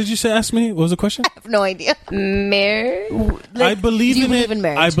on? What did you say? Ask me. What was the question? I have no idea. Marriage? I believe do you in believe it. in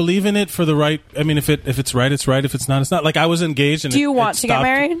marriage? I believe in it for the right. I mean, if it's right, it's right. If it's not, it's not. Like I was engaged. And do you want to get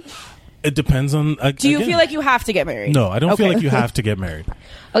married? It depends on. Do you feel like you have to get married? No, I don't feel like you have to get married.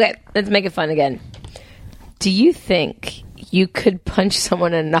 Okay, let's make it fun again. Do you think you could punch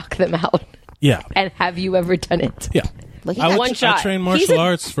someone and knock them out? Yeah. And have you ever done it? Yeah. I train martial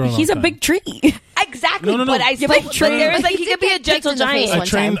arts for a long time. He's a big tree. Exactly. No. But there is like he could be a gentle giant.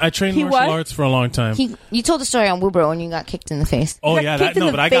 I trained martial arts for a long time. You told the story on Woobro when you got kicked in the face. Oh yeah,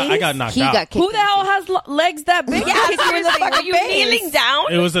 but I got knocked out. Got kicked. Who the hell has legs that big? Yeah, were you kneeling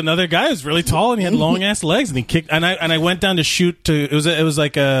down? It was another guy who was really tall and he had long ass legs and he kicked and I went down to shoot to it was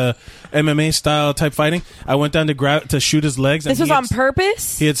like a MMA style type fighting. I went down to shoot his legs. This was on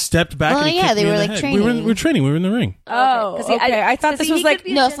purpose. He had stepped back. Well, and he yeah, kicked they me were in the like head. training. We were training. We were in the ring. Oh, okay. I thought this was like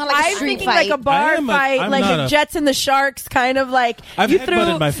no, it's not like a street fight. like a bar bar fight, like a Jets and the Sharks, kind of like I've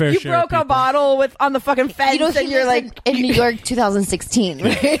headbutted my fair share. You broke a bottle on the fucking fence, and you're like in New York, 2016,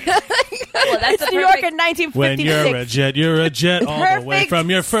 right? Well, that's New York in 1956. When you're a jet all the way from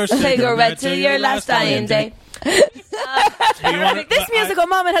your first cigarette to your last dying day. This musical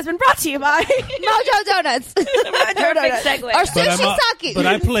moment has been brought to you by Mojo Donuts. Perfect segue. Or Sushi Sake. But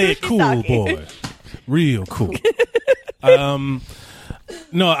I play it cool, boy. Real cool.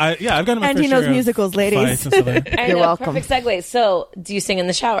 No, I've gotten my and fair he knows share musicals, ladies. You're welcome. Perfect segue. So, do you sing in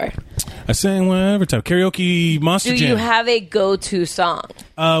the shower? I sing whenever time. Karaoke, Monster Jam. Do you have a go-to song?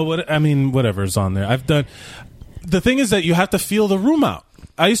 Whatever's on there. I've done. The thing is that you have to feel the room out.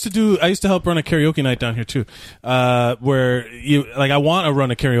 I used to help run a karaoke night down here too, where I want to run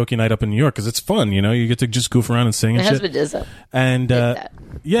a karaoke night up in New York because it's fun. You get to just goof around and sing. My and husband shit. does that. And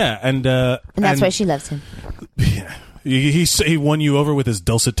and that's why she loves him. Yeah. He won you over with his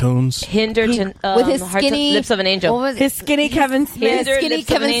dulcet tones. Hinderton, with his skinny lips of an angel. His skinny Kevin Smith. Skinny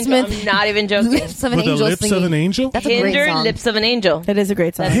Kevin Smith. I'm not even joking. Lips of an with angel. The lips singing. of an angel. That's a great song. Lips of an angel. That is a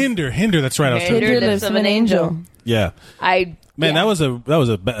great song. Hinder. That's right. Hinder lips of an angel. Yeah. That was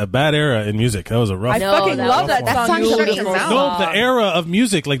a bad era in music. That was a rough. I fucking love that song. No, the era of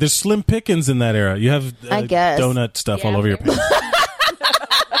music. Like there's Slim Pickens in that era. You have donut stuff all over your pants.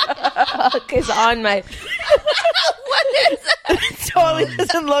 It's on my. What is that? Totally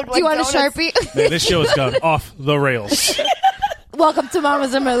doesn't look like. Do you want donuts. a Sharpie? Man, this show has gone off the rails. Welcome to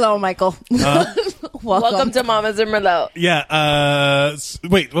Mamas and Merlot, Michael. Welcome to Mamas and Merlot. Yeah.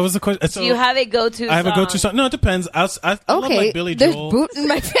 Wait, what was the question? Do you have a go-to song? I have a go-to song. No, it depends. I love like Billy Joel. There's boot in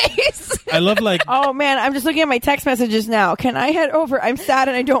my face. I love like. Oh man, I'm just looking at my text messages now. Can I head over? I'm sad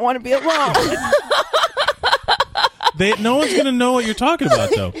and I don't want to be alone. No one's gonna know what you're talking about,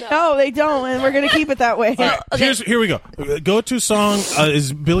 though. No, they don't, and we're gonna keep it that way. Here we go. Go-to song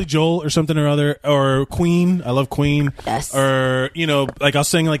is Billy Joel or something or other, or Queen. I love Queen. Yes. Or I'll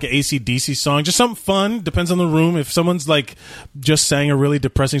sing like an AC/DC song, just something fun. Depends on the room. If someone's like just sang a really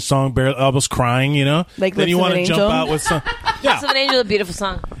depressing song, almost crying, like then you want to jump out with some. Yeah, Lips of an Angel is a beautiful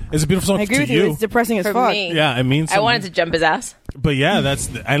song. It's a beautiful song. I agree with you. It's depressing as For fuck. me. Yeah, it means. I wanted to jump his ass. But yeah,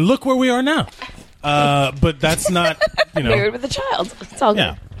 and look where we are now. But that's not, Married with a child. It's all good.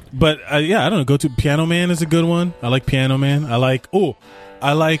 Yeah. But I don't know. Go to Piano Man is a good one. I like Piano Man. I like. What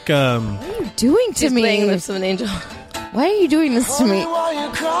are you doing to me? Playing Lips of an Angel. Why are you doing this to me?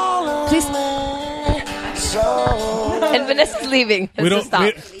 Please. And Vanessa's leaving.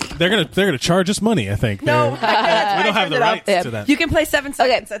 Stop. They're gonna charge us money. I think. No, we don't have the rights to that. You can play 7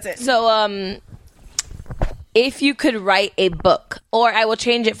 seconds. That's it. So, if you could write a book, or I will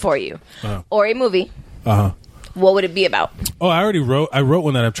change it for you, or a movie, what would it be about? Oh, I wrote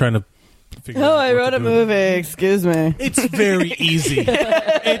one that I'm trying to figure out. Oh, I wrote a movie. Excuse me. It's very easy.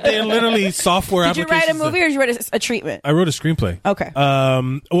 They're literally software Did you applications. write a movie or did you write a treatment? I wrote a screenplay. Okay.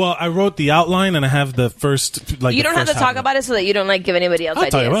 Well, I wrote the outline and I have the first. You don't have to talk about it so that you don't give anybody else I'll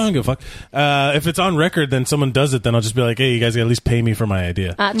ideas. tell you, I don't give a fuck. If it's on record, then someone does it. Then I'll just be like, "Hey, you guys gotta at least pay me for my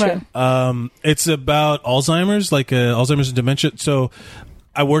idea." True. It's about Alzheimer's, Alzheimer's and dementia. So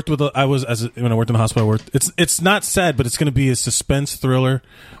I worked with. When I worked in the hospital. It's not sad, but it's going to be a suspense thriller.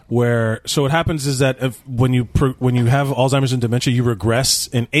 So what happens is that when you have Alzheimer's and dementia, you regress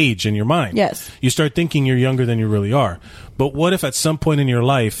in age in your mind. Yes. You start thinking you're younger than you really are. But what if at some point in your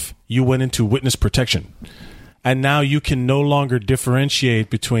life you went into witness protection, and now you can no longer differentiate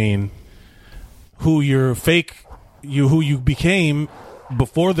between who you became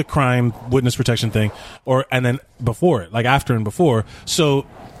before the crime witness protection thing, and then before it, like after and before. So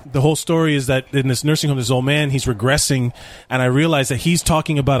the whole story is that in this nursing home, this old man, he's regressing, and I realize that he's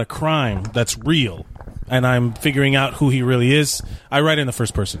talking about a crime that's real, and I'm figuring out who he really is. I write in the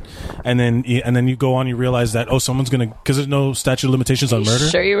first person, and then you go on, you realize that someone's gonna, because there's no statute of limitations on murder.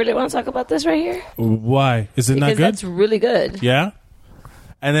 Sure, you really want to talk about this right here? Why is it not good? Because that's really good. Yeah.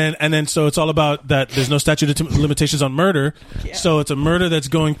 And then, so it's all about that. There's no statute of limitations on murder, so it's a murder that's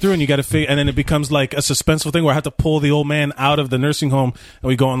going through, and you got to figure. And then it becomes like a suspenseful thing where I have to pull the old man out of the nursing home, and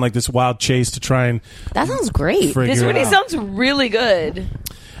we go on like this wild chase to try and. That sounds great. This really sounds really good.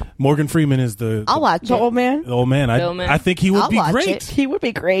 Morgan Freeman is the. I'll watch the it. old man. The old man. I think he would be great. He would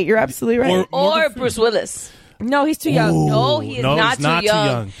be great. You're absolutely right. Or Bruce Willis. No, he's too young. Ooh, no, he is not too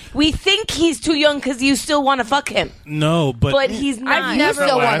young. We think he's too young because you still want to fuck him. No, but he's not. I've never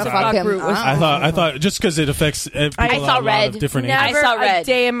want to fuck him. I thought just because it affects people I saw a lot Red. of different Never ages. I saw Red. a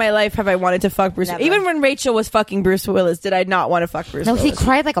day in my life have I wanted to fuck Bruce. Never. Even when Rachel was fucking Bruce Willis, did I not want to fuck Bruce No, Willis? he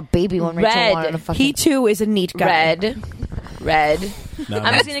cried like a baby when Rachel wanted to fuck him. He too is a neat guy. Red. No.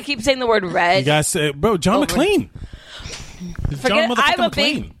 I'm just gonna keep saying the word red. You guys say, bro, John McClane. Forget. I'm a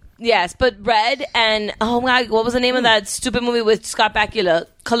big Yes, but Red and oh my God, what was the name of that stupid movie with Scott Bakula?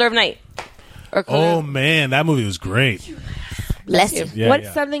 Color of Night. Oh man, that movie was great. Bless you. Yeah,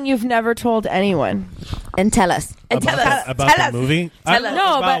 What's something you've never told anyone? And tell us. About the movie? Tell us.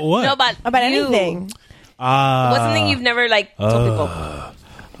 No, about what? No, about you. anything. What's something you've never told people?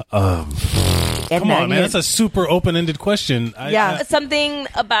 Come on, man. That's a super open-ended question. Something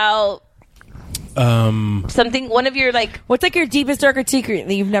about something. One of your What's your deepest, darkest secret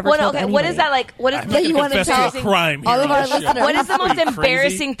that you've never told anybody? What is that What is that you want to tell a crime? All of our listeners. What is the most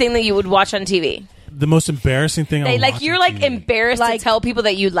embarrassing thing that you would watch on TV? The most embarrassing thing I watch you're on TV. embarrassed to tell people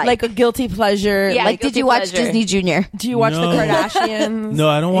that you like. Like a guilty pleasure. Yeah, did you watch Disney Junior? Do you watch the Kardashians? No,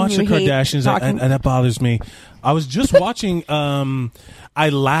 I don't watch the Kardashians, and that bothers me. I was just watching. I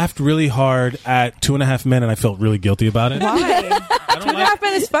laughed really hard at 2.5 Men, and I felt really guilty about it. Why? 2.5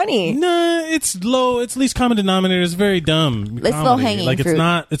 Men is funny. Nah, it's low. It's least common denominator. It's very dumb. It's low hanging fruit. It's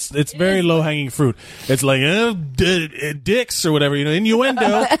not. It's very low hanging fruit. It's dicks or whatever,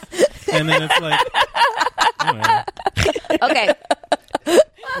 innuendo, and then it's okay.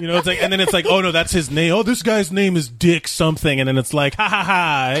 It's and then it's oh no, that's his name. Oh, this guy's name is Dick something, and then it's ha ha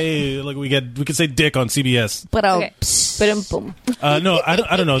ha. Hey, look, we can say Dick on CBS. But no,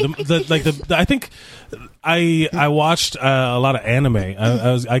 I don't know. I think I watched a lot of anime.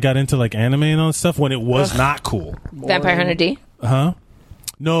 I got into anime and all that stuff when it was not cool. Vampire Hunter D. Huh?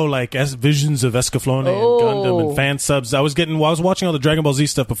 No, as visions of Escaflowne and Gundam and fan subs. I was watching all the Dragon Ball Z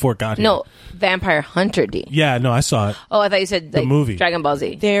stuff before it got here. No, Vampire Hunter D. Yeah, no, I saw it. Oh, I thought you said the movie Dragon Ball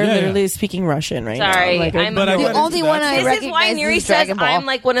Z. They're literally speaking Russian right Sorry, now. I'm the only one I recognize. This is why Neri is says Dragon Ball. I'm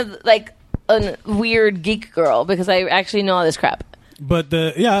one of a weird geek girl because I actually know all this crap. But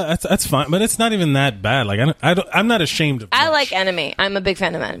that's fine. But it's not even that bad. I'm not ashamed of. I like anime. I'm a big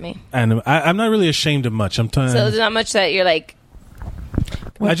fan of anime. And I'm not really ashamed of much. So there's not much that you're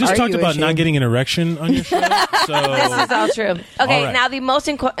I just talked about not getting an erection on your show. So this is all true. Okay, right. now the most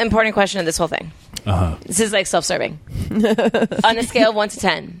important question of this whole thing. This is self-serving. On a scale of 1 to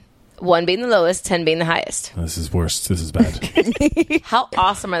 10, 1 being the lowest, 10 being the highest. This is worse. This is bad. How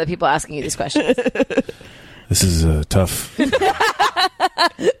awesome are the people asking you these questions? This is tough.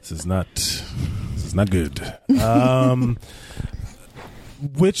 This is not good.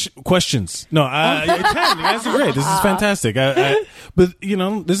 Which questions? No, 10. You guys are great. This is fantastic. But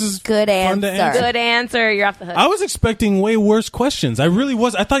this is good fun to answer. Good answer. You're off the hook. I was expecting way worse questions. I really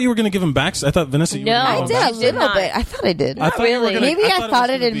was. I thought you were going to give them back. I thought Vanessa. You I were did a little bit. I thought I did. Not really. Maybe I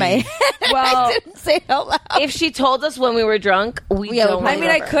thought it in my head. Well, I didn't say it out loud. If she told us when we were drunk, don't. I mean,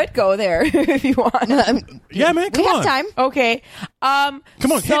 I could go there if you want. Yeah, man. Come on. We have time. Okay. Come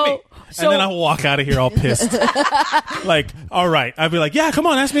on, hit me. And then I'll walk out of here all pissed. All right. I'd be yeah, come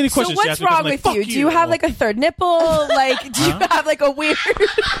on, ask me any questions. So what's wrong with you? Do you have a third nipple? Do you have a weird...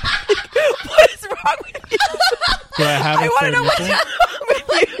 What is wrong with you? Do I have a third nipple? What's wrong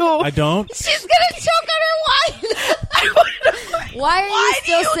with you. I don't. She's going to choke on her wine. Why are you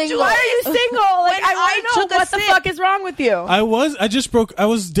still single? Why are you single? I want to know what the fuck is wrong with you. I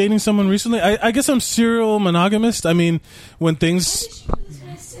was dating someone recently. I guess I'm serial monogamist. I mean, when things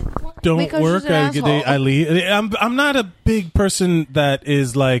don't work, I leave. I'm not a big person that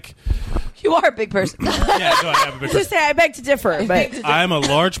is You are a big person. Yeah, no, I am a big person. Just say I beg to differ, but I'm a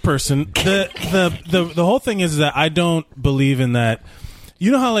large person. The whole thing is that I don't believe in that.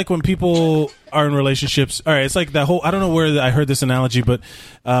 You know how when people are in relationships, all right, it's that whole, I don't know where I heard this analogy, but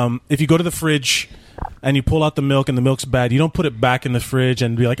if you go to the fridge and you pull out the milk and the milk's bad, you don't put it back in the fridge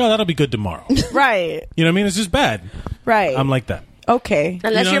and be oh, that'll be good tomorrow. Right. You know what I mean? It's just bad. Right. I'm like that. Okay.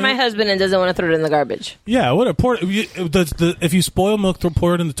 Unless you're my husband and doesn't want to throw it in the garbage. Yeah, what pour it, if you spoil milk,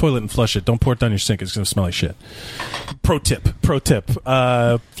 pour it in the toilet and flush it. Don't pour it down your sink. It's going to smell like shit. Pro tip.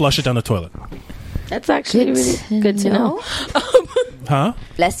 Flush it down the toilet. That's actually really good to know. Huh?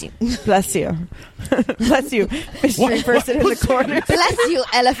 Bless you. Bless you. Bless you. Mystery person in the corner. Bless you,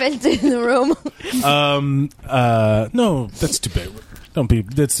 elephant in the room. No, that's too big.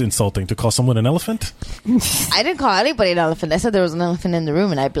 That's insulting to call someone an elephant. I didn't call anybody an elephant. I said there was an elephant in the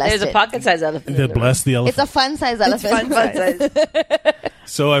room and I blessed it. There's a pocket-sized elephant. They bless the elephant. It's a fun-sized elephant. Fun size.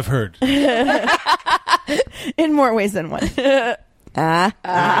 So I've heard. In more ways than one. I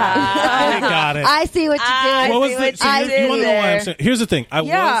got it. I see what you're doing. What was you want to know why I'm saying? Here's the thing. I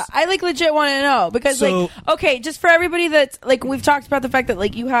legit want to know because just for everybody that's we've talked about the fact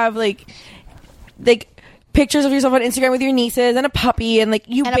that you have pictures of yourself on Instagram with your nieces and a puppy and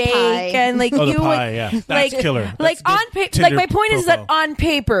you and bake and the pie, yeah. That's killer. That's on paper, my point is that on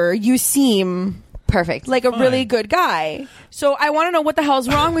paper you seem perfect, a really good guy. So I want to know what the hell's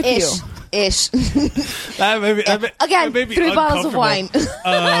wrong with you. ish. Again, 3 bottles of wine.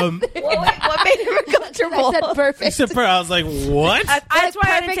 What made him uncomfortable? I said perfect. I was like, what? That's why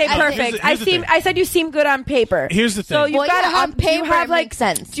I didn't say perfect. I said you seem good on paper. Here's the thing. So you've got to have. On paper, do you have it like makes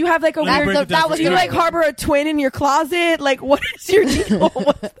sense. Do you have like a weird? Do you like harbor a twin in your closet? Like, what is your deal?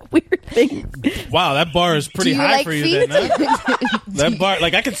 What's the weird thing? Wow, that bar is pretty high for you. Then, huh? That bar,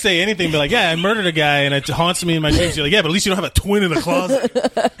 like, I could say anything, but like, yeah, I murdered a guy, and it haunts me in my dreams. You're like, yeah, but at least you don't have a twin in the closet.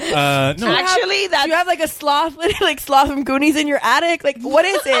 No, actually, do you have like a sloth, like sloth from Goonies in your attic? Like, what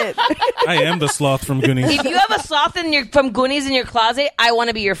is it? I am the sloth from Goonies. If you have a sloth from Goonies in your closet, I want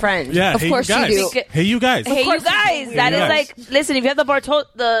to be your friend. Yeah, of course you do. Hey, you guys. Hey, you guys. That is like, listen, if you have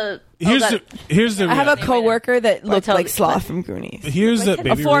the Here's the I have a coworker that looked like Sloth from Goonies. Here's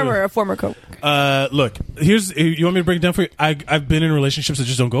the a former coworker. Look, you want me to break it down for you? I've been in relationships that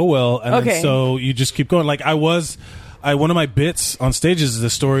just don't go well, and then so you just keep going. Like one of my bits on stage is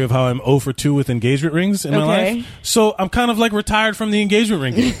the story of how I'm 0 for 2 with engagement rings in my life. So I'm kind of like retired from the engagement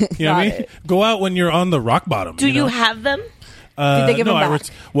ring game. You know what I mean? Go out when you're on the rock bottom. Do you have them? Did they give them back?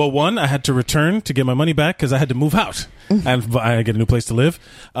 One, I had to return to get my money back because I had to move out and I get a new place to live.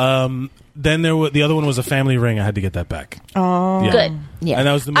 Then the other one was a family ring. I had to get that back. Oh, yeah. Good. Yeah, and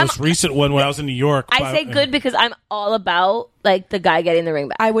that was the most recent one when I was in New York. I say good because I'm all about like the guy getting the ring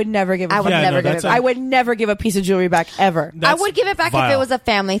back. I would never give. I would never give a piece of jewelry back ever. I would give it back if it was a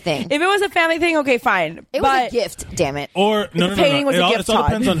family thing. If it was a family thing, okay, fine. It was a gift. Damn it. Or no. Painting was a gift. It all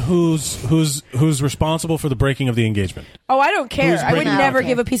depends on who's responsible for the breaking of the engagement. Oh, I don't care. I would never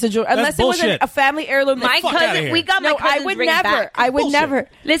give a piece of jewelry unless it was a family heirloom. My cousin, we got my cousin's ring back. I would never.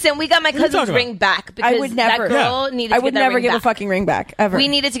 Listen, we got my cousin's ring back because I would never. That girl needed. I would never give a fucking ring back ever. We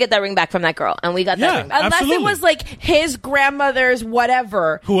needed to get that ring back from that girl, and we got that ring back. Unless it was like his grandmother's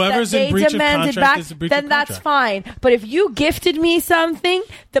whatever. Whoever's in breach of contract is in breach of contract. Then that's fine. But if you gifted me something,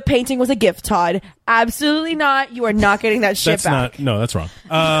 the painting was a gift, Todd. Absolutely not. You are not getting that shit back. That's wrong.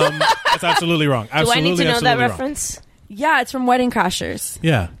 That's absolutely wrong. Do I need to know that reference? Yeah, it's from Wedding Crashers.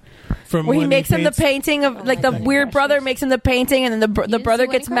 Yeah. Where he makes him the painting of like the weird brother makes him the painting, and then the brother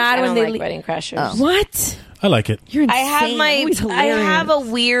gets mad when they like Wedding Crashers. What? I like it. You're insane. I have a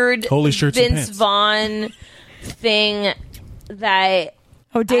weird Holy shirts Vince Vaughn thing that.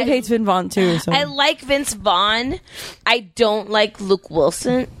 Oh, Dave hates Vince Vaughn too. So. I like Vince Vaughn. I don't like Luke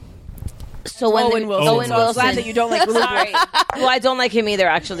Wilson. So when Owen Wilson. I'm glad that you don't like Luke. Sorry. Well, I don't like him either.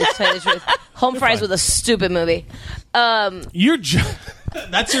 Actually, to tell you the truth, Home Fries was a stupid movie.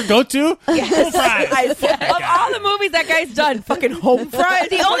 That's your go-to? Yes. Of all the movies that guy's done, fucking Home Fries.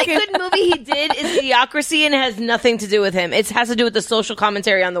 The only good movie he did is Idiocracy, and it has nothing to do with him. It has to do with the social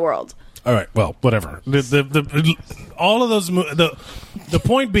commentary on the world. All right, well, whatever. All of those the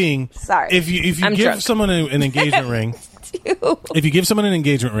point being, sorry, if you give someone an engagement ring, if you give someone an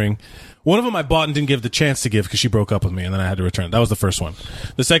engagement ring, one of them I bought and didn't give the chance to give because she broke up with me, and then I had to return it. That was the first one.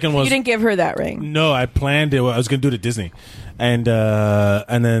 The second was you didn't give her that ring. No, I planned it. I was going to do it at Disney, and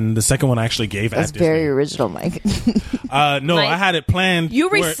then the second one I actually gave. That's at Disney. Very original, Mike. No, Mike, I had it planned. You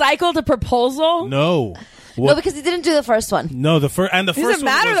recycled a proposal? No. No, because he didn't do the first one. No, the first and the first. Doesn't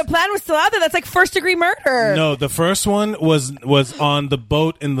matter. The plan was still out there. That's like first-degree murder. No, the first one was on the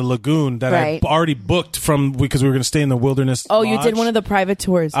boat in the lagoon that I already booked from because we were going to stay in the wilderness. Oh, lodge. You did one of the private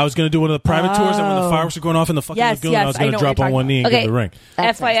tours. I was going to do one of the private tours, and when the fireworks were going off in the fucking lagoon, I was going to drop on one knee and give the ring.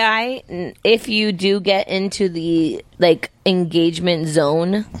 FYI, if you do get into the engagement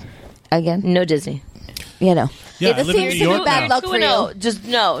zone again, no Disney. You know. Yeah, this seems to be bad luck for you. No,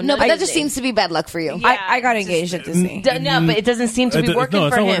 but that just seems to be bad luck for you. Yeah, I got engaged at Disney. No, but it doesn't seem to be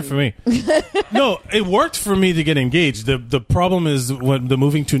working for him. No, it's not working for me. No, it worked for me to get engaged. The problem is when the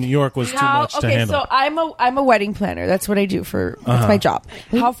moving to New York was too much to handle. So I'm a wedding planner. That's what I do that's my job.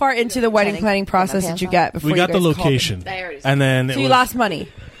 How far into the wedding planning process did you get before we got you guys the location, and then you lost money?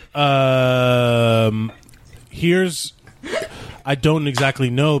 I don't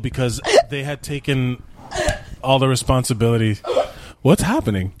exactly know because they had taken all the responsibility. What's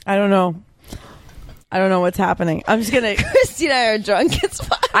happening? I don't know what's happening. I'm just gonna. Christy and I are drunk. It's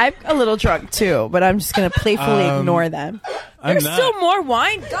fine. I'm a little drunk too, but I'm just gonna playfully ignore them. There's still more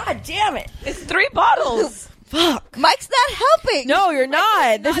wine. God damn it! It's 3 bottles. Fuck. Mike's not helping. No, you're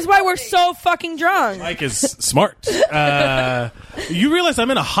not. This is why we're so fucking drunk. Mike is smart. You realize I'm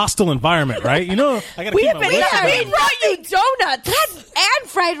in a hostile environment, right? You know, I gotta keep my wits about We brought you donuts and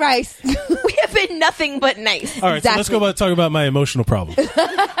fried rice. We have been nothing but nice. All right, so let's talk about my emotional problem. Wait,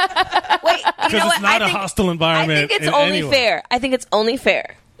 because it's not a hostile environment. I think it's only fair. I think it's only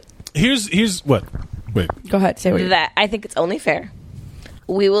fair. Here's what. Wait. Go ahead. Say what. I think it's only fair.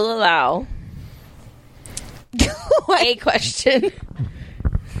 We will allow a question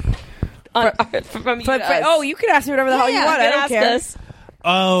from you. Oh, you can ask me whatever the hell you want. I don't care.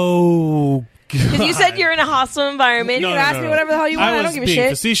 Oh, because you said you're in a hostile environment. You can ask me whatever the hell you want. I don't give a shit.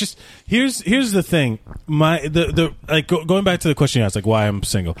 Facetious. Here's the thing. Going back to the question you asked, like why I'm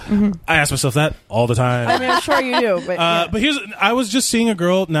single. Mm-hmm. I ask myself that all the time. I mean, I'm sure you do, but but I was just seeing a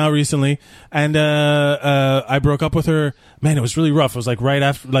girl now recently, and I broke up with her. Man, it was really rough. It was like right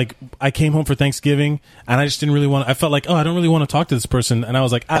after, like I came home for Thanksgiving, and I just didn't really want. I felt like, I don't really want to talk to this person, and I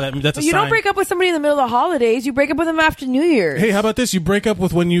was like, that's a sign. You don't break up with somebody in the middle of the holidays. You break up with them after New Year's. Hey, how about this? You break up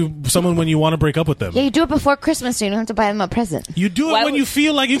with when you want to break up with them. Yeah, you do it before Christmas, so you don't have to buy them a present. You do it when you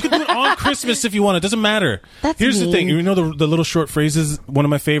feel like you can do it on Christmas if you want. It doesn't matter. Here's the thing. You know the little short phrases. One of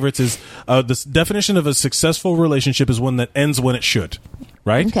my favorites is the definition of a successful relationship is one that ends when it should.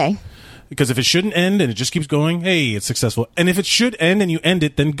 Right? Okay. Because if it shouldn't end and it just keeps going, hey, it's successful. And if it should end and you end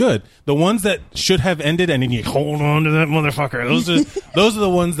it, then good. The ones that should have ended and then you hold on to that motherfucker. Those are the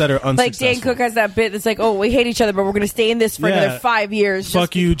ones that are unsuccessful. Like Dan Cook has that bit that's like, we hate each other, but we're going to stay in this for another 5 years.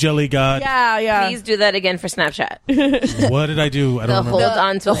 Fuck you, Jelly God. Yeah. Please do that again for Snapchat. What did I do? I don't remember. Hold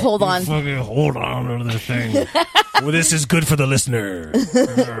on to hold on. Fucking hold on to the thing. Well, this is good for the listener.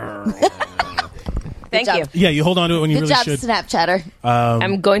 Thank you. Yeah, you hold on to it when you really should. Good job, Snapchatter.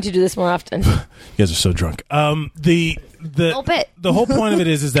 I'm going to do this more often. You guys are so drunk. The whole point of it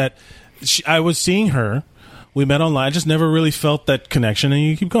is that I was seeing her. We met online. I just never really felt that connection, and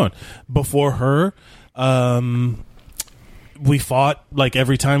you keep going. Before her, we fought like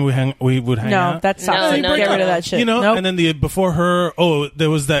every time we would hang out. No, that's not. Get rid of that shit. You know, and then before her, there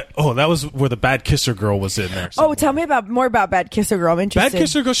was that. Oh, that was where the Bad Kisser Girl was in there. Oh, tell me more about Bad Kisser Girl. I'm interested. Bad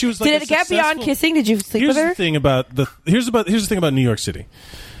Kisser Girl. She was like. Did it get beyond kissing? Did you sleep with her? Here's the thing about New York City.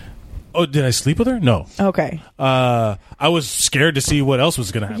 Oh, did I sleep with her? No. Okay. I was scared to see what else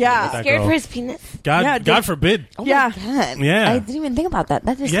was going to happen. Yeah. with that Scared girl. for his penis? God forbid. Oh my God. Yeah. I didn't even think about that.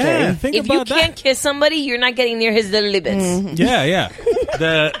 That is Yeah. scary. If you can't kiss somebody, you're not getting near his little libbits. Mm-hmm. Yeah.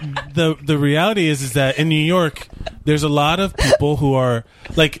 The reality is that in New York, there's a lot of people who are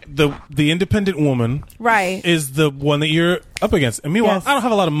like the independent woman. Right. Is the one that you're up against. And meanwhile, I don't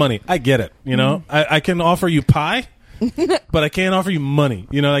have a lot of money. I get it. You know, I can offer you pie. But I can't offer you money.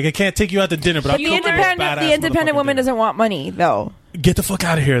 You know, like I can't take you out to dinner. But the independent woman doesn't want money, though. Get the fuck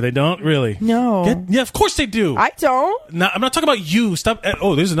out of here. They don't really. No. Yeah, of course they do. I don't. No, I'm not talking about you. Stop.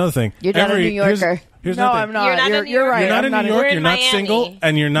 Oh, there's another thing. You're not a New Yorker. Here's no, I'm not. You're right. You're not in New York. You're not Miami. single,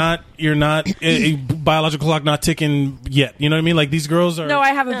 and you're not a biological clock not ticking yet. You know what I mean? Like these girls are. No,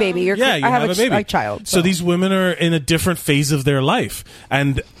 I have a baby. You I have a baby. A child. So these women are in a different phase of their life,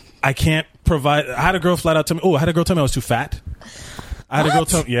 and I can't provide. I had a girl flat out tell me. Oh, I had a girl tell me I was too fat. I had a girl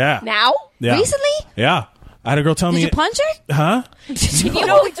tell me. Yeah. Now? Yeah. Recently? Yeah. I had a girl tell me. Did you punch her? Huh? We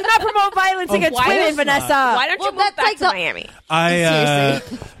do not promote violence against women, Vanessa. Why don't you move back to Miami?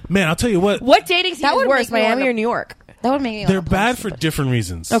 Man, I'll tell you what. What dating scene is worse, Miami or New York? That would make me. They're bad for different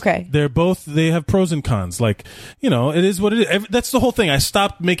reasons. Okay. They have pros and cons. Like, you know, it is what it is. That's the whole thing. I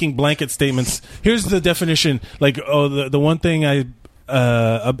stopped making blanket statements. Here's the definition. Like, the one thing I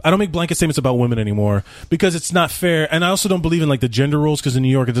don't make blanket statements about women anymore because it's not fair, and I also don't believe in like the gender roles because in New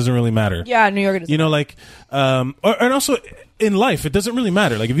York it doesn't really matter. Yeah, New York. You know, like, and also in life it doesn't really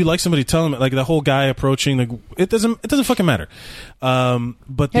matter. Like if you like somebody, tell them. Like the whole guy approaching, like it doesn't fucking matter.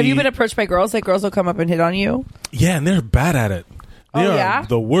 But have you been approached by girls? Like girls will come up and hit on you? Yeah, and they're bad at it. They are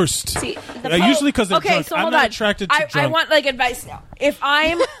the worst. See, usually because they're drunk. So I'm hold not on. attracted to drunk. I want like advice now. If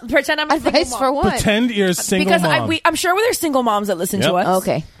I'm pretend I'm a advice single for mom. what? Pretend you're a single because mom. I'm sure there's single moms that listen to us.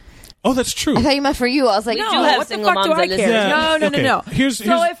 Okay. Oh, that's true. I thought you meant for you. I was like, We do have what the single fuck do moms I that care? listen. Yeah. No. Here's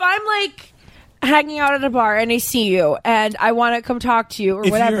so if I'm like hanging out at a bar and I see you and I want to come talk to you or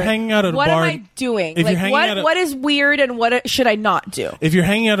If whatever, you're hanging out at a what bar, am I doing? if you're Like hanging what is weird and what should I not do? If you're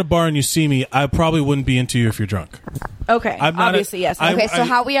hanging out at a bar and you see me, I probably wouldn't be into you if you're drunk. Okay, obviously yes. Okay, so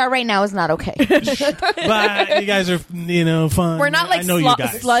how we are right now is not okay. But you guys are, fun. We're not like I know you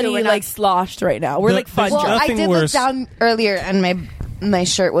guys. slutty, like sloshed right now. We're like fun. Well, drunk. I did look down earlier and my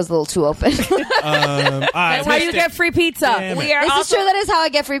shirt was a little too open. That's how you get free pizza. This is true. That is how I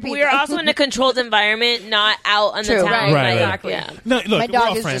get free pizza. We are also in a controlled environment, not out on the town. Right. Exactly. Yeah. No, look, My dog we're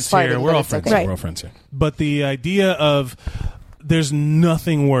all is friends just farting, here. but We're all it's friends. okay. Here. We're all friends here. But the idea of there's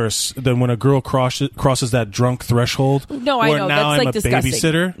nothing worse than when a girl crosses that drunk threshold. No, I where know. now That's I'm like a disgusting.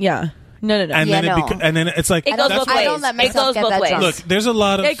 babysitter. Yeah. No. And then it's like it goes both ways. I don't let myself get that drunk. Look, there's a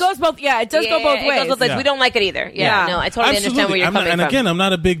lot of it goes both. Yeah, it does go both ways. It goes both ways. Yeah. We don't like it either. Yeah. No, I totally understand where you're coming from. And again, I'm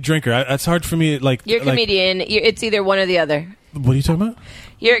not a big drinker. It's hard for me. Like you're a comedian. It's either one or the other. What are you talking about?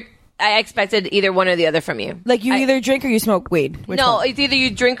 I expected either one or the other from you. Like you either drink or you smoke weed. Which no, one? it's either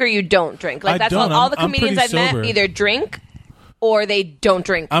you drink or you don't drink. Like that's all the comedians I've met either drink or they don't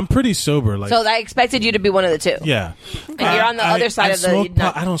drink. I'm pretty sober. Like, so I expected you to be one of the two. Yeah. And you're on the other side of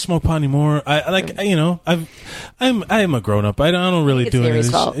the. I don't smoke pot anymore. I'm a grown up. I don't really do it.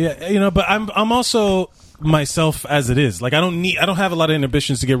 Yeah, but I'm also myself as it is. Like I don't have a lot of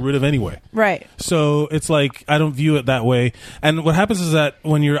inhibitions to get rid of anyway. Right. So it's like I don't view it that way. And what happens is that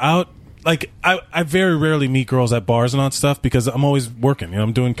when you're out, like I very rarely meet girls at bars and on stuff because I'm always working.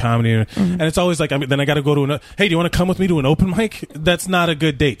 I'm doing comedy, and it's always like then I got to go to hey, do you want to come with me to an open mic? That's not a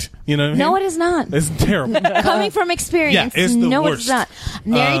good date. You know what I mean? No, it is not. It's terrible. Coming from experience, it's the worst. It's not.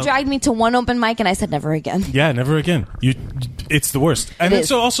 Neri dragged me to one open mic, and I said never again. Yeah, never again. It's the worst. And then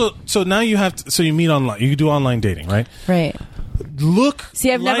so now you have so you meet online. You do online dating, right? Right.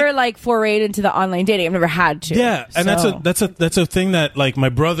 See, I've never forayed into the online dating. I've never had to. Yeah, and that's a thing that like my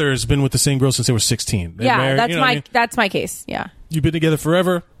brother has been with the same girl since they were 16. They're married, that's my case. Yeah, you've been together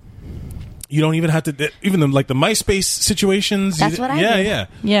forever. You don't even have to even the MySpace situations. That's what I did.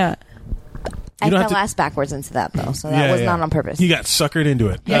 Yeah. I fell ass backwards into that though, so that was not on purpose. You got suckered into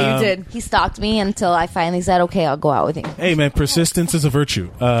it. Yeah, you did. He stalked me until I finally said, "Okay, I'll go out with you." Hey, man, persistence is a virtue.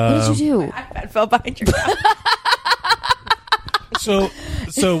 What did you do? My iPad fell behind your back. So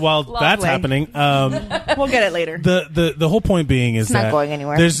while that's happening, we'll get it later. The whole point being is it's not going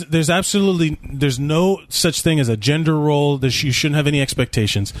anywhere. There's no such thing as a gender role. You shouldn't have any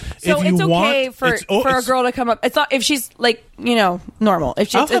expectations. So if you it's okay want, for a girl to come up. It's not if she's normal. If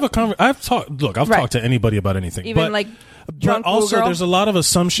she's, I'll have a conversation. I've talked to anybody about anything, even drunk but also woo girl. There's a lot of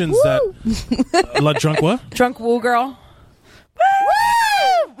assumptions that like drunk what? Drunk woo girl.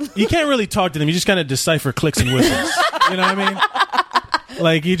 You can't really talk to them. You just kind of decipher clicks and whistles. You know what I mean?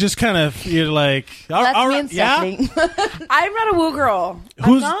 Like you're like, all right, yeah. I'm not a woo girl.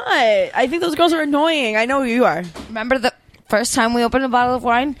 I'm not. I think those girls are annoying. I know who you are. Remember the first time we opened a bottle of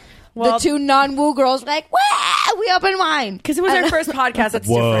wine? Well, the two non-woo girls were like, "Wah, we opened wine," because it was our first podcast. That's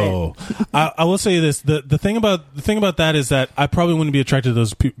different. I will say this: the thing about that is that I probably wouldn't be attracted to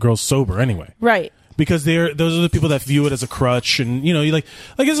those girls sober anyway. Right. Because those are the people that view it as a crutch, and you like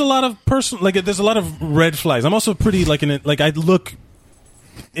there's a lot of there's a lot of red flags. I'm also pretty I look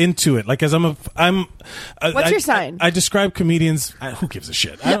into it as what's your sign? I describe comedians. Who gives a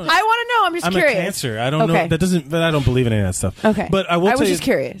shit? I want to know. I'm just curious. I'm a Cancer. I don't know. That doesn't. But I don't believe in any of that stuff. Okay. But I was just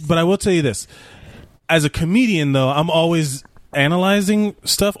curious. But I will tell you this: as a comedian, though, I'm always analyzing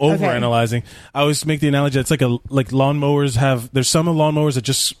stuff, overanalyzing. I always make the analogy. It's like lawnmowers there's some lawnmowers that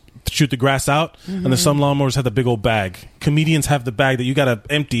just shoot the grass out, and there's some lawnmowers have the big old bag. Comedians have the bag that you gotta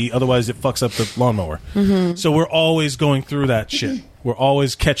empty, otherwise it fucks up the lawnmower. So we're always going through that shit. We're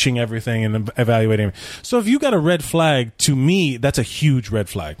always catching everything and evaluating. So if you got a red flag, to me, that's a huge red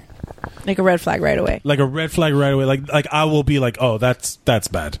flag. Like a red flag right away. Like a red flag right away. Like I will be like, oh, that's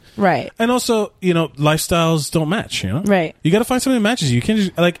bad. Right. And also, lifestyles don't match. Right. You got to find something that matches you. You can't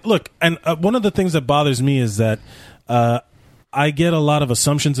just look. And one of the things that bothers me is that I get a lot of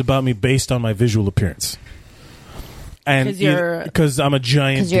assumptions about me based on my visual appearance. And because I'm a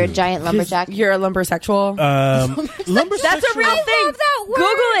giant. Because you're a giant lumberjack. You're a lumbersexual. Lumbersexual. That's a real thing.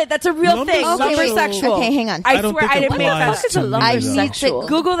 Google it. That's a real thing. Lumbersexual. Okay, hang on. I swear I didn't make that. I need to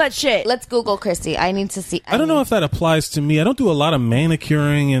Google that shit. Let's Google Christy. I need to see. I don't know if that applies to me. I don't do a lot of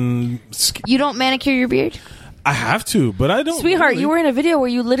manicuring and. You don't manicure your beard? I have to, but I don't. Sweetheart, you were in a video where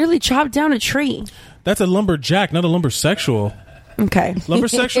you literally chopped down a tree. That's a lumberjack, not a lumbersexual. Okay.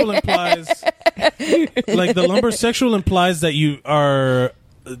 Lumbersexual implies the lumbersexual implies that you are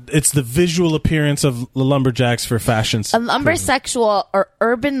it's the visual appearance of the lumberjacks for fashion. A lumbersexual or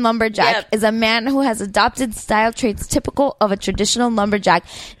urban lumberjack is a man who has adopted style traits typical of a traditional lumberjack,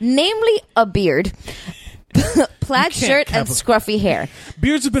 namely a beard, plaid shirt, and scruffy hair.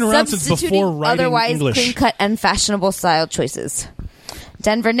 Beards have been around since before writing otherwise English. Clean-cut and fashionable style choices.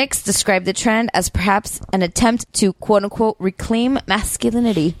 Denver Nicks described the trend as perhaps an attempt to quote-unquote reclaim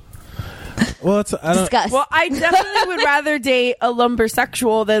masculinity. Well, Discuss. Well, I definitely would rather date a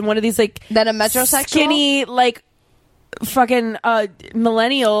lumbersexual than one of these than a metrosexual, skinny fucking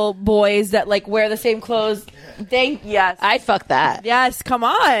millennial boys that wear the same clothes. Yes, I'd fuck that. Yes, come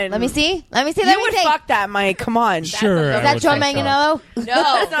on. Let me see. You would fuck that, Mike. Come on. Sure. Is that Joe Manganiello? No,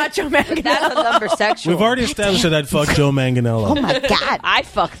 that's not Joe Manganiello. That's a lumbersexual. We've already established that I'd fuck Joe Manganiello. Oh my god, I'd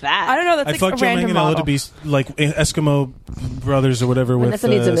fuck that. I don't know. That's I'd fuck a Joe random Manganiello model. to be like Eskimo brothers or whatever with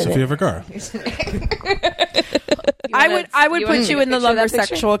Sofia Vergara. I would put you in the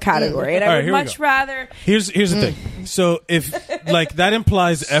lumbersexual category, and I would much rather. Here's the thing. So if that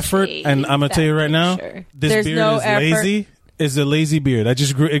implies effort, and I'm gonna tell you right now, this beard is lazy. Is a lazy beard.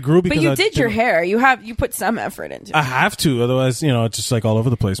 It grew because. But you did your hair. You put some effort into it. I have to, otherwise, it's just all over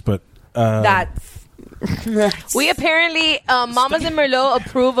the place. But that We apparently, Mamas and Merlot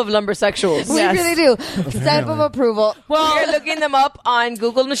approve of lumbersexuals. We really do. Stamp of approval. Well, we're looking them up on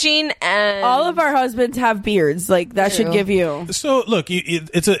Google machine, and all of our husbands have beards. Like that should give you. So look,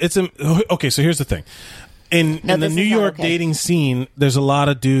 it's a okay. So here's the thing. In the New York dating scene, there's a lot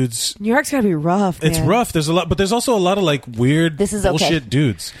of dudes. New York's gotta be rough. It's rough. There's a lot, but there's also a lot of like weird bullshit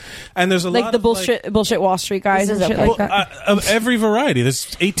dudes, and there's a like lot the of bullshit Wall Street guys and shit like that. Of every variety.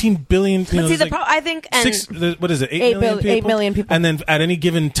 There's 18 billion. But see, I think, and what is it? 8 million people. And then at any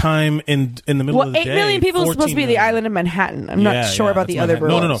given time in the middle of the day, 8 million people is supposed to be the island of Manhattan. I'm not sure about the other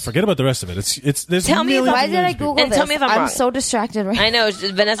boroughs. No. Forget about the rest of it. It's there's. Tell me why did I Google this? Tell me if I'm wrong. I'm so distracted right now. I know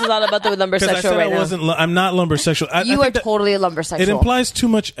Vanessa's all about the lumbersexual right now. I'm not lumbersexual. You are totally a lumbersexual. It implies too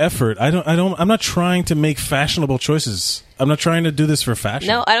much effort. I'm not trying to make fashionable choices. I'm not trying to do this for fashion.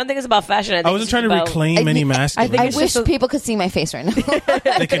 No, I don't think it's about fashion. I wasn't trying to reclaim any masculine. I wish people could see my face right now.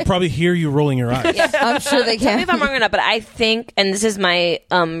 They can probably hear you rolling your eyes. Yeah. I'm sure they can. Tell me if I'm wrong or not, but I think, and this is my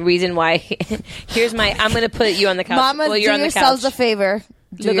reason why. I'm going to put you on the couch. Mama, well, you're do on the yourselves couch. a favor.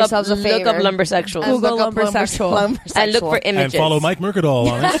 Look up lumbersexual. Google lumbersexual. And look for images. And follow Mike Mercadal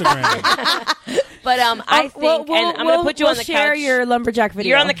on Instagram. But I think, and I'm going to put you on the couch. Share your lumberjack video.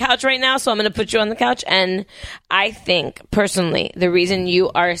 You're on the couch right now, so I'm going to put you on the couch. And I think, personally, the reason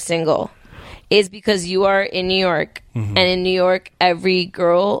you are single is because you are in New York. Mm-hmm. And in New York, every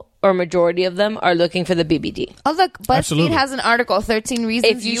girl or majority of them are looking for the BBD. Oh, look, BuzzFeed has an article, 13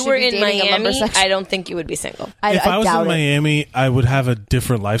 reasons if you were in Miami, I don't think you would be single. If I was in Miami, I would have a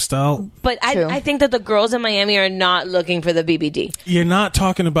different lifestyle. But I think that the girls in Miami are not looking for the BBD. You're not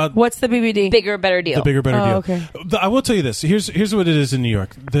talking about... What's the BBD? Bigger, better deal. The bigger, better deal. Okay. I will tell you this. Here's what it is in New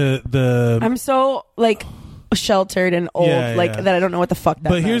York. I'm so, sheltered and old that I don't know what the fuck that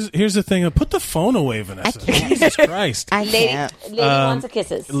but meant. here's the thing. Put the phone away, Vanessa. Jesus Christ. I can't. Lady wants a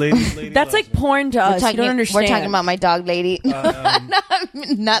kisses. Lady that's like porn to us. You don't understand. We're talking about my dog Lady.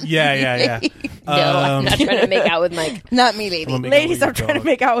 Not yeah. No, I'm not trying to make out with Mike. Not me, Lady. Ladies, I'm trying to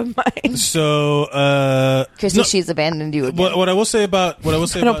make out with Mike. So Chrissy, she's abandoned you again. What I will say about I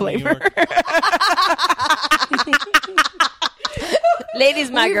don't blame New York, her. Lady's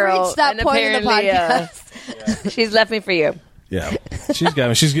my We've girl. reached that and point in the podcast. She's left me for you. Yeah, she's got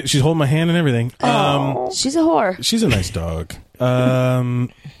me. She's holding my hand and everything. She's a whore. She's a nice dog. What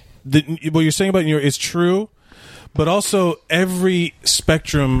you're saying about New York is true, but also every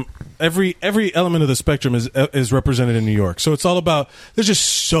spectrum, every element of the spectrum is represented in New York. So it's all about. There's just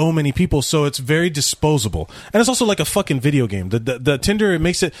so many people, so it's very disposable, and it's also like a fucking video game. The Tinder, it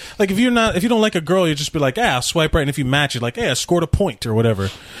makes it like if you don't like a girl, you just be like, I'll swipe right, and if you match it, like, I scored a point or whatever.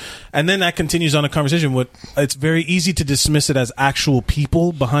 And then that continues on a conversation. It's very easy to dismiss it as actual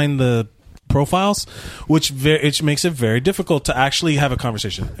people behind the profiles, which makes it very difficult to actually have a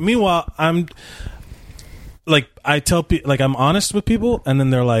conversation. Meanwhile, I tell people, I'm honest with people, and then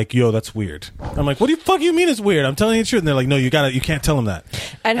they're like, "Yo, that's weird." I'm like, "What do you fuck you mean it's weird?" I'm telling you the truth, and they're like, "No, you can't tell them that."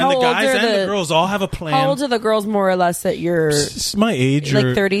 And the guys and the girls all have a plan. How old are the girls, more or less, that you're? It's my age, like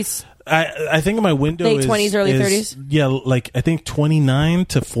 30s. I think my window late is 20s, early 30s. Yeah, I think 29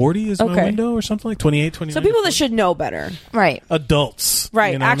 to 40 is my window or something, like 28, 29. So people that should know better, right? Adults,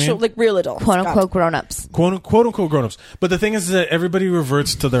 right? You know Actual, real adults, quote unquote grown-ups, quote unquote grown-ups. But the thing is that everybody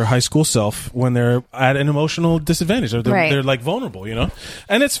reverts to their high school self when they're at an emotional disadvantage, or they're vulnerable,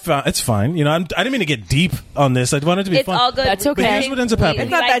 and it's fine. I didn't mean to get deep on this. I wanted it to be fun. It's all good. That's okay. But here's what ends up happening.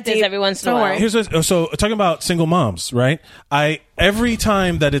 It's not that deep. Every once in a while. So talking about single moms, right? Every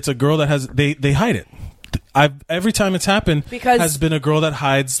time that it's a girl that has they hide it. Every time it's happened has been a girl that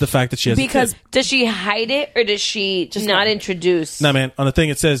hides the fact that she has a kid. Does she hide it, or does she just not introduce? No, man. On the thing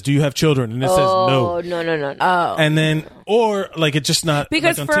it says, "Do you have children?" And it says no. No. Oh. And then, or it's just not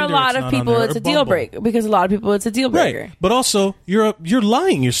because for Tinder, a lot of people it's a deal breaker. Because a lot of people it's a deal breaker. Right. But also, you're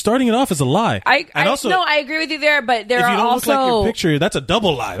lying. You're starting it off as a lie. I agree with you there. But there if are you don't also look like your picture, that's a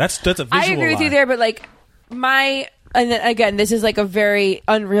double lie. That's a visual lie. I agree with you there, but and then again, this is a very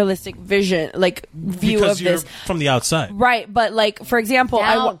unrealistic view because of this from the outside, right? But for example,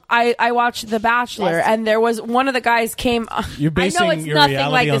 I watched The Bachelor, and there was one of the guys came. You're basing I know it's your nothing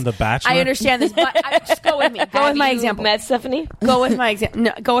reality like this. on The Bachelor. I understand this, but just go with me. Go with my example. Met Stephanie? Go with my example.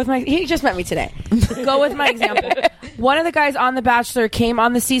 No, go with my. He just met me today. Go with my example. One of the guys on The Bachelor came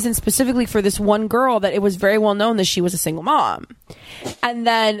on the season specifically for this one girl that it was very well known that she was a single mom, and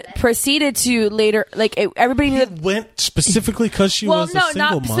then proceeded to later everybody knew went specifically because she was a single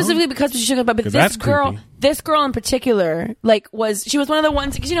mom. Not specifically because she was a single mom, but this girl. this girl in particular, like, she was one of the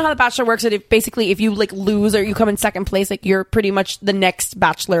ones, because you know how The Bachelor works, that if you like lose or you come in second place, like you're pretty much the next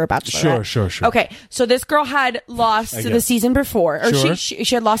bachelor or bachelorette. Sure. Okay, so this girl had lost the season before, or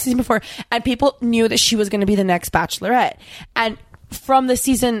she had lost the season before, and people knew that she was going to be the next bachelorette. And from the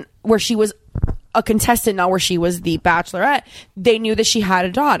season where she was a contestant, not where she was the bachelorette, they knew that she had a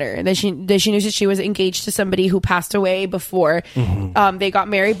daughter. That she knew that she was engaged to somebody who passed away before they got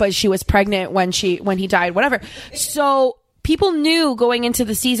married, but she was pregnant when he died, whatever. So people knew going into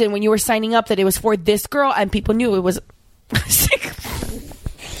the season when you were signing up that it was for this girl, and people knew it was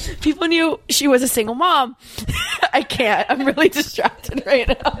people knew she was a single mom. I can't. I'm really distracted right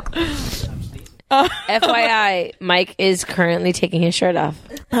now. FYI, Mike is currently taking his shirt off.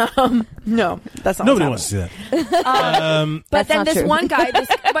 No, that's not. Nobody wants to see that. But then this one guy.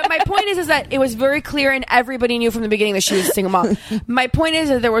 But my point is that it was very clear, and everybody knew from the beginning that she was a single mom. My point is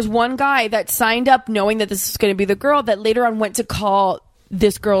that there was one guy that signed up knowing that this was going to be the girl, that later on went to call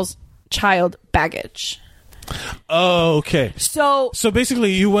this girl's child baggage. Oh, okay. So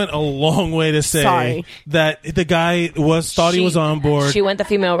basically, you went a long way to say that the guy thought he was on board. She went the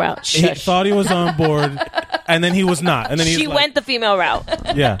female route. He thought he was on board, and then he was not. And then she went the female route.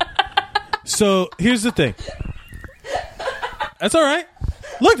 Yeah. So here's the thing. That's all right.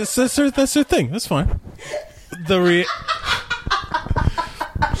 Look, that's her thing. That's fine.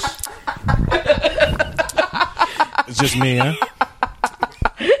 It's just me, huh?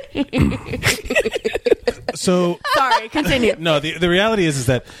 So sorry, continue. No, the reality is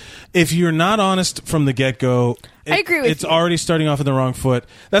that if you're not honest from the get-go, I agree with it's you. already starting off on the wrong foot.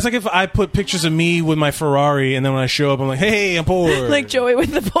 That's like if I put pictures of me with my Ferrari, and then when I show up, I'm like, hey, I'm poor. Like Joey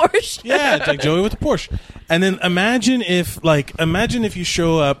with the Porsche. Yeah, it's like Joey with the Porsche. And then imagine if you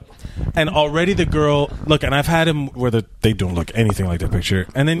show up and already the girl, look, and I've had him where they don't look anything like that picture.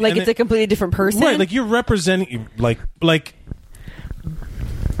 And then it's a completely different person. Right, like you're representing like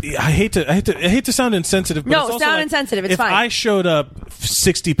I hate to sound insensitive, but no, it's also sound like, insensitive. It's if fine. If I showed up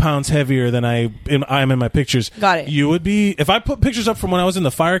 60 pounds heavier than I am in my pictures, got it. You would be. If I put pictures up from when I was in the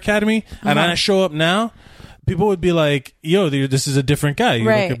fire academy, and I show up now, people would be like, "Yo, this is a different guy.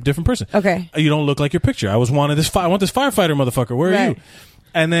 You're like a different person. Okay, you don't look like your picture. I want this firefighter motherfucker. Where are you?"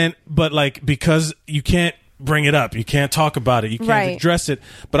 And then, but like because you can't bring it up, you can't talk about it, you can't address it.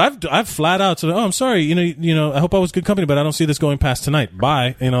 But I've flat out said, "Oh, I'm sorry. You know, I hope I was good company, but I don't see this going past tonight.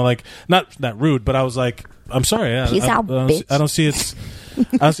 Bye." You know, like not that rude, but I was like, "I'm sorry. Peace out, bitch." I don't see it's.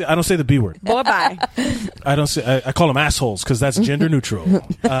 I don't say the B word. Bye bye. I don't say. I call them assholes because that's gender neutral.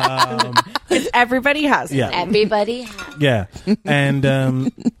 Everybody has. Yeah. Everybody has. Yeah.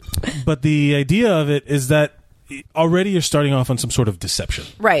 And but the idea of it is that already you're starting off on some sort of deception.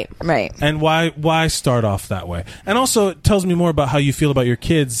 Right. And why start off that way? And also it tells me more about how you feel about your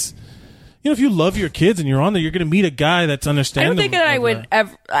kids. You know, if you love your kids and you're on there, you're going to meet a guy that's understanding. I don't think that I would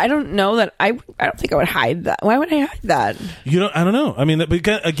ever. I don't know that I don't think I would hide that. Why would I hide that? I don't know. I mean,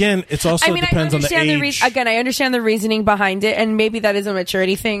 again, it's also depends on the age. I understand the reasoning behind it, and maybe that is a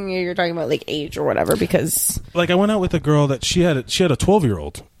maturity thing. You're talking about like age or whatever, because like I went out with a girl that she had a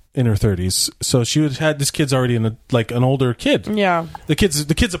 12-year-old in her 30s, so she had this kid's already an older kid. Yeah, the kid's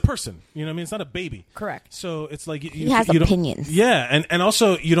a person. You know what I mean? It's not a baby. Correct. So it's like he has opinions. Yeah, and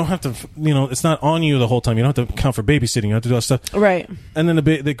also you don't have to. You know, it's not on you the whole time. You don't have to account for babysitting. You have to do that stuff. Right. And then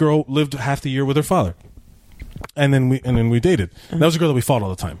the girl lived half the year with her father, and then we dated. That was a girl that we fought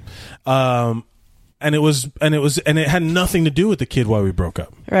all the time. And it had nothing to do with the kid why we broke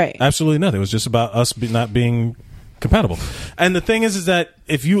up. Right. Absolutely nothing. It was just about us not being compatible. And the thing is that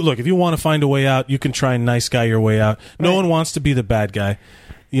if you want to find a way out, you can try and nice guy your way out. No one wants to be the bad guy.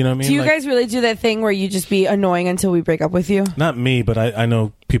 You know what I mean? Do you guys really do that thing where you just be annoying until we break up with you? Not me, but I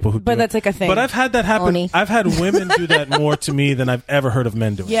know people who do. But that's like a thing. But I've had that happen. Oni. I've had women do that more to me than I've ever heard of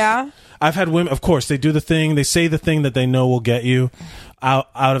men doing. Yeah. I've had women, of course, they do the thing, they say the thing that they know will get you out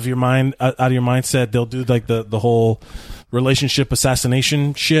of your mind, out of your mindset. They'll do like the whole relationship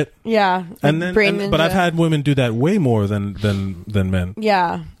assassination shit. Yeah. But I've had women do that way more than men.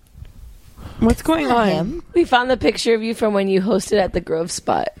 Yeah. What's going on? We found the picture of you from when you hosted at the Grove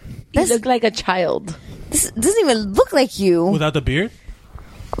spot. You look like a child. This doesn't even look like you. Without the beard?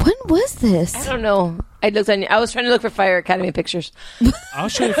 When was this? I don't know. I looked on. I was trying to look for Fire Academy pictures. I'll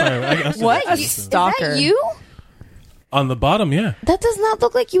show you Fire. What? A stalker. Is that you? On the bottom, yeah. That does not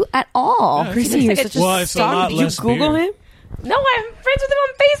look like you at all. Yeah, Chrissy, you're such a stalker. Did you Google him? No, I'm friends with him on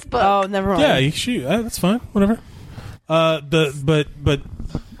Facebook. Oh, never mind. Yeah, that's fine. Whatever.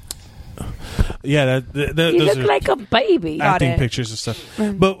 Yeah, You those look are like a baby. acting pictures and stuff.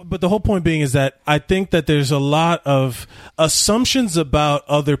 But the whole point being is that I think that there's a lot of assumptions about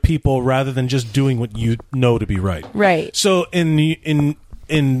other people rather than just doing what you know to be right. Right. So in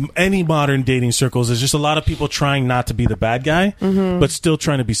any modern dating circles, there's just a lot of people trying not to be the bad guy, but still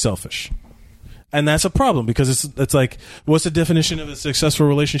trying to be selfish. And that's a problem because it's like, what's the definition of a successful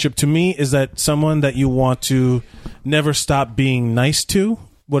relationship to me is that someone that you want to never stop being nice to,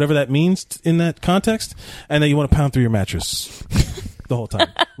 whatever that means in that context, and that you want to pound through your mattress the whole time.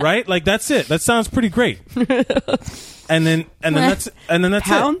 Right? Like, that's it. That sounds pretty great. And then that's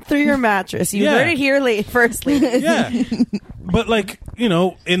pound through your mattress. You heard it here first, ladies. Yeah. But like,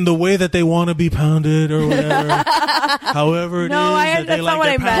 in the way that they want to be pounded or whatever. However it is that they like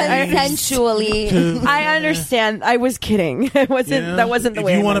their pounding. Consensually. I understand. I was kidding. That wasn't the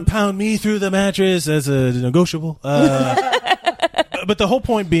way. If you want to pound me through the mattress as a negotiable. But the whole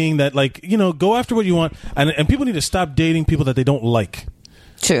point being that, like, go after what you want, and people need to stop dating people that they don't like.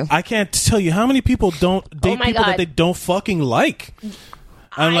 True. I can't tell you how many people don't date people that they don't fucking like.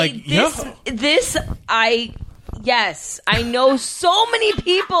 I'm Yes, I know so many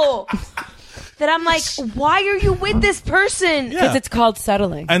people that I'm like, why are you with this person? Because it's called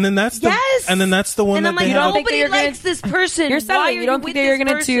settling. And then that's the one and that I'm like, they have. nobody likes this person. You're settling. You don't think that you're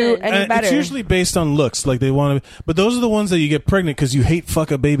going to do any better. It's usually based on looks. Like, they want to, but those are the ones that you get pregnant because you hate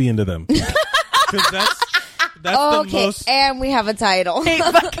fuck a baby into them. Because that's the most. And we have a title. Hate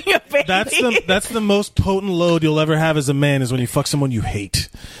fucking a baby. That's the most potent load you'll ever have as a man is when you fuck someone you hate.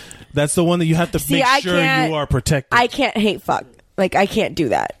 That's the one that you have to make sure you are protected. I can't hate fuck. Like, I can't do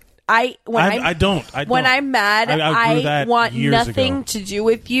that. I don't. When I'm mad, I want nothing to do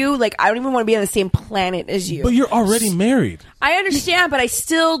with you. Like, I don't even want to be on the same planet as you. But you're already married. I understand, but I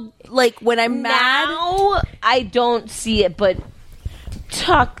still, like, when I'm mad. Now, I don't see it, but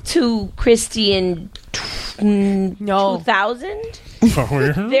talk to Christy in 2000.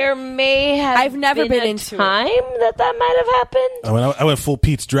 There may have I've never been a into time that might have happened. I went full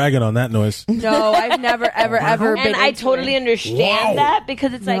Pete's Dragon on that noise. No, I've never ever been. And I totally understand that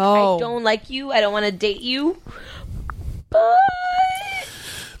because it's like, I don't like you. I don't want to date you. But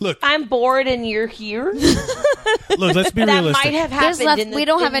look, I'm bored and you're here. Look, let's be realistic. That might have happened. We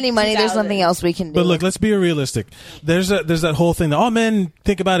don't have any money. There's nothing else we can do. But look, let's be realistic. There's that whole thing that all men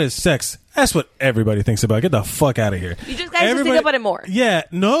think about is sex. That's what everybody thinks about. Get the fuck out of here. You just guys just think about it more. Yeah,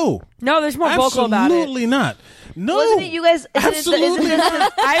 no. There's more vocal about it. Absolutely not. No. Wasn't it you guys? Absolutely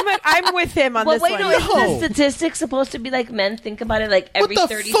not. I'm with him on this one. Wait, isn't the statistics supposed to be like men think about it like every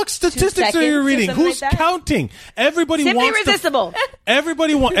 30 What the fuck statistics are you reading? Who's counting? Everybody Simply wants Irresistible.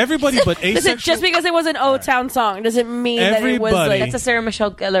 Everybody but asexual. Just because it was an O-Town song doesn't mean that it was like... That's a Sarah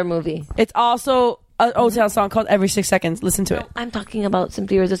Michelle Gellar movie. It's also an O-Town song called Every 6 Seconds. Listen to it. I'm talking about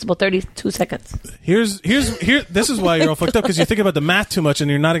Simply Irresistible, 32 seconds. Here. This is why you're all fucked up, because you think about the math too much and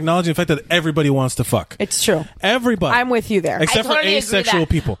you're not acknowledging the fact that everybody wants to fuck. It's true. Everybody. I'm with you there. Except for asexual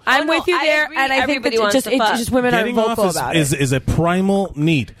people. I'm with you there, and I think it's just women Getting are vocal off about it. is a primal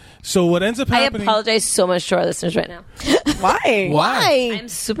need. So what ends up happening... I apologize so much to our listeners right now. Why? I'm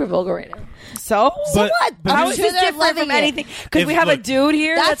super vulgar right now. So what? How is this different from anything? Because we have a dude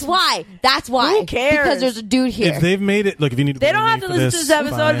here. That's why. Who cares? Because there's a dude here. If they've made it, look. If you need, they don't have to listen to this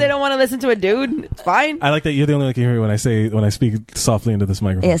episode. Fine. They don't want to listen to a dude. It's fine. I like that you're the only one who can hear me when I speak softly into this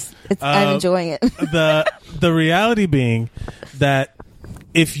microphone. Yes, I'm enjoying it. The reality being that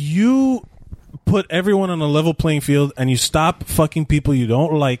if you put everyone on a level playing field and you stop fucking people you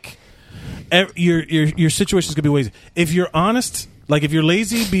don't like, your situation's gonna be way easier. If you're honest. Like, if you're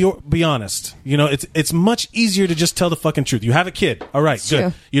lazy, be honest. It's much easier to just tell the fucking truth. You have a kid. All right, good.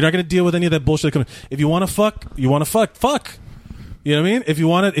 True. You're not going to deal with any of that bullshit. If you want to fuck, fuck. You know what I mean? If you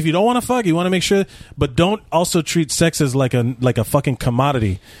don't want to fuck, you want to make sure. But don't also treat sex as like a fucking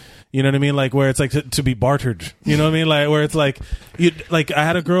commodity. You know what I mean? Like, where it's like to be bartered. You know what I mean? Like, where it's like I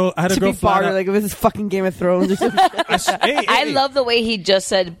had a girl. To be bartered, like it was fucking Game of Thrones. Or something. I love the way he just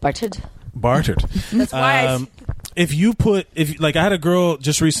said bartered. That's why. I had a girl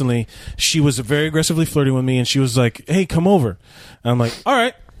just recently, she was very aggressively flirting with me and she was like, hey, come over. And I'm like, all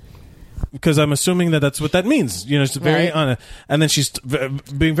right. Because I'm assuming that's what that means. It's very honest. And then she's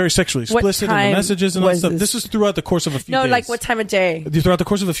being very sexually explicit in the messages and all that stuff. This was throughout the course of a few days. No, like what time of day? Throughout the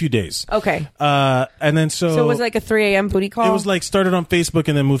course of a few days. Okay. And then so it was like a 3 a.m. booty call? It was like started on Facebook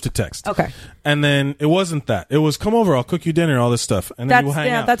and then moved to text. Okay. And then it wasn't that. It was come over, I'll cook you dinner, all this stuff. And then we'll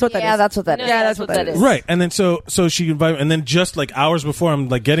hang out. That's what that is. Yeah, that's what that is. Yeah, that's what that is. Right. And then so she invited me, and then just like hours before I'm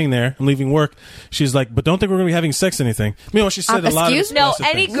like getting there, I'm leaving work, she's like, but don't think we're going to be having sex or anything. Meanwhile, she said a lot of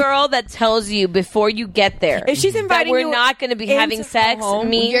any girl that tells you before you get there, if she's inviting that you we're not going to be having sex,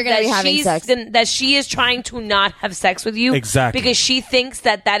 means you're going to be that having sex. that she is trying to not have sex with you. Exactly. Because she thinks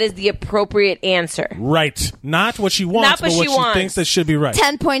that is the appropriate answer. Right. Not what she wants, but what she thinks that should be right.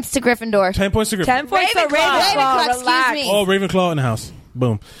 10 points to Gryffindor. 10 points to Gryffindor. 10 points to Ravenclaw, Ravenclaw. Relax. excuse me. Oh, Ravenclaw in the house.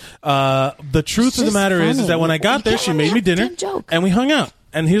 Boom. The truth of the matter is that when I got there, she made me dinner and we hung out.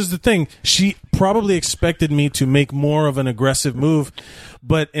 And here's the thing. She probably expected me to make more of an aggressive move.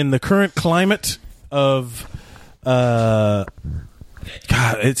 But in the current climate of... God,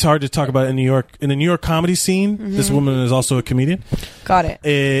 it's hard to talk about in New York. In the New York comedy scene, this woman is also a comedian. Got it.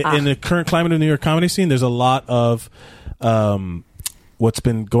 In the current climate of the New York comedy scene, there's a lot of... what's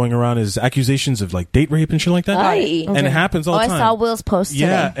been going around is accusations of like date rape and shit like that. Okay. And it happens all the time. I saw Will's post today.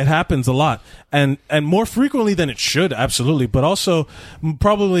 Yeah, it happens a lot. And more frequently than it should, absolutely. But also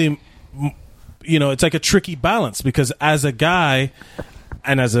probably, it's like a tricky balance because as a guy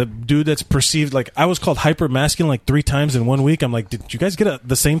and as a dude that's perceived, like I was called hyper masculine like 3 times in 1 week. I'm like, did you guys get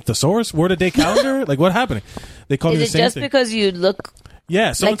the same thesaurus, word a day calendar? Like what happened? They called me the same thing. Is it just because you look...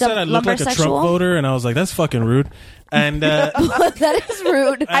 Yeah, someone said I look like a Trump voter, and I was like, that's fucking rude. And that is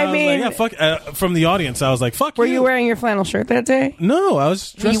rude. I mean, like, yeah, fuck. From the audience, I was like, fuck. Were you wearing your flannel shirt that day? No, I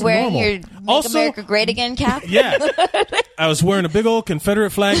was dressed normal. Were you wearing your Make America Great Again cap? Yeah, I was wearing a big old Confederate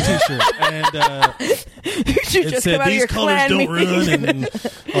flag T-shirt, and it said these colors don't ruin, and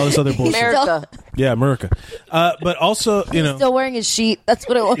all this other bullshit. America. Yeah, America. But also, still wearing his sheet. That's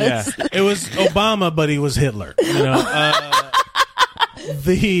what it was. Yeah, it was Obama, but he was Hitler.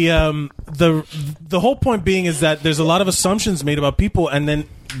 The whole point being is that there's a lot of assumptions made about people, and then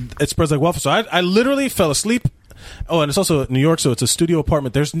it spreads like wildfire. So I literally fell asleep. Oh, and it's also New York, so it's a studio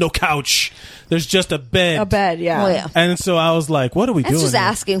apartment. There's no couch. There's just a bed. A bed, yeah. Oh, yeah. And so I was like, what are we doing? That's just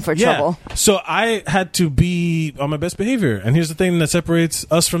asking for trouble. So I had to be on my best behavior. And here's the thing that separates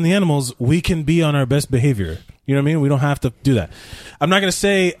us from the animals. We can be on our best behavior. You know what I mean? We don't have to do that. I'm not going to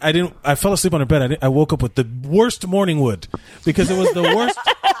say I fell asleep on her bed. I woke up with the worst morning wood because it was the worst.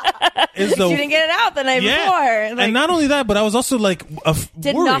 You didn't get it out the night before. And not only that, but I was also like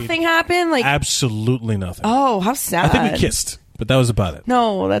did worried. Nothing happen? Like absolutely nothing. Oh, how sad. I think we kissed, but that was about it.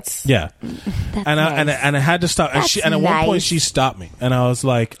 No, that's That's nice. I had to stop. And at one point she stopped me, and I was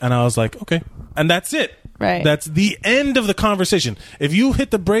like, okay, and that's it. Right. That's the end of the conversation. If you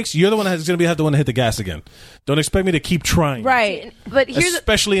hit the brakes, you're the one that's going to have the one to hit the gas again. Don't expect me to keep trying. Right. But here's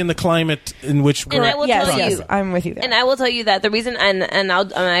especially in the climate in which we're I will tell you, I'm with you there. And I will tell you that the reason, and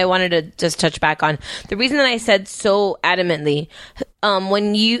I wanted to just touch back on the reason that I said so adamantly,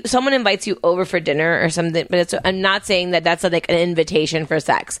 when someone invites you over for dinner or something, but I'm not saying that that's like an invitation for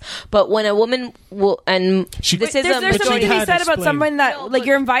sex, but when a woman will, and this is there's something to be said about someone that like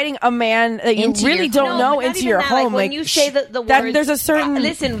you're inviting a man that you really don't know into your home. Like when you say the word, there's a certain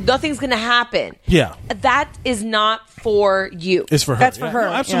listen, nothing's gonna happen. Yeah, that is not for you. It's for her. That's for her.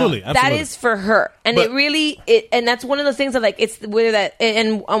 No, absolutely. That is for her, and and that's one of those things that like it's whether that,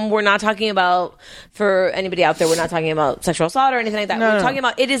 and we're not talking about for anybody out there. We're not talking about sexual assault or anything like that. We're talking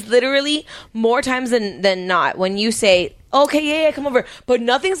about it is literally more times than not when you say, okay, yeah, come over, but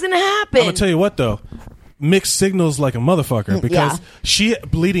nothing's gonna happen. I'm gonna tell you what though. Mixed signals like a motherfucker because she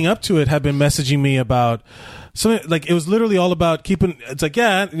leading up to it had been messaging me about something like it was literally all about keeping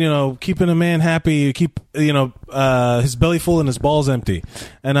keeping a man happy, keep his belly full and his balls empty,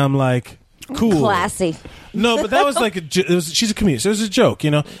 and I'm like, cool, classy. No, but that was like she's a comedian, so it was a joke,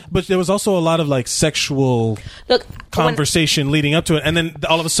 But there was also a lot of like sexual conversation leading up to it, and then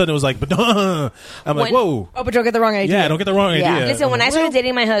all of a sudden it was like, but I'm like, whoa, oh, but don't get the wrong idea. Yeah, don't get the wrong idea. Listen, when I started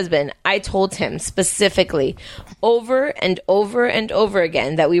dating my husband, I told him specifically over and over and over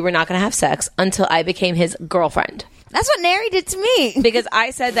again that we were not going to have sex until I became his girlfriend. That's what Neri did to me because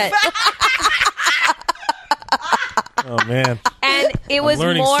I said that. Oh man! And it was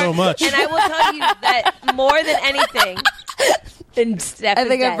learning more. So much. And I will tell you that more than anything. I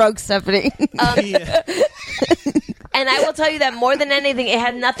think I broke Stephanie. And I will tell you that more than anything, it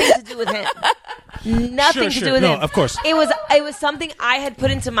had nothing to do with him. Nothing to do with him. Of course. It was something I had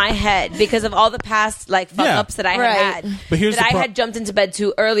put into my head because of all the past fuck ups that I had had. But here's that I had jumped into bed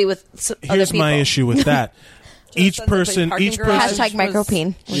too early with other people. My issue with that. Each person. Hashtag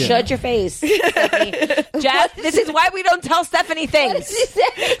micropeen. Yeah. Shut your face, Stephanie. Jeff, this is why we don't tell Stephanie things.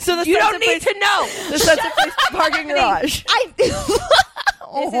 So you don't need to know. The sense of place parking garage.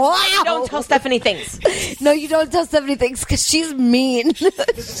 Wow. You don't tell Stephanie things. No, you don't tell Stephanie things because she's mean.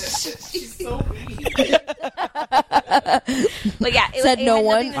 She's so mean. But yeah, said no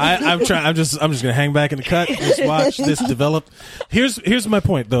one. I'm trying. I'm just gonna hang back in the cut. Just watch this develop. Here's my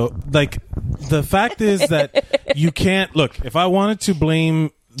point though. Like the fact is that you can't look. If I wanted to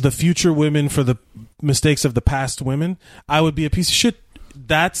blame the future women for the mistakes of the past women, I would be a piece of shit.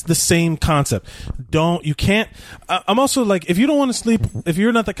 That's the same concept. You can't. I'm also like, if you don't want to sleep, if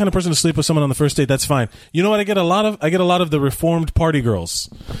you're not that kind of person to sleep with someone on the first date, that's fine. You know what? I get a lot of the reformed party girls,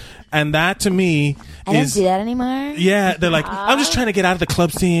 and that to me I don't do that anymore. Yeah, they're like, I'm just trying to get out of the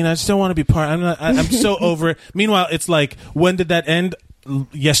club scene. I just don't want to be part. I'm so over it. Meanwhile, it's like, when did that end?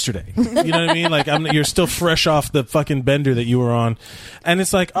 Yesterday. You know what I mean? Like, you're still fresh off the fucking bender that you were on, and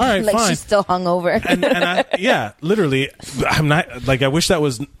it's like, all right, like fine. She's still hungover. and literally, I'm not like, I wish that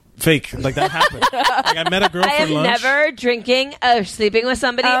was fake. Like, that happened. Like, I met a girl for lunch. I am never drinking or sleeping with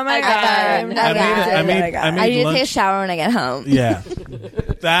somebody again. I need to take a shower when I get home. Yeah.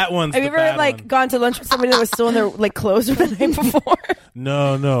 That one's Have you ever like gone to lunch with somebody that was still in their like clothes from the night before?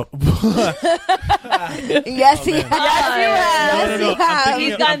 No. Yes, he has. No.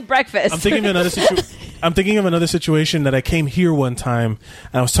 He's done breakfast. I'm thinking of another situation that I came here one time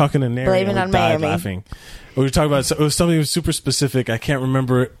and I was talking to Neri. Blame it and on we died Miami. laughing. We were talking about it was something that was super specific. I can't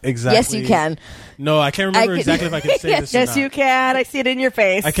remember exactly. Yes, you can. No, I can't remember exactly if I can say this. Yes, you can. I see it in your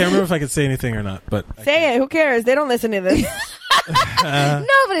face. I can't remember if I could say anything or not. But say it. Who cares? They don't listen to this.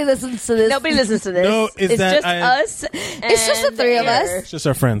 Nobody listens to this. Nobody listens to this. No, it's just us. It's just the three of us. It's just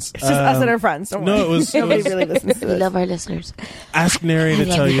our friends. It's just us and our friends. Don't no, worry. Nobody really listens to this. We love our listeners. Ask Neri to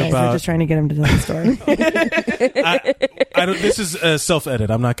tell you about. We're just trying to get him to tell the story. I don't. This is a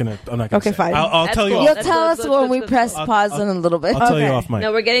self-edit. I'm not gonna. Okay, fine. I'll tell you. You'll tell us when we press pause in a little bit. I'll tell you off mic.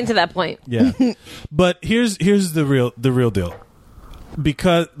 No, we're getting to that point. Yeah, but here's the real deal.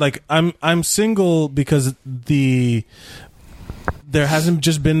 Because like I'm single because there hasn't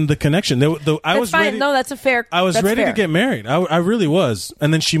just been the connection. I was fine. ready. No, that's a fair. I was that's ready fair. to get married. I really was,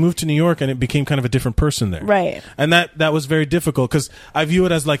 and then she moved to New York, and it became kind of a different person there. Right. And that was very difficult because I view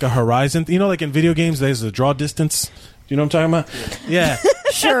it as like a horizon. You know, like in video games, there's a draw distance. You know what I'm talking about? Yeah.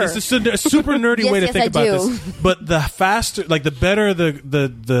 Sure. It's just a super nerdy way to think about this. But the faster, like the better the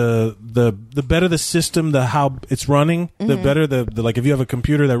better the system, the how it's running, the better the like if you have a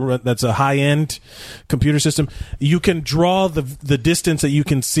computer that's a high end computer system, you can draw the distance that you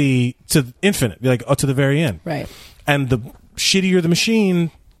can see to infinite, like to the very end. Right. And the shittier the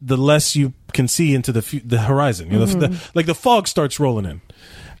machine, the less you can see into the horizon. You know, like the fog starts rolling in.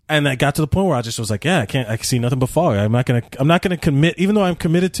 And I got to the point where I just was like, yeah, I can see nothing but fog. I'm not gonna commit, even though I'm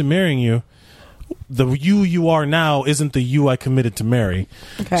committed to marrying you. The you are now isn't the you I committed to marry.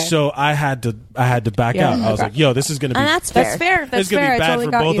 Okay. So I had to back out. I was like, yo, this is gonna be. And that's fair. It's gonna be bad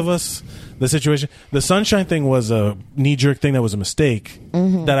for both of us. The situation, the sunshine thing was a knee jerk thing that was a mistake.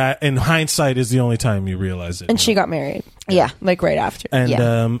 That in hindsight is the only time you realize it. And she got married. Yeah, like right after.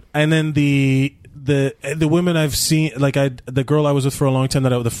 And and then the women I've seen, like the girl I was with for a long time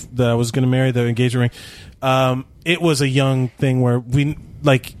that I was going to marry, the engagement ring, it was a young thing where we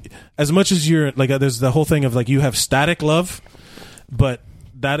like, as much as you're like, there's the whole thing of like you have static love, but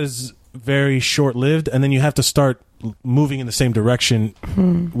that is very short lived, and then you have to start moving in the same direction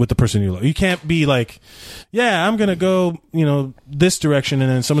with the person you love. You can't be like, yeah, I'm gonna go, this direction,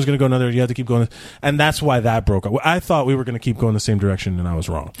 and then someone's gonna go another. You have to keep going, and that's why that broke up. I thought we were gonna keep going the same direction, and I was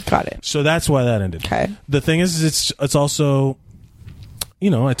wrong. Got it. So that's why that ended. Okay. The thing is, it's also,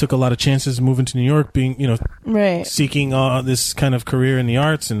 I took a lot of chances moving to New York, being, right, seeking this kind of career in the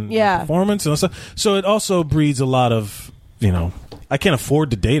arts and performance and all stuff. So it also breeds a lot of, I can't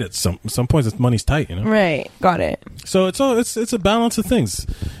afford to date at some points. Money's tight, Right, got it. So it's a balance of things.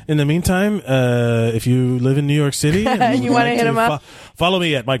 In the meantime, if you live in New York City and you want to hit him up, follow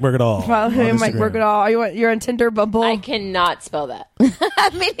me at Mike Mercadal. Follow him, Mike Mercadal. You're on Tinder, Bumble. I cannot spell that. Me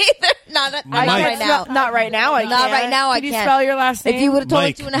neither. Not right now. Not right now. I not can't. right now. Can you spell your last name? If you would have told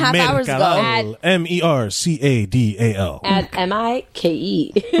me 2.5 hours ago. Mercadal. At MIKE.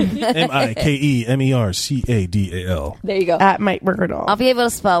 MIKE There you go. At Mike Mercadal. I'll be able to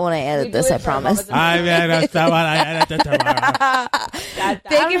spell when I edit this. I promise. Thank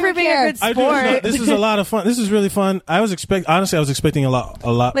you for being a good sport. This is a lot of fun. This is really fun. I was expecting a lot.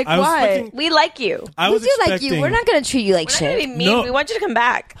 Like what? We like you. We do like you. We're not going to treat you like We're shit. not gonna be mean. We want you to come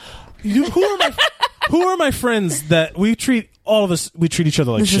back. Who are my friends that we treat? All of us, we treat each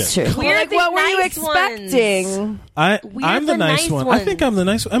other like shit. This is true. We're like, what were you expecting? I'm the nice one. I think I'm the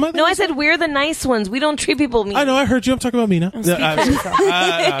nice one. Am I the No, I nice said we're the nice ones. We don't treat people mean. I know. I heard you. I'm talking about me now.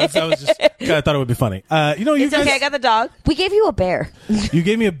 I was just. I thought it would be funny. You It's guys, okay. I got the dog. We gave you a bear. You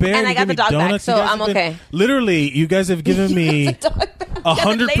gave me a bear, And I got the dog back, donuts. so I'm okay. Literally, you guys have given me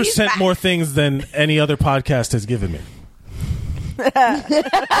 100% more things than any other podcast has given me.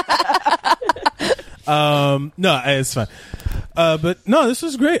 No, it's fine. But no, this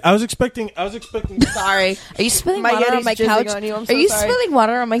is great. I was expecting. Sorry. Are you spilling water Yeti's on my jizzing couch? on you. I'm Are so you sorry. spilling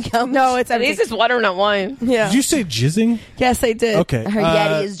water on my couch? No, it's At least it's water, not wine. Yeah. Did you say jizzing? Yes, I did. Okay. Her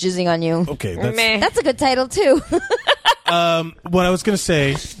Yeti is jizzing on you. Okay. That's a good title too. What I was going to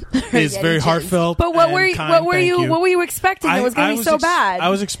say is very heartfelt. But what and were kind. what were Thank you what were you expecting? It was going to be so bad. I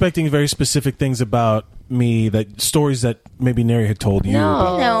was expecting very specific things about me, that stories that maybe Neri had told you.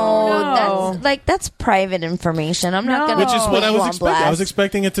 No, that's private information. I'm not going to. Which is what I was expecting. I was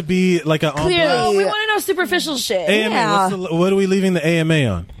expecting it to be like a. Clearly, we want to know superficial shit. AMA. Yeah. What are we leaving the AMA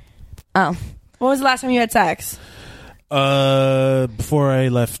on? Oh, when was the last time you had sex? Before I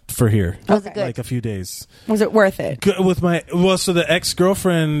left for here. Was it good? Like a few days. Was it worth it? Good with so the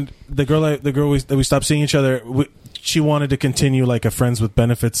ex-girlfriend, the girl that we stopped seeing each other, she wanted to continue like a friends with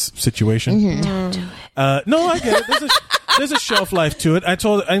benefits situation. Mm-hmm. Don't do it. No, I get it. There's a shelf life to it. I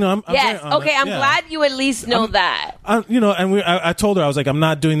told her, I'm yes. very honest. Okay, I'm glad you at least know that. I told her, I was like, I'm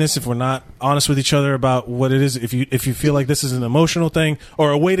not doing this if we're not honest with each other about what it is. If you feel like this is an emotional thing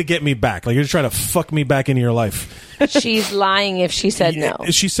or a way to get me back, like you're trying to fuck me back into your life. She's lying if she said no.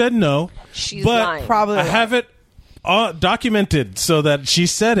 She said no. She's but lying. Probably. I have it documented so that she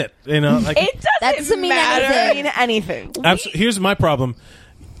said it. Like, it doesn't mean anything. Here's my problem.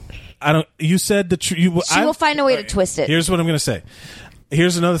 You said the truth. She will find a way to twist it. Here's what I'm going to say.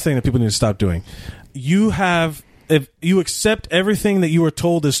 Here's another thing that people need to stop doing. If you accept everything that you are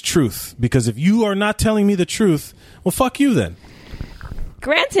told is truth, because if you are not telling me the truth, well, fuck you then.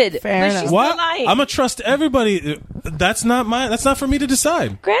 Granted, Fair but enough. she's What? still lying. I'm gonna trust everybody. That's not for me to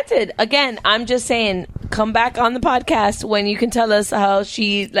decide. Granted, again, I'm just saying, come back on the podcast when you can tell us how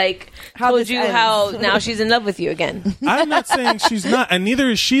she told you how now she's in love with you again. I'm not saying she's not, and neither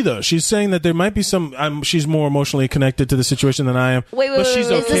is she though. She's saying that there might be some. She's more emotionally connected to the situation than I am. Wait, she's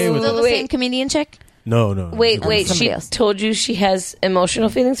Is okay this with still it. the same comedian chick? No. Wait. somebody She else. told you she has emotional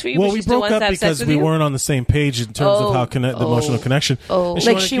feelings for you. Well, but we she still broke wants up to have sex because with we you? weren't on the same page in terms of how the emotional connection. And she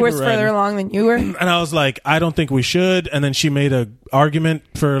Like wanted to she keep was it further riding. along than you were. And I was like, I don't think we should. And then she made a argument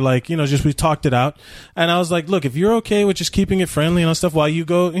for just we talked it out. And I was like, look, if you're okay with just keeping it friendly and all stuff while you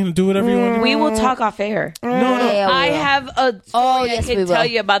go, do whatever you want to do. We will talk off air. No. I have a story yes, I we can will. tell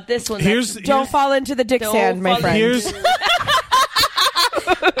you about this one. Don't fall into the dick sand, my friend.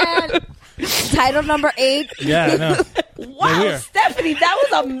 Title number 8. Yeah, I know. Wow, Yeah, Stephanie, that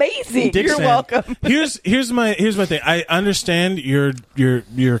was amazing. Dick You're sand. welcome. Here's my thing. I understand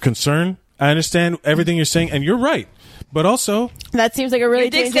your concern. I understand everything you're saying, and you're right. But also, That seems like a really Your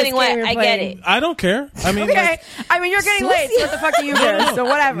dick's dangerous getting wet. game you're I get playing. it. I don't care. I mean, Okay, you're getting late. So what the fuck do you care? So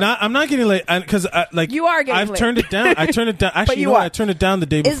whatever. I'm not getting late because You are getting I've late. turned it down. I turned it down. Actually, you you know what? are. I turned it down the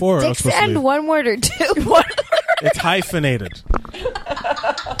day Is before. I was dick supposed to sand leave. one word or two? It's hyphenated.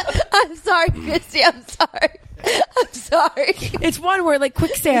 I'm sorry, Christy. I'm sorry. It's one word, like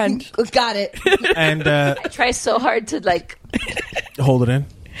quicksand. Got it. And I try so hard to hold it in.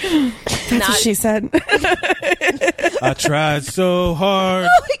 That's what she said. I tried so hard,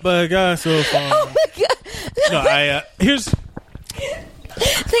 but got so far. Oh my god. No, here's.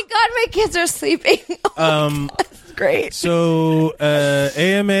 Thank God my kids are sleeping. That's great. So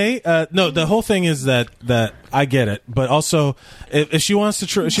AMA. No, the whole thing is that I get it, but also if she wants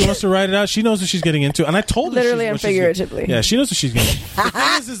to write it out, she knows what she's getting into, and I told her Literally and figuratively. Yeah, she knows what she's getting. The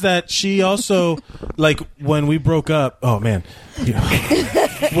thing is that she also when we broke up. Oh man,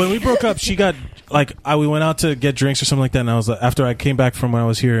 when we broke up, she got we went out to get drinks or something like that, and I was like, after I came back from when I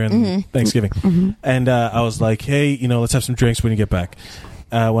was here in Thanksgiving, and I was like, hey, let's have some drinks when you get back.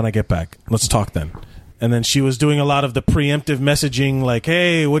 When I get back, let's talk then. And then she was doing a lot of the preemptive messaging, like,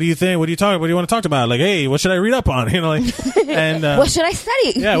 "Hey, what do you think? What do you want to talk about? Like, hey, what should I read up on? And what should I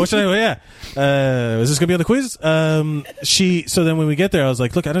study? Yeah, what should I? Yeah, is this gonna be on the quiz? So then when we get there, I was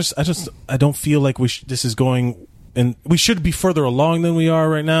like, look, I don't feel like this is going, and we should be further along than we are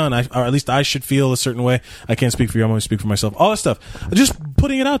right now, and or at least I should feel a certain way. I can't speak for you. I'm only speak for myself. All that stuff. Just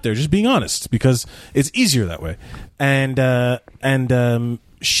putting it out there, just being honest, because it's easier that way. And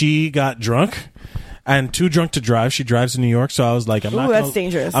she got drunk. And too drunk to drive. She drives in New York, so I was like, that's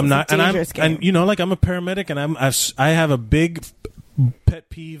dangerous. I'm That's not, a dangerous game. and I'm a paramedic, and I have a big pet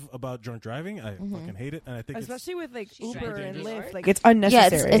peeve about drunk driving. I fucking hate it, and I think especially with Uber and Lyft, Lyft, it's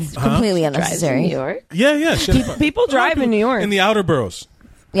unnecessary. Yeah, it's completely unnecessary. New York. Yeah. People drive in New York. In the outer boroughs.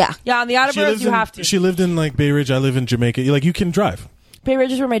 Yeah, on the outer boroughs you have to. She lived in Bay Ridge. I live in Jamaica. You can drive. Bay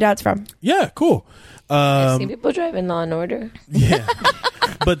Ridge is where my dad's from. Yeah, cool. I've seen people drive in Law and Order. Yeah,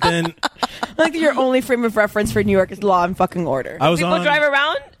 but then I like that your only frame of reference for New York is Law and fucking Order. People drive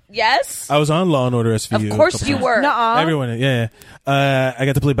around. Yes, I was on Law and Order SVU. Of course you were. Nuh-uh. Everyone, yeah. I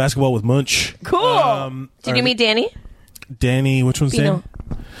got to play basketball with Munch. Cool. Did you meet Danny? Danny, which one's Pino.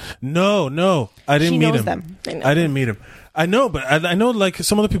 Dan? No, I didn't meet him. Them. I didn't meet him. I know, but I know like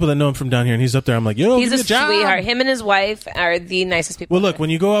some of the people that know him from down here, and he's up there. I'm like, yo, he's give a me job. sweetheart. Him and his wife are the nicest people. Well, look, when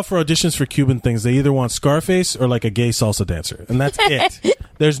you go out for auditions for Cuban things, they either want Scarface or like a gay salsa dancer, and that's it.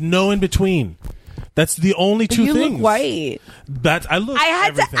 There's no in between. That's the only two you things. You look white. I had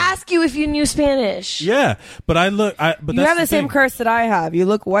everything. to ask you if you knew Spanish. Yeah, but I look. But you have the same curse that I have. You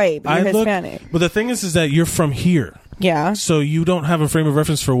look white, but you're Hispanic. But the thing is that you're from here. Yeah. So you don't have a frame of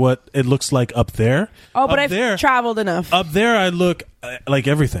reference for what it looks like up there. Oh, but I've traveled enough. Up there, I look like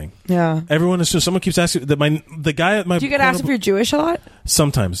everything. Yeah. Everyone assumes. Someone keeps asking that the guy at my. Do you get asked if you're Jewish a lot?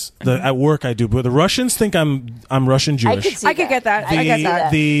 Sometimes at work I do, but the Russians think I'm Russian Jewish. I could get that. I get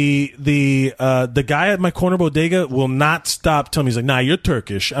that. The guy at my corner bodega will not stop telling me, he's like, nah, you're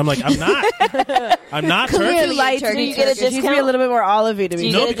Turkish. I'm like, I'm not. I'm not Turkish. Too light to be Turkish. He's be a little bit more olivey to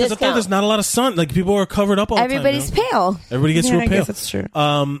be. No, because up there there's not a lot of sun. Like people are covered up all the time. Everybody's pale. Everybody gets real pale. I guess that's true.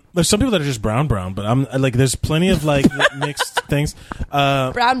 There's some people that are just brown, but I'm like, there's plenty of like mixed things.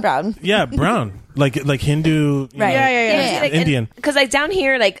 Brown. Yeah, brown. Like Hindu, right? Yeah. Like, Indian. Because like down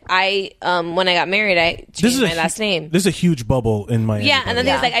here, like I when I got married, I changed my last name. There's a huge bubble in Miami. Yeah, and then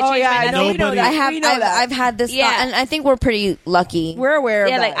there's like I changed my last name. I've had this thought, and I think we're pretty lucky. We're aware.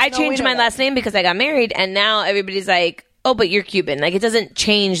 Yeah, of like that. I changed my last name because I got married, and now everybody's like, oh, but you're Cuban. Like, it doesn't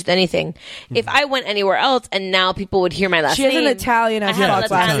change anything. If I went anywhere else and now people would hear my last name. She has an Italian as fuck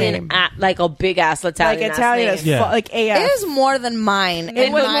last name. Like a big ass Italian. Like Italian as fuck. Like AF. It is more than mine.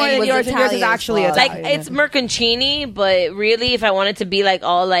 It was more than yours. Yours is actually Italian. Like, it's Merconcini, but really, if I wanted to be like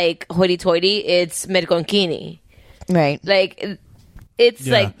all like hoity-toity, it's Merconcini. Right. Like, it's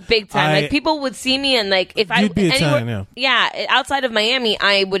like big time. Like people would see me and like if You'd be Italian, outside of Miami,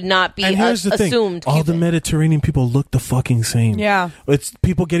 I would not be and here's the assumed. Thing. All the Mediterranean people look the fucking same. Yeah, it's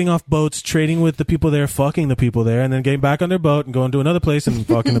people getting off boats, trading with the people there, fucking the people there, and then getting back on their boat and going to another place and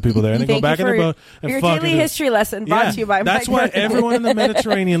fucking the people there, and then go back on their boat and your fucking daily history lesson brought to you by. That's why everyone in the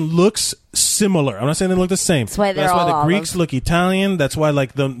Mediterranean looks similar. I'm not saying they look the same. That's why the Greeks look Italian. That's why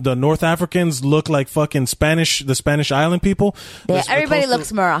like the North Africans look like fucking Spanish. The Spanish island people. Yeah, everybody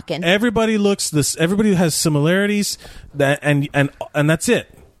looks Moroccan. Everybody looks this. Everybody has similarities. That and that's it.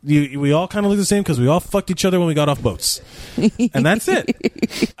 We all kind of look the same because we all fucked each other when we got off boats, and that's it.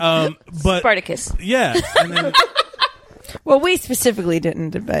 But Spartacus. Yeah. And then, well, we specifically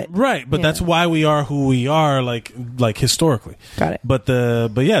didn't, but right. But that's why we are who we are, like historically. Got it.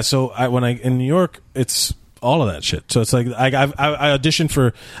 But yeah. So when I in New York, it's all of that shit. So it's like I auditioned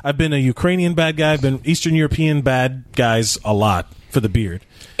for. I've been a Ukrainian bad guy. I've been Eastern European bad guys a lot for the beard.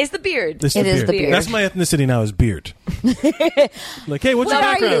 It's the beard. It is the beard. That's my ethnicity now is beard. Like, hey, what's your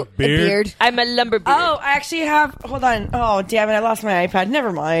background? Beard. I'm a lumberbeard. Oh, I actually have. Hold on. Oh, damn it! I lost my iPad.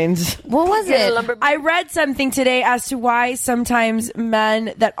 Never mind. What was it? I read something today as to why sometimes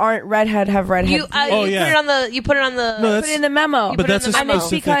men that aren't redhead have redhead. You put it on the. No, put it in the memo. But that's a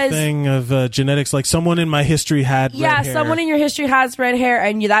specific thing of genetics. Like someone in my history had. Yeah, red hair. someone in your history has red hair,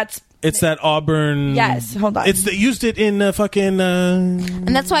 and that's. It's that auburn. Yes, hold on. It's used it in fucking. And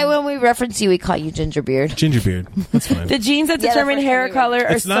that's why when we reference you, we call you Gingerbeard. Gingerbeard. That's fine. The genes that determine hair color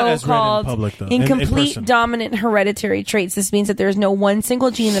are so-called incomplete dominant hereditary traits. This means that there is no one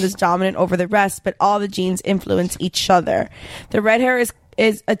single gene that is dominant over the rest, but all the genes influence each other. The red hair is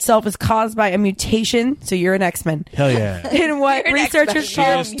itself is caused by a mutation. So you're an X-Men. Hell yeah. In what researchers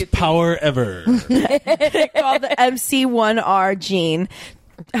call power ever. called the MC1R gene.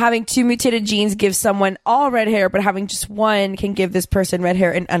 Having two mutated genes gives someone all red hair, but having just one can give this person red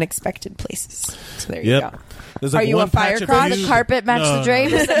hair in unexpected places. So there you go. Like are you a firecross? The carpet match the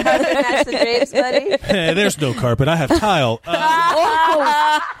drapes? Match the drapes, buddy? Hey, there's no carpet. I have tile.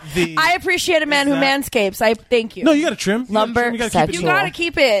 I appreciate a man who manscapes. I thank you. No, you got to trim. Lumber You got to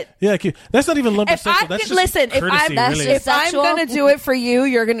keep it. Yeah, that's not even lumber sexual. That's just courtesy, really. If I'm going to do it for you,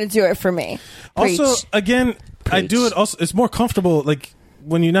 you're going to do it for me. Also, again, I do it. Also, it's more comfortable. Like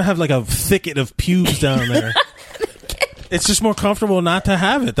when you not have like a thicket of pubes down there. It's just more comfortable not to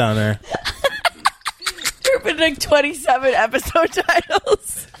have it down there. There've been like 27 episode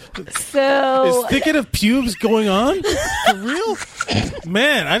titles. So is thicket of pubes going on for real?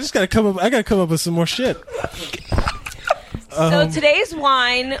 Man, I gotta come up with some more shit. So today's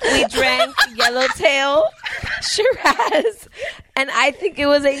wine, we drank Yellowtail Shiraz, and I think it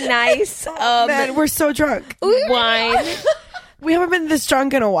was a nice. Man, we're so drunk. Wine. We haven't been this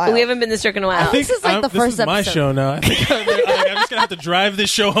drunk in a while. This is like the first episode. My show now. I think I'm just gonna have to drive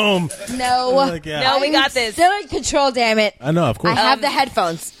this show home. No, no, we got this. Still in control, damn it. I know, of course. I have the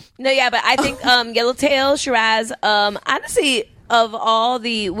headphones. No, yeah, but I think Yellowtail Shiraz. Honestly, of all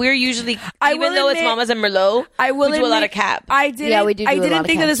we're usually, even though it's Mamas and Merlot, we do a lot of Cab. I didn't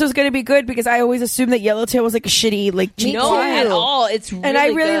think that this was going to be good because I always assumed that Yellowtail was like a shitty like cheap at all. It's really and I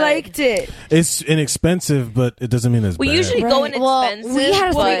really good. liked it. It's inexpensive, but it doesn't mean it's we bad. usually go in expensive. Well, we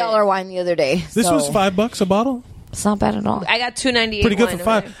had a $3 wine the other day. This was $5 a bottle. It's not bad at all. I got $2.98. Pretty good for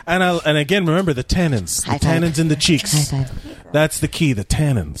 $5. And again, remember the tannins. The tannins in the cheeks. That's the key. The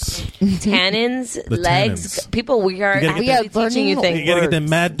tannins. Tannins, legs. Tannins. People, we are teaching you things. You gotta get them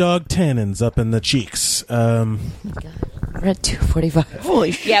Mad Dog tannins up in the cheeks. We're at 2:45.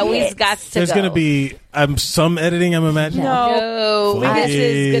 Holy shit! Yeah, we've got to. There's gonna be some editing. I'm imagining. No, this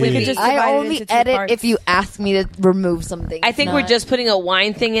is gonna be. I only edit if you ask me to remove something. I think we're just putting a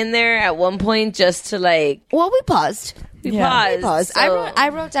wine thing in there at one point just to like. Well, we paused. We paused. So. I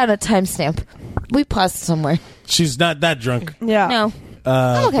wrote down a timestamp. We paused somewhere. She's not that drunk. Yeah. No.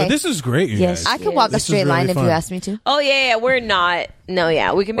 Okay. But this is great, you guys. I could walk a straight line if you asked me to. Oh, yeah, we're not. No,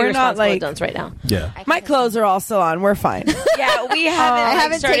 yeah. We can be responsible like, adults right now. Yeah. My clothes are all still on. We're fine. Yeah, we haven't I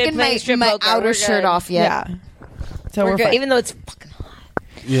haven't taken my outer shirt off yet. Yeah. So we're good. fine. Even though it's fucking hot.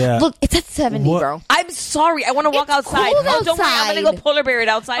 Yeah. Look, it's at 70, bro. I'm sorry. I want to walk outside. Cold No, don't worry. I'm going to go polar bear it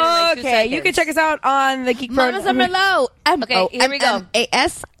outside in like 2 seconds. You can check us out on the Geek Bro. Mamas and Merlot. Okay, here we go.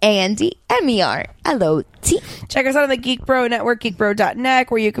 MASANDMERLOT. Check us out on the Geek Bro Network, geekbro.net,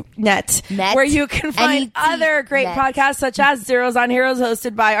 where you can where you can find other great podcasts such as Zeros on Heroes,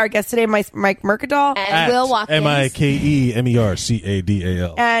 hosted by our guest today, Mike Mercadal, and Will Watkins.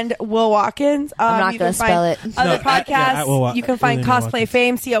 MikeMercadal. And Will Watkins. I'm not going to spell it. Other podcasts. You can find Cosplay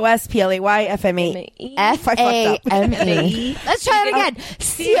Fame, COSPLAYFME. FAME. Let's try it again.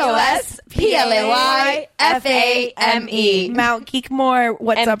 COSPLAYFAME. Mount Geekmore.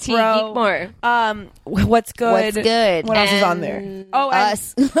 What's up, bro? Geekmore. What's good? What's good? What else is on there? Oh,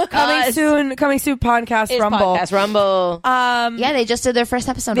 us. Coming soon, podcast Rumble. Podcast Rumble. Yeah, they just did their first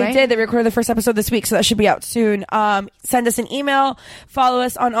episode, They right? did. They recorded the first episode this week, so that should be out soon. Send us an email. Follow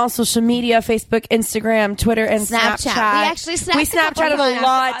us on all social media, Facebook, Instagram, Twitter, and Snapchat. We actually Snapchatted a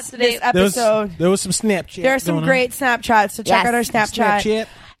lot this episode. There was some Snapchat. There are some great Snapchats, so check out our Snapchat.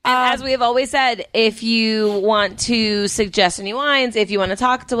 And as we have always said, if you want to suggest any wines, if you want to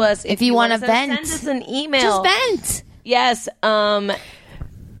talk to us, if you want to vent, send us an email. Just vent. Yes.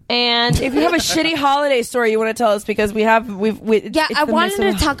 And if you have a shitty holiday story you want to tell us, because I wanted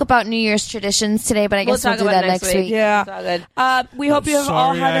to talk about New Year's traditions today, but I guess we'll do that next week. Yeah. We hope you have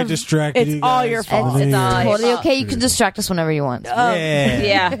all had It's all your fault. It's totally okay. You can distract us whenever you want. We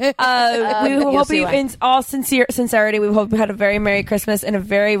hope you, in all sincerity, we hope you had a very Merry Christmas and a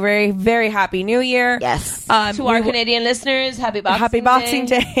very, very, very Happy New Year. Yes. To our Canadian listeners, Happy Boxing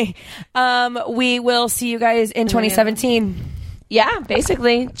Day. We will see you guys in 2017. Yeah,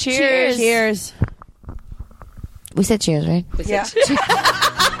 basically. Cheers. We said cheers, right? Yeah.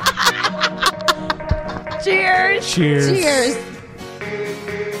 Cheers. Cheers.